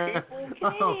you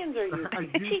people? Canadians are you? You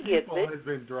He gets people it. has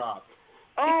been dropped.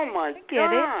 Oh my get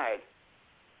it. God!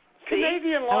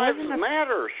 Canadian lives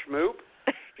matter, Schmoop.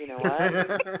 You know what?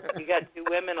 You got two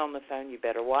women on the phone. You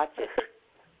better watch it.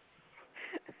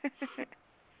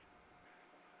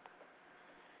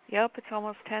 Yep, it's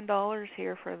almost $10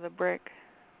 here for the brick.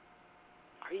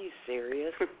 Are you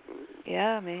serious?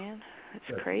 Yeah, man, it's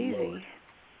crazy. Lord.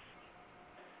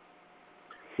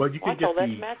 Well, you can I told get that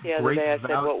the Matt the other great day. I said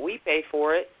value. what we pay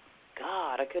for it.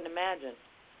 God, I couldn't imagine.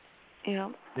 Yeah.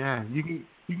 Yeah, you can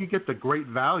get the great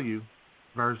value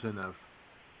version of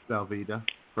Velveeta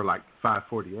for like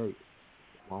 $5.48 at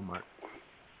Walmart.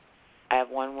 I have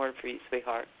one word for you,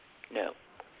 sweetheart. No.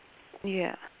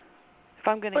 Yeah. If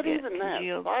I'm going to get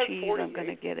congealed cheese, I'm going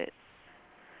to get it.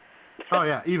 Oh,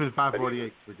 yeah, even $5.48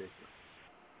 is ridiculous.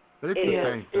 But it's the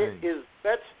same thing. It is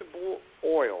vegetable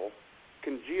oil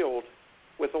congealed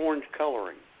with orange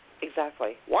coloring.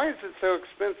 Exactly. Why is it so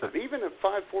expensive, even at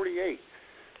 $5.48?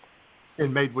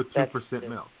 And made with 2%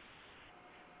 milk.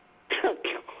 God,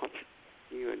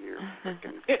 you and your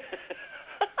freaking...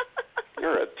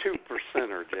 You're a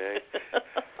 2%er, Jay.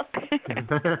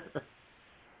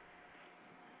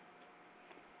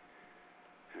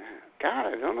 God,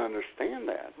 I don't understand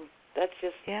that. That's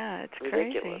just it's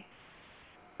ridiculous. crazy.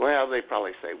 Well, they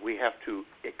probably say we have to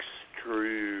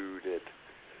extrude it.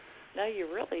 No, you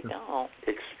really don't.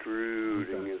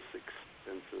 Extruding is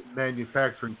expensive.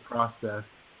 Manufacturing process.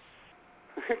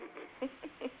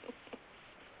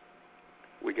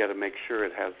 We got to make sure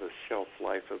it has a shelf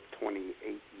life of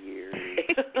 28 years.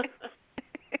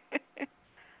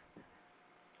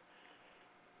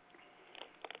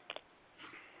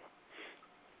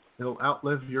 It'll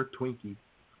outlive your Twinkie.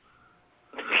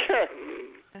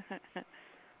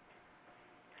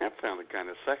 That sounded kind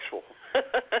of sexual.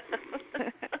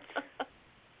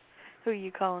 Who are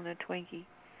you calling a Twinkie?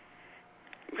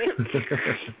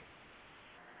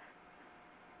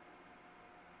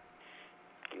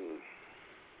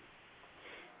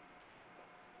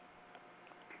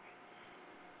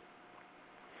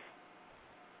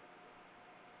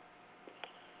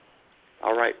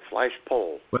 All right, flash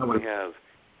poll. Well,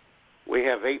 we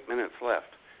have 8 minutes left.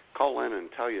 Call in and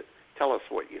tell us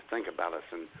what you think about us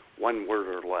in one word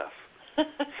or less.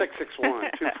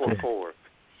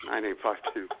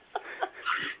 661-244-9852.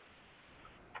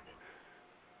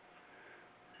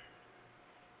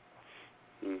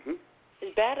 Mhm.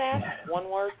 Is badass one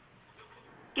word?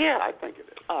 Yeah, I think it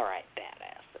is. All right,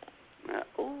 badass.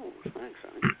 Oh, thanks,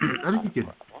 honey. I think you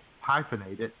could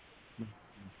hyphenate it.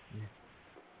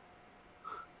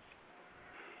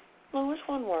 Well, which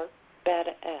one word?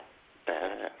 Badass.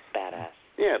 Badass. Badass.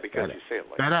 Yeah, because Badass. you say it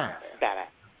like Badass.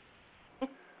 Badass.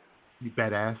 You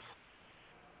badass.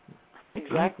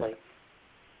 Exactly.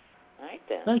 All right,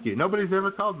 then. Thank you. Nobody's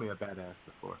ever called me a badass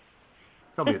before.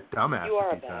 Called me a dumbass. You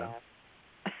are a few times.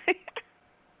 badass.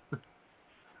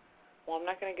 Well, I'm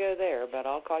not going to go there, but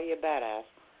I'll call you a badass.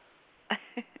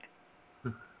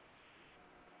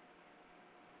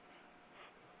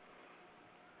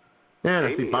 And I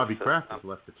see Amy Bobby has Kraft has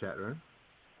left the chat room.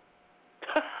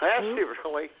 That's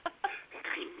really.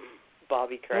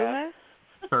 Bobby Kraft.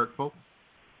 Hurtful.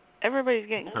 Everybody's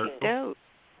getting kicked out.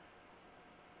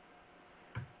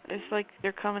 It's like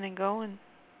they're coming and going.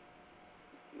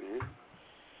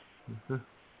 Yeah.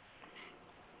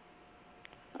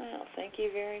 Well, thank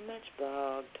you very much,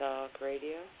 Blog Talk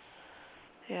Radio.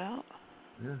 Yeah.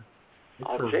 Yeah. Thanks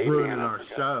Oh, for Jay, ruining man, our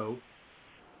show.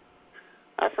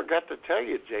 I forgot to tell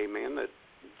you, J-Man, that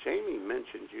Jamie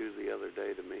mentioned you the other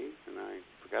day to me, and I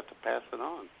forgot to pass it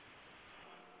on.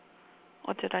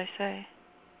 What did I say?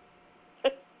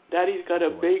 Daddy's got a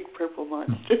big purple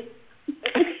monster.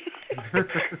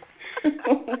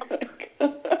 Oh, my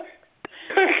God.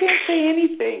 I can't say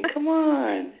anything. Come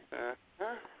on.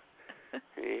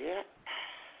 Yeah.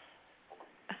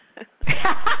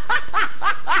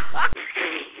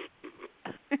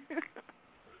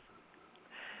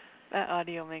 That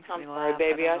audio makes me laugh. I'm sorry,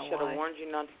 baby. I don't should know have why. warned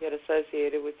you not to get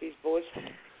associated with these boys.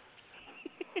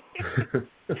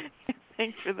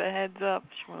 Thanks for the heads up,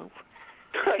 Schmoop.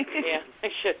 Yeah, I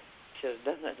should have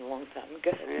done that a long time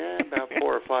ago. Yeah, about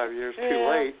 4 or 5 years too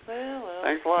late. Well.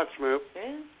 Thanks a lot, Smoop.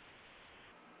 Yeah.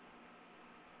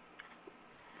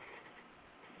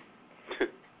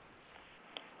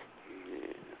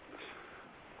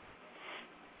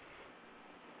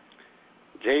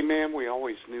 J-Man, we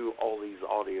always knew all these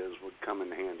audios would come in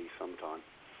handy sometime.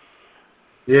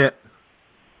 Yeah.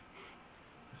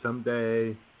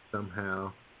 Someday,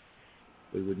 somehow,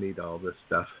 we would need all this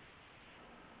stuff.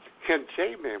 And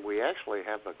J-Man, we actually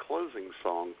have a closing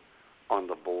song on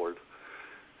the board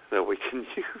that we can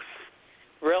use.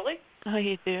 Really? Oh,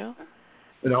 you do?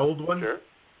 An old one? Sure.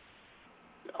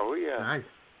 Oh, yeah.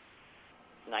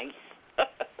 Nice.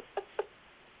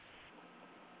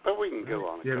 But we can go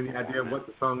on. Do you have any idea what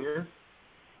the song is?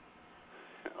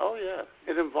 Oh, yeah.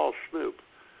 It involves Snoop.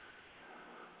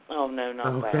 Oh, no,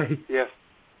 not that. Okay. Yes.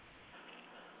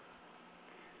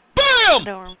 BAM!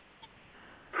 No.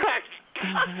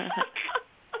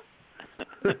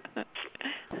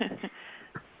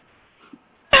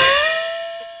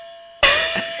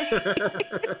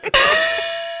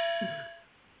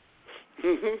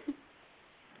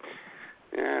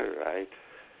 Yeah, right.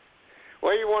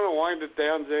 Well, you want to wind it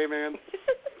down, J-Man?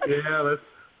 Yeah, let's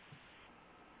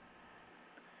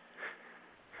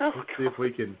Oh, see if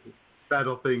we can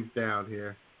settle things down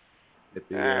here at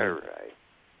the All end. right.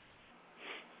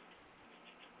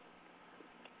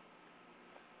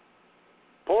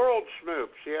 Poor old Schmoop.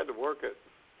 She had to work at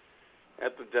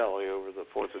the deli over the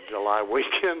 4th of July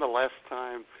weekend the last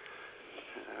time.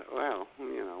 Well,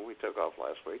 you know, we took off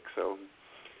last week. So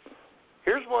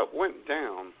here's what went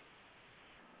down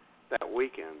that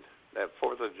weekend, that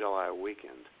 4th of July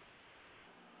weekend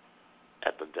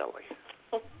at the deli.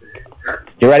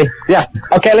 You ready? Yeah.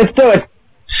 Okay, let's do it.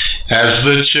 As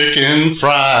the chicken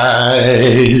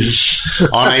fries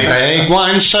on a bag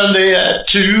wine Sunday at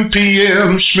 2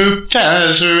 p.m. Schmoop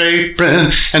ties her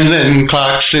apron and then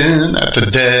clocks in at the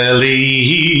deli.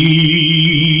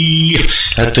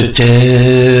 At the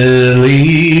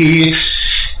deli.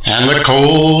 And the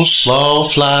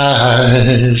coleslaw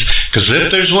flies. 'Cause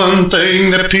if there's one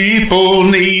thing that people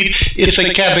need, it's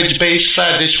a cabbage-based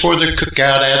side dish for the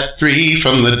cookout at 3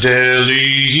 from the deli.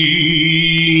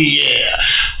 Yeah,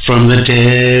 from the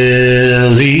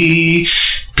deli.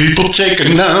 People take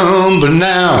a number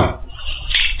now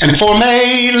and form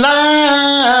a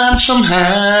line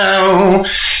somehow.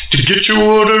 To get your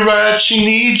order right, you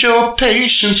need your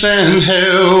patience and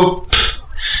help.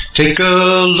 Take a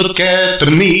look at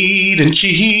the meat and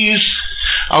cheese.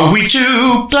 Are we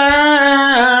too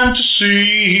blind to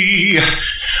see?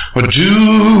 Or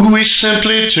do we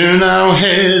simply turn our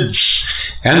heads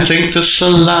and think the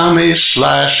salami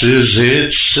slices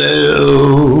itself?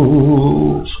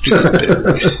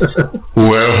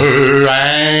 Well, her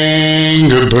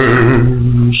anger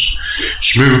burns.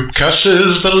 Schmoop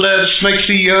cusses, the lettuce makes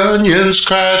the onions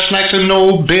cry, smacks an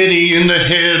old Betty in the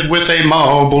head with a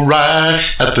marble rye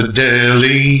at the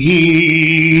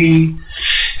deli.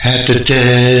 At the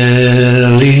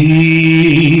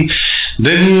deli.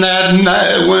 Then that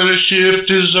night when her shift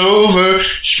is over,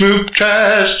 Schmoop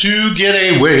tries to get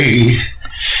away.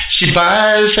 She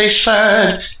buys a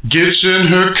sign, gets in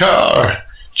her car,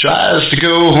 tries to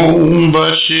go home,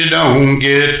 but she don't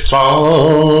get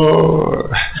far.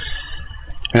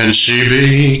 And she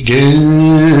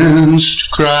begins to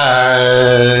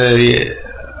cry, yeah.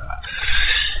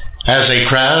 As a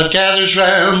crowd gathers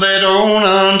round, they don't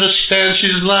understand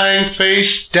she's lying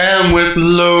face down with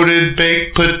loaded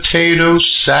baked potato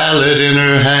salad in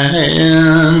her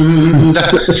hand.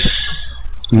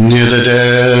 Near the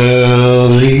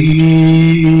deli.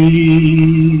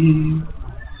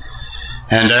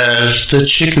 And as the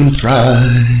chicken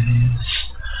fries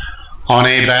on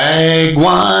a bag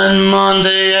one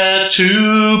Monday at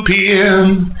 2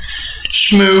 p.m.,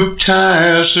 Schmoop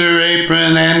ties her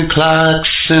apron and clocks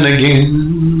in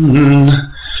again.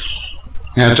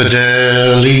 At the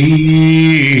deli,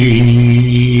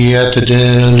 at the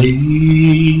deli,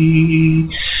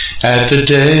 at the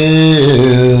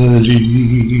deli.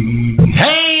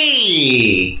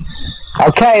 Hey!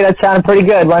 Okay, that sounded pretty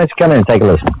good. Why don't you come in and take a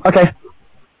listen? Okay.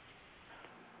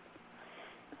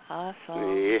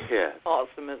 Awesome. Yeah.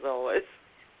 Awesome as always.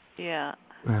 Yeah.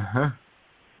 Uh-huh.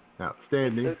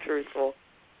 Outstanding. So truthful.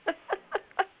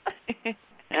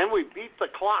 And we beat the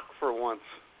clock for once.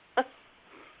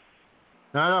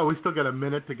 No, we still got a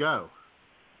minute to go.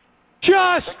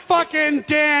 Just fucking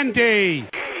dandy.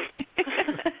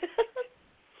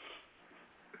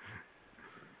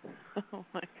 Oh,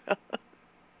 my God.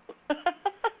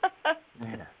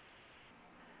 Man.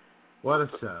 What a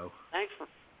show. Thanks for...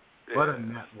 What a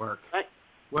network.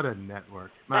 What a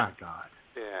network. My God.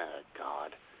 Yeah,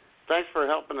 God. Thanks for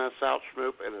helping us out,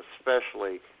 Schmoop, and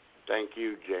especially thank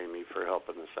you, Jamie, for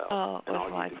helping us out. Oh, it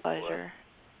was my pleasure.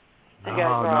 You guys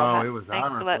were no, it was Thanks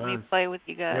our for letting me pleasure. play with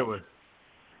you guys. It was.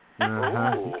 You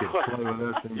can play with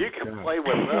us You can play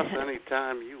with us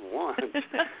anytime you want.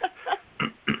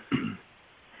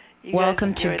 You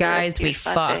Welcome guys to enjoy Guys the We rest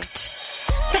of your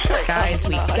Fucked. Guys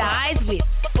We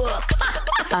Fucked.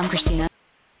 I'm Christina.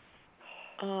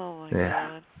 Oh, my Yeah.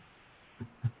 God.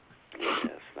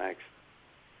 Yes, thanks.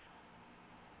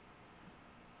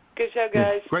 Good show,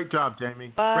 guys. Great job, Jamie.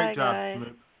 Bye, Great job, guys.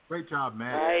 Snoop. Great job,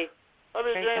 Matt. Bye. Love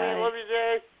you, Great Jamie. guys. Love you,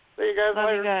 Jay. See you guys Love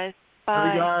later. you guys. Bye.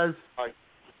 Love you guys.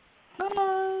 Bye.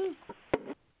 Bye.